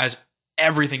as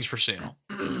everything's for sale.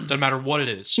 Doesn't matter what it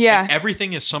is. Yeah. And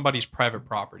everything is somebody's private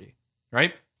property,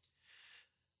 right?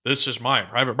 This is my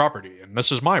private property, and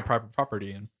this is my private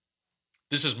property, and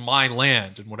this is my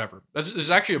land, and whatever. There's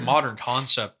actually a modern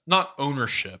concept, not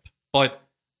ownership, but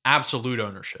absolute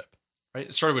ownership, right?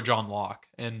 It started with John Locke.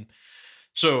 And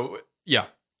so, yeah,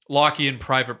 Lockean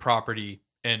private property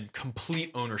and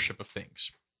complete ownership of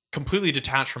things, completely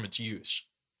detached from its use,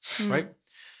 right?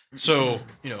 So,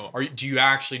 do you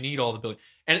actually need all the billion?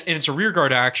 And it's a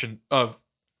rearguard action. How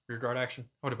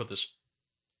would I put this?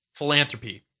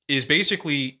 Philanthropy is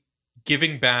basically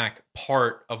giving back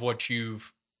part of what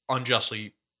you've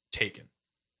unjustly taken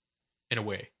in a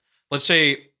way. Let's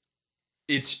say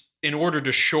it's in order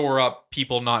to shore up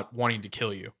people not wanting to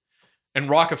kill you. And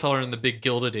Rockefeller and the big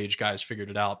Gilded Age guys figured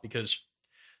it out because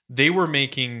they were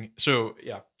making,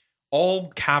 all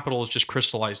capital is just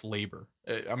crystallized labor.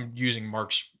 I'm using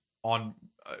Marx on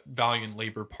value and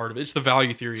labor part of it. It's the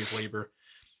value theory of labor.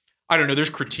 I don't know. There's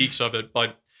critiques of it,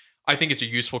 but I think it's a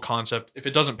useful concept if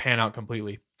it doesn't pan out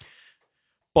completely.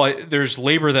 But there's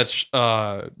labor that's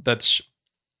let's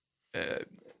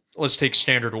take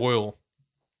Standard Oil.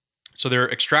 So they're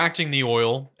extracting the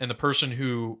oil, and the person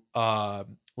who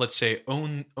let's say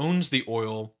owns the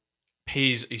oil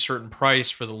pays a certain price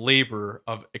for the labor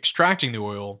of extracting the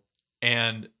oil,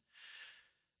 and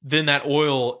then that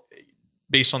oil,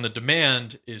 based on the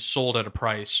demand, is sold at a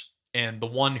price, and the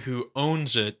one who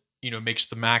owns it, makes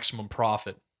the maximum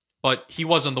profit. But he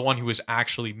wasn't the one who was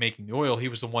actually making the oil. He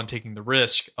was the one taking the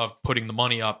risk of putting the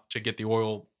money up to get the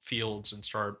oil fields and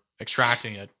start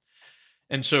extracting it.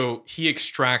 And so he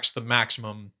extracts the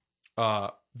maximum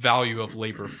value of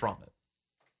labor from it.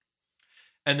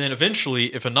 And then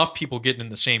eventually, if enough people get in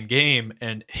the same game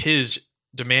and his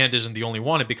demand isn't the only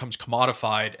one, it becomes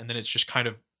commodified, and then it's just kind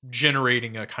of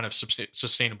generating a kind of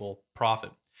sustainable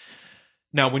profit.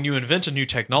 Now, when you invent a new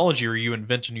technology or you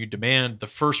invent a new demand, the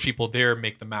first people there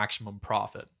make the maximum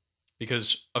profit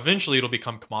because eventually it'll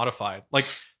become commodified. Like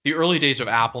the early days of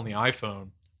Apple and the iPhone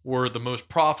were the most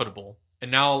profitable.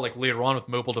 And now, like later on with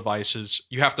mobile devices,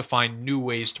 you have to find new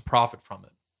ways to profit from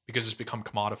it because it's become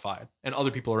commodified and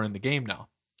other people are in the game now.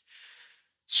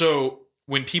 So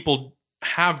when people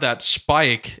have that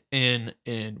spike in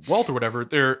wealth or whatever,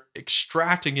 they're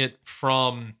extracting it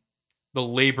from the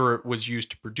labor it was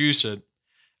used to produce it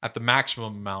at the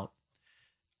maximum amount.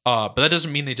 But that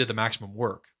doesn't mean they did the maximum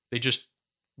work. They just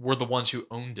were the ones who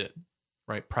owned it,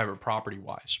 right? Private property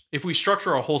wise. If we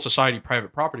structure our whole society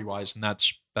private property wise, and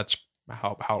that's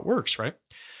how it works, right?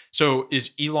 So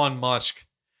is Elon Musk,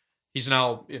 he's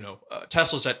now,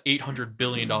 Tesla's at $800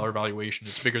 billion valuation.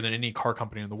 It's bigger than any car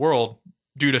company in the world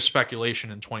due to speculation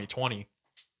in 2020.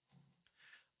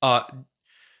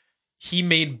 He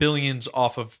made billions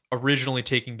off of originally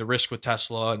taking the risk with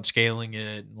Tesla and scaling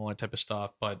it and all that type of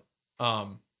stuff. But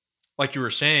like you were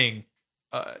saying,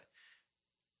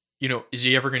 is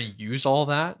he ever going to use all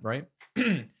that, right?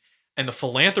 And the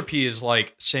philanthropy is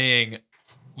like saying,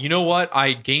 you know what?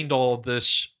 I gained all of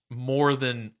this more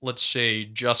than, let's say,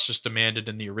 justice demanded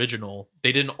in the original.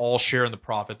 They didn't all share in the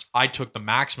profits. I took the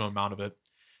maximum amount of it.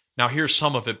 Now here's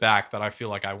some of it back that I feel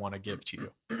like I want to give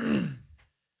to you.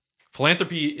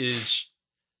 Philanthropy is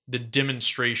the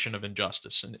demonstration of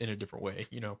injustice in a different way.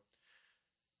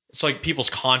 It's like people's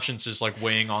conscience is like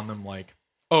weighing on them like,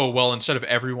 oh, well, instead of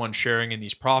everyone sharing in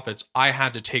these profits, I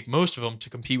had to take most of them to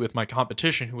compete with my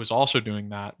competition who was also doing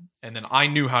that. And then I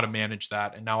knew how to manage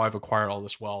that. And now I've acquired all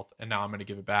this wealth and now I'm going to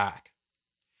give it back.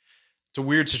 It's a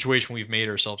weird situation we've made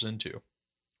ourselves into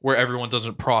where everyone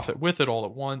doesn't profit with it all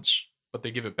at once, but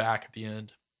they give it back at the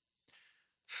end.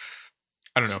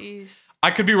 I don't know. Jeez.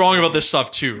 I could be wrong about this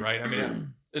stuff too, right? I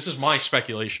mean, this is my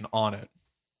speculation on it.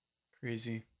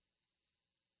 Crazy.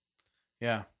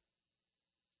 Yeah.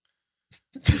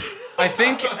 I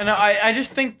think, and I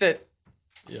just think that,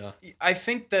 Yeah. I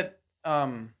think that, I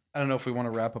don't know if we want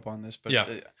to wrap up on this, but Yeah.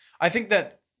 I think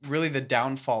that really the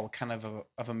downfall kind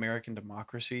of American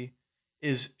democracy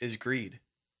is greed.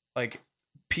 Like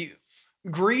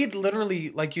greed literally,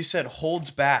 like you said,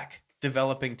 holds back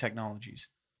developing technologies.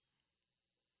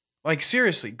 Like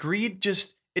seriously, greed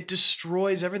just, it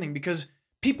destroys everything because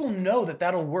people know that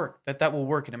that'll work, that will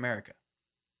work in America.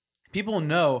 People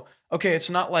know, okay, it's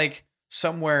not like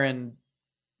somewhere in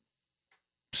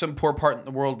some poor part in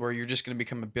the world where you're just going to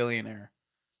become a billionaire.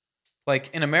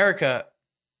 Like in America,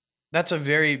 that's a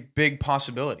very big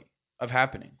possibility of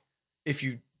happening. If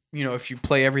you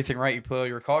play everything right, you play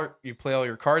all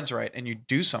your cards right, and you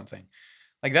do something,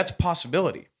 like that's a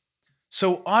possibility.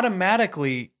 So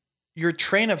automatically, your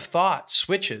train of thought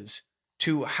switches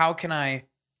to how can I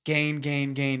gain,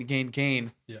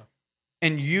 Yeah.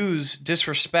 and use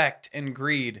disrespect and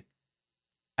greed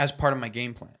as part of my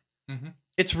game plan. Mm-hmm.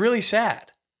 It's really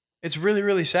sad. It's really,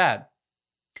 really sad.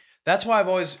 That's why I've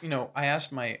always, I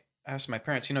asked my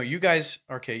parents, you guys,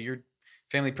 okay, you're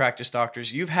family practice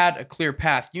doctors. You've had a clear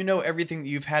path. You know everything that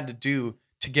you've had to do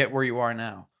to get where you are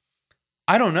now.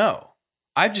 I don't know.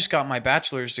 I've just got my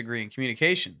bachelor's degree in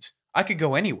communications. I could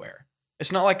go anywhere.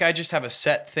 It's not like I just have a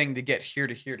set thing to get here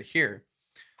to here to here.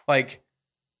 Like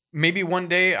maybe one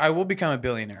day I will become a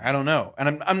billionaire. I don't know.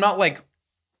 And I'm not like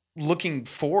looking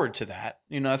forward to that.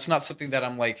 It's not something that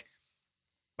I'm like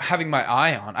having my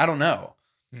eye on. I don't know.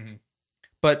 Mm-hmm.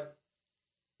 But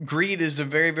greed is a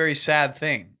very, very sad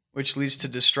thing, which leads to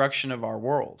destruction of our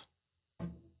world.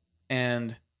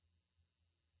 And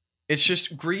it's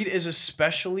just, greed is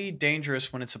especially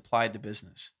dangerous when it's applied to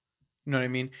business. You know what I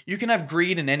mean? You can have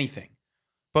greed in anything,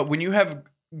 but when you have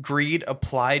greed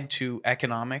applied to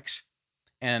economics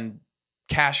and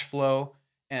cash flow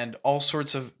and all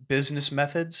sorts of business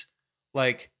methods,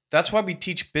 like that's why we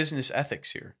teach business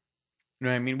ethics here. You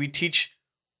know what I mean? We teach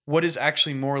what is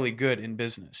actually morally good in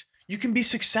business. You can be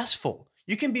successful.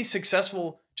 You can be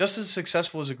successful, just as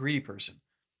successful as a greedy person.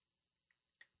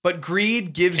 But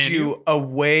greed gives you a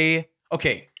way.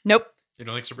 Okay. Nope. You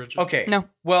don't think so, Bridget? Okay. No.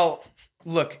 Well,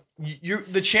 look,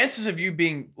 the chances of you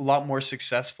being a lot more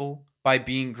successful by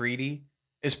being greedy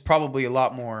is probably a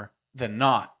lot more than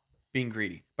not being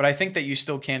greedy. But I think that you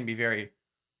still can be very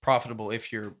profitable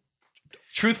if you're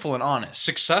truthful and honest.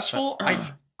 Successful?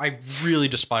 I really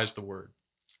despise the word.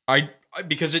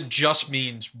 Because it just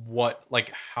means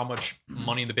how much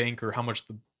money in the bank or how much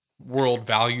the world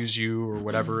values you or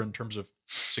whatever in terms of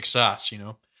success,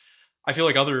 I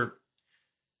feel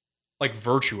like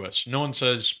virtuous. No one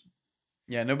says,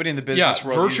 yeah, nobody in the business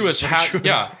world virtuous. I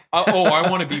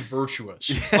want to be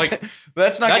virtuous. Like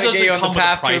that's not going to get you on the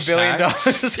path to $1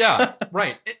 billion. Yeah,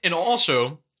 right. And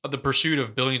also the pursuit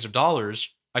of billions of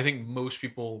dollars. I think most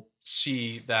people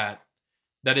see that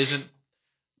isn't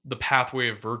the pathway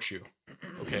of virtue.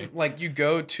 Okay. Like you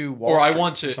go to Wall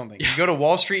Street or something. You go to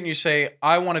Wall Street and you say,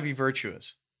 I want to be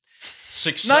virtuous.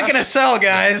 Success. Not going to sell,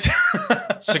 guys.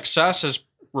 Success has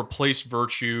replaced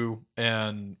virtue,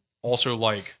 and also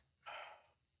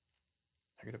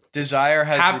desire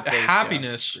has replaced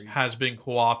happiness has been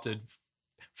co-opted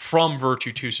from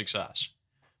virtue to success.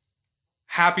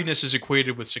 Happiness is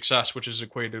equated with success, which is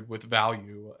equated with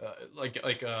value,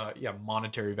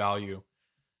 monetary value.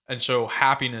 And so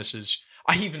happiness is,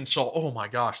 I even saw, oh my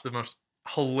gosh, the most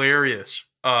hilarious,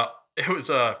 it was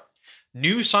a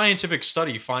new scientific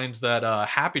study finds that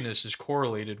happiness is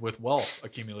correlated with wealth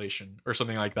accumulation or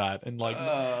something like that. And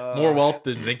more wealth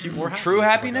did make you more happy. True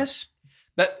happiness?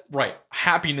 That right.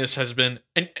 Happiness has been,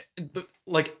 and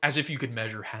as if you could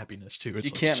measure happiness too. It's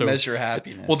you can't measure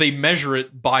happiness. Well, they measure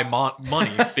it by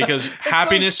money because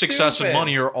happiness, success, and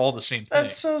money are all the same thing.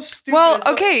 That's so stupid. Well,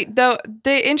 okay. Though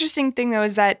the interesting thing though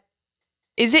is that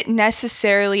is it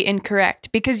necessarily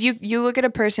incorrect? Because you look at a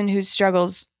person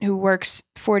who works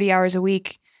 40 hours a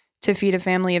week to feed a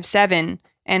family of 7,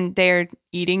 and they're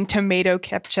eating tomato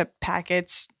ketchup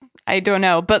packets. I don't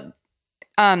know, but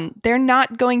they're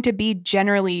not going to be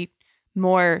generally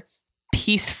more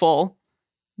peaceful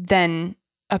than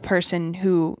a person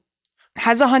who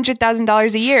has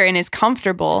 $100,000 a year and is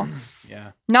comfortable.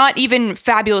 Yeah. Not even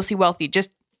fabulously wealthy,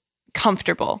 just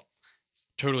comfortable.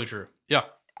 Totally true. Yeah.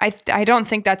 I don't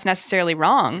think that's necessarily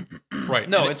wrong. Right.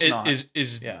 No, it's not.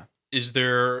 Is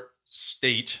their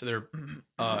state, their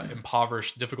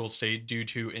impoverished, difficult state, due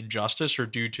to injustice or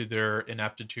due to their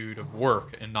ineptitude of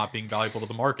work and not being valuable to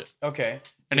the market? Okay.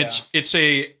 And it's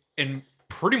in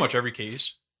pretty much every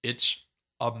case, it's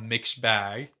a mixed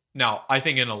bag. Now, I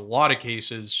think in a lot of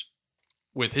cases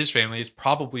with his family, it's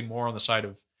probably more on the side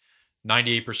of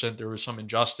 98%. There was some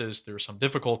injustice. There was some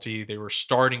difficulty. They were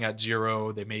starting at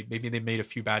zero. Maybe they made a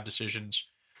few bad decisions,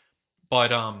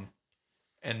 but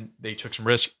and they took some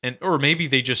risk, or maybe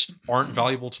they just aren't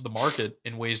valuable to the market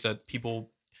in ways that people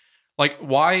like.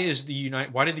 Why did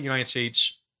the United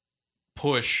States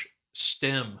push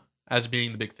STEM as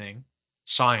being the big thing?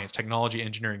 Science, technology,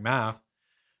 engineering, math,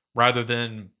 rather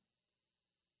than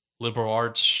liberal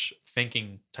arts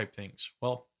thinking type things.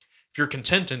 Well, if you're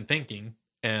content in thinking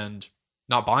and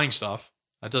not buying stuff,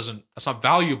 that's not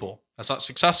valuable. That's not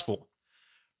successful,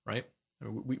 right?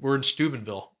 We're in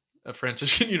Steubenville at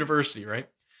Franciscan University, right?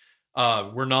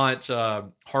 We're not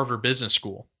Harvard Business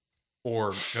School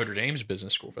or Notre Dame's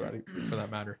Business School for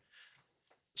that matter.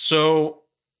 So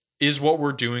is what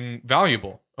we're doing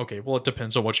valuable? Okay, well, it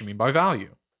depends on what you mean by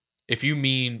value. If you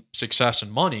mean success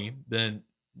and money, then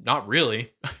not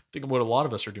really. I think what a lot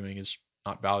of us are doing is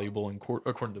not valuable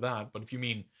according to that. But if you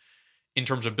mean in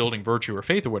terms of building virtue or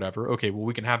faith or whatever, okay, well,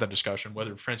 we can have that discussion,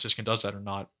 whether Franciscan does that or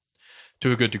not,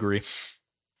 to a good degree.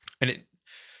 And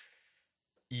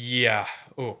yeah.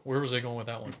 Oh, where was I going with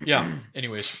that one? Yeah.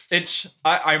 Anyways,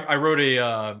 I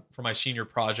wrote for my senior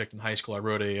project in high school, I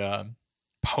wrote a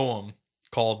poem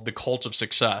called The Cult of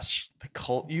Success. The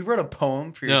cult? You wrote a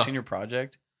poem for your senior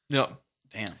project? Yeah.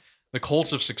 Damn. The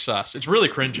Cult of Success. It's really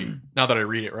cringy now that I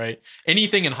read it, right?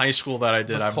 Anything in high school that I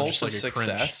did, I'm just like a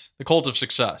cringe. The Cult of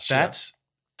Success.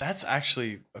 That's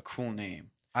actually a cool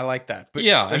name. I like that. But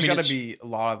yeah, there's got to be a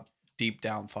lot of deep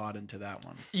down thought into that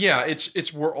one. Yeah,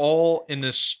 it's we're all in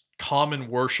this common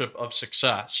worship of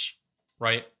success,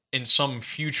 right? In some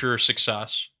future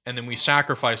success, and then we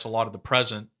sacrifice a lot of the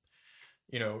present,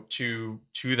 to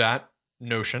that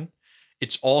notion.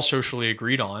 It's all socially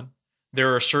agreed on.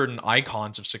 There are certain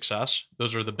icons of success.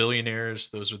 Those are the billionaires.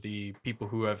 Those are the people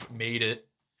who have made it.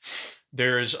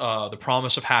 There's the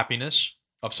promise of happiness,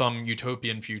 of some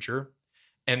utopian future,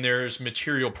 and there's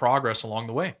material progress along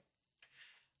the way.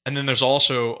 And then there's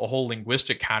also a whole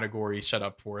linguistic category set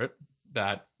up for it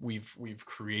that we've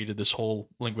created this whole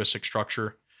linguistic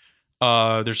structure.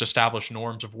 There's established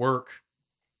norms of work.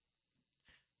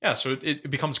 Yeah, so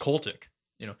it becomes cultic,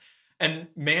 And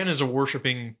man is a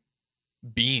worshiping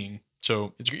being.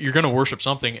 So you're going to worship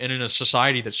something, and in a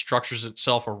society that structures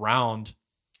itself around,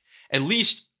 at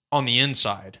least on the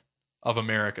inside of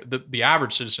America, the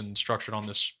average citizen structured on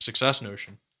this success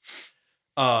notion,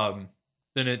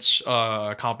 then it's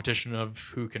a competition of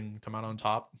who can come out on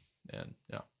top. And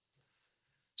yeah.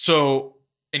 So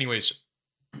anyways,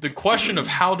 the question of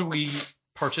how do we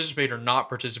participate or not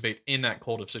participate in that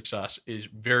cult of success is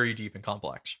very deep and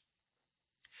complex.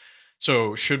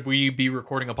 So should we be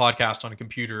recording a podcast on a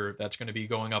computer that's going to be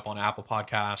going up on Apple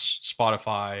Podcasts,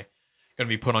 Spotify, going to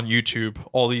be put on YouTube,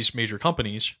 all these major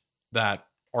companies that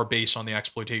are based on the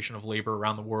exploitation of labor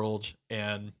around the world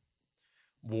and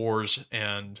wars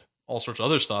and all sorts of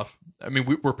other stuff? I mean,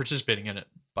 we're participating in it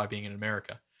by being in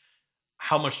America.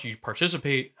 How much do you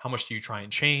participate? How much do you try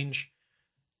and change?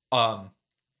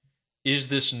 Is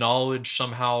this knowledge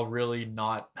somehow really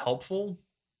not helpful?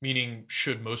 Meaning,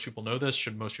 should most people know this?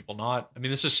 Should most people not? I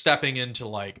mean, this is stepping into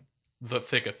like the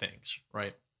thick of things,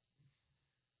 right?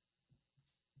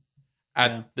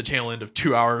 At the tail end of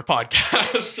 2-hour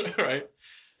podcast, right?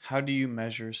 How do you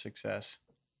measure success?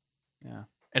 Yeah.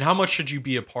 And how much should you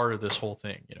be a part of this whole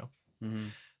thing? Mm-hmm.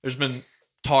 There's been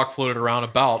talk floated around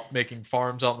about making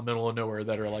farms out in the middle of nowhere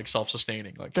that are like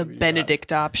self-sustaining. Like the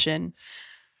Benedict option.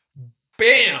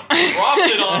 Bam! Dropped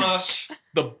it on us.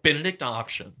 The Benedict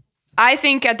option. I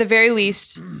think at the very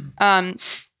least, I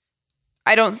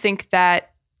don't think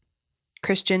that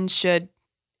Christians should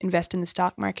invest in the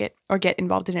stock market or get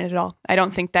involved in it at all. I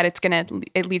don't think that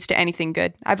it leads to anything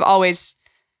good.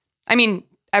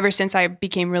 Ever since I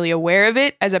became really aware of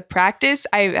it as a practice,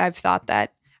 I've thought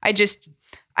that. I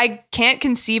can't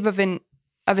conceive of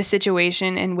a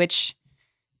situation in which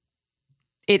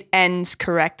it ends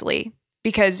correctly,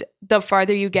 because the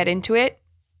farther you get into it,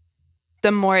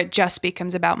 the more it just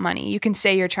becomes about money. You can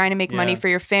say you're trying to make money for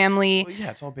your family. Well, yeah,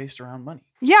 it's all based around money.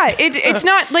 Yeah, it's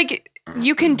not like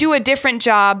you can do a different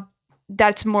job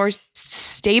that's more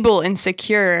stable and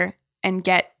secure and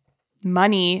get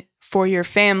money for your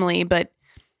family. But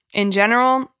in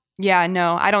general,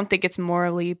 no, I don't think it's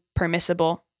morally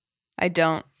permissible. I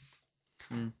don't.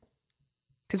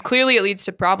 Because clearly it leads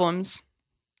to problems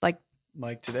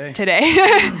like today.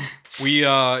 We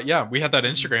had that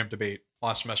Instagram debate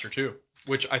last semester too,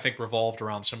 which I think revolved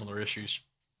around similar issues.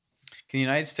 Can the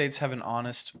United States have an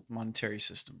honest monetary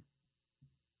system?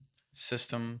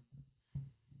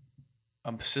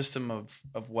 a system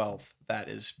of wealth that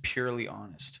is purely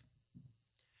honest.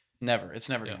 Never. It's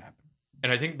never going to happen.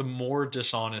 And I think the more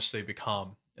dishonest they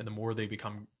become, and the more they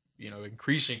become,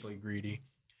 increasingly greedy,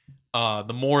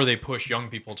 the more they push young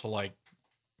people to like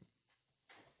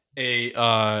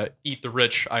a eat the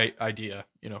rich idea,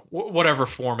 whatever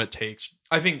form it takes.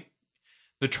 I think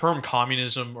the term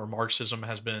communism or Marxism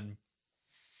has been,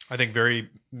 I think, very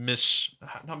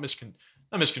not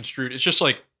misconstrued. It's just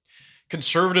like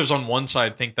conservatives on one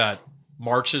side think that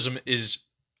Marxism is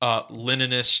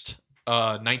Leninist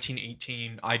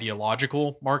 1918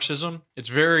 ideological Marxism. It's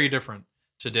very different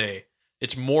today.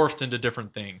 It's morphed into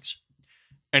different things.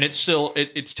 And it's still,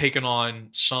 it's taken on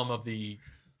some of the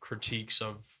critiques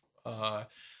of,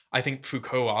 I think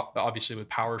Foucault, obviously with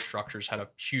power structures, had a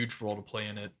huge role to play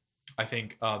in it. I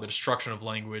think the destruction of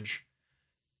language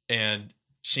and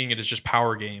seeing it as just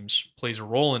power games plays a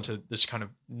role into this kind of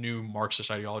new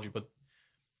Marxist ideology. But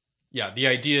yeah, the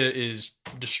idea is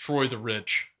destroy the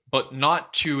rich, but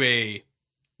not to a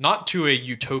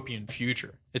utopian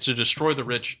future. It's to destroy the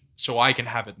rich so I can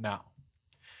have it now.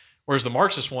 Whereas the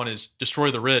Marxist one is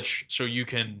destroy the rich so you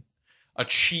can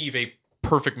achieve a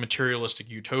perfect materialistic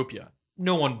utopia.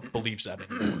 No one believes that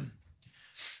anymore.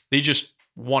 They just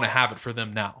want to have it for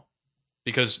them now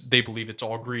because they believe it's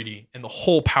all greedy. And the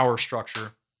whole power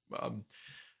structure,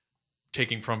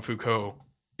 taking from Foucault,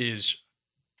 is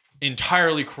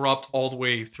entirely corrupt all the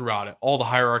way throughout it. All the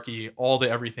hierarchy, all the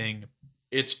everything.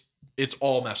 It's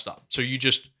all messed up. So you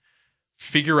just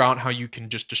figure out how you can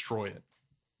just destroy it.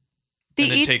 And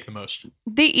then take the most.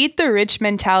 The eat the rich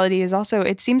mentality is also,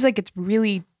 it seems like it's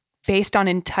really based on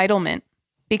entitlement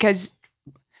because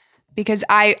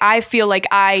I feel like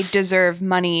I deserve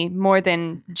money more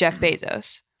than Jeff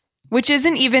Bezos, which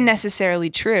isn't even necessarily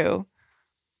true.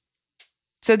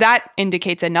 So that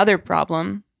indicates another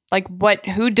problem. Like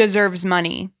who deserves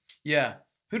money? Yeah.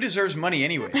 Who deserves money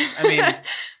anyways? I mean,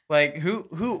 like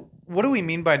what do we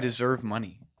mean by deserve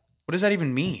money? What does that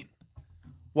even mean?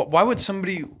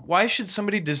 Why should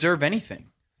somebody deserve anything?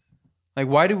 Like,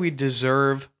 why do we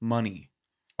deserve money?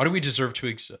 Why do we deserve to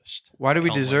exist? Why do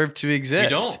we deserve to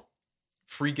exist? We don't.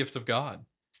 Free gift of God.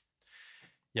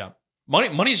 Yeah.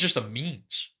 Money is just a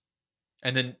means.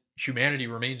 And then humanity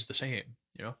remains the same,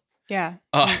 Yeah.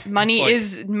 Money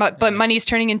but money's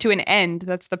turning into an end.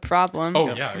 That's the problem.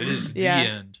 Oh, yeah. It is the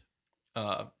end.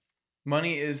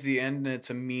 Money is the end and it's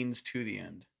a means to the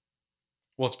end.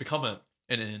 Well, it's become an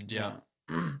end, yeah.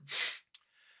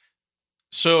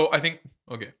 So I think,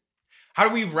 okay. How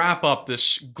do we wrap up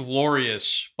this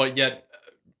glorious, but yet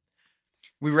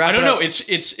we wrap? I don't know.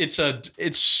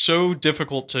 It's so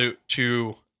difficult to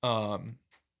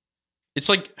it's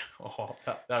like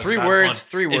that three words.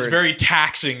 It's very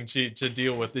taxing to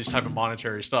deal with this type of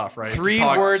monetary stuff, right? Three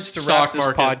words to wrap this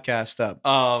podcast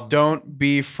up. Don't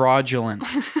be fraudulent.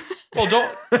 Well,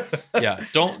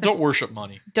 don't worship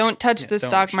money. Don't touch the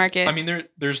stock market. I mean,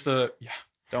 there's the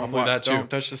Don't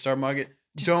touch the stock market.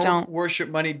 Just don't worship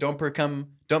money. Don't become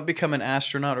an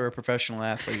astronaut or a professional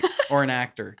athlete or an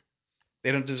actor.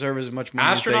 They don't deserve as much money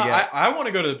as they get. I want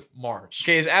to go to Mars.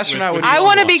 Okay, as astronaut, I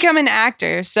want to become an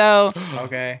actor. So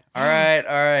okay, all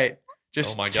right.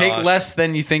 Just take less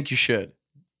than you think you should.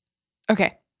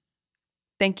 Okay.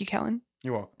 Thank you, Kellen.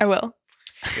 You're welcome. I will.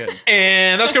 Good.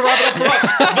 And that's going to wrap it up for us.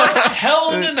 The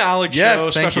Helen and Alex show.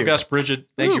 Special guest Brigid.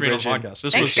 Thanks for being on the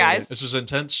podcast. Thanks, guys. This was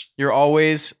intense. You're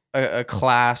always a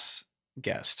class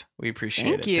guest. We appreciate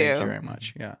it. Thank you very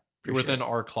much. Yeah. You're within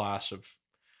our class of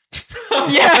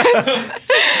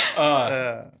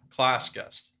class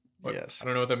guest. Yes. I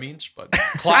don't know what that means, but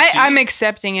I'm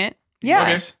accepting it. Yeah.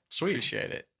 Okay. Sweet.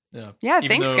 Appreciate it. Yeah.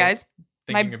 Thanks, guys.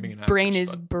 My brain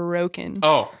is but... broken.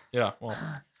 Oh, yeah. Well.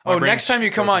 Next time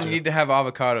you come on, you need to have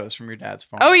avocados from your dad's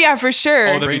farm. Oh, yeah, for sure.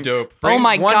 Oh, that'd be dope. Bring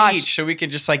my one gosh. each so we can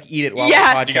just eat it while we're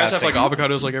podcasting. Do you guys have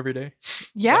avocados every day?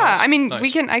 Yeah, I mean,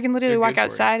 nice. I can literally walk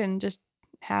outside and just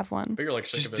have one. But you're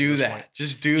just do that.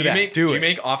 Just do that. Do you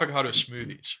make avocado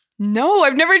smoothies? No,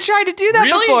 I've never tried to do that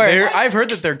before. I've heard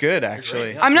that they're good,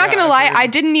 actually. I'm not gonna lie, I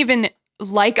didn't even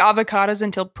like avocados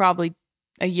until probably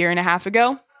a year and a half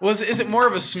ago. Is it more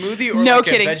of a smoothie or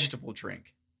a vegetable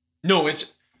drink? No,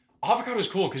 avocado is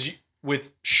cool because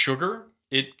with sugar,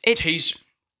 it tastes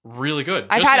really good.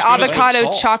 I've had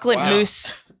avocado chocolate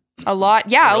mousse a lot.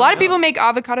 Yeah, a lot of people make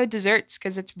avocado desserts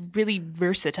because it's really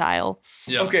versatile.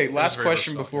 Yeah, okay, last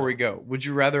question before we go. Would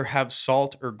you rather have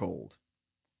salt or gold?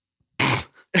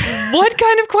 What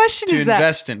kind of question is that? To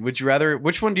invest in. Would you rather,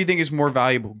 which one do you think is more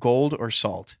valuable, gold or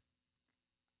salt?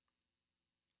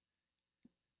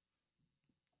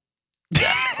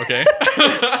 Yeah. Okay.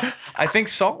 I think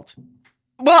salt.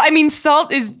 Well, I mean,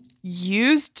 salt is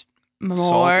used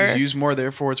Salt is used more,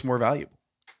 therefore it's more valuable.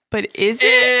 But is it?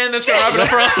 And that's going to wrap it up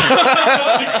for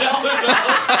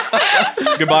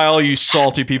us. Goodbye, all you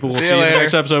salty people. We'll see you in the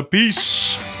next episode.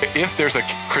 Peace. If there's a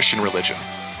Christian religion,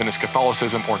 then it's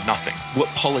Catholicism or nothing. What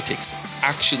politics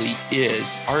actually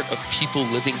is art of people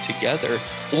living together,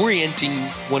 orienting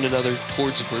one another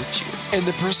towards virtue. And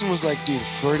the person was like, dude,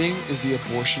 flirting is the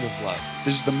abortion of love.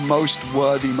 This is the most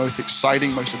worthy, most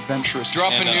exciting, most adventurous.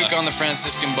 Drop a nuke on the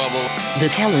Franciscan bubble. The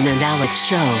Kellen and Alex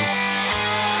Show.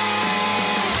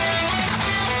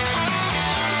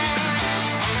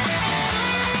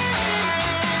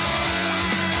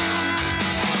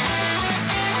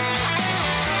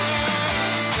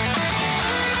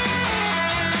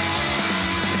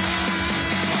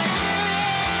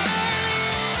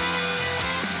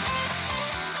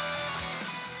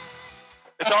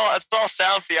 It's all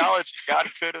sound theology. God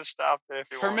could have stopped it if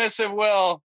he wanted. Permissive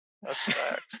will. That's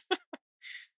fact.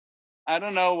 I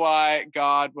don't know why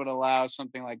God would allow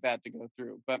something like that to go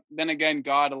through, but then again,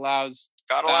 God allows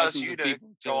you to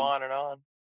go on and on.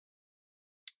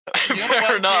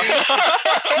 Fair enough.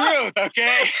 Truth,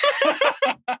 okay?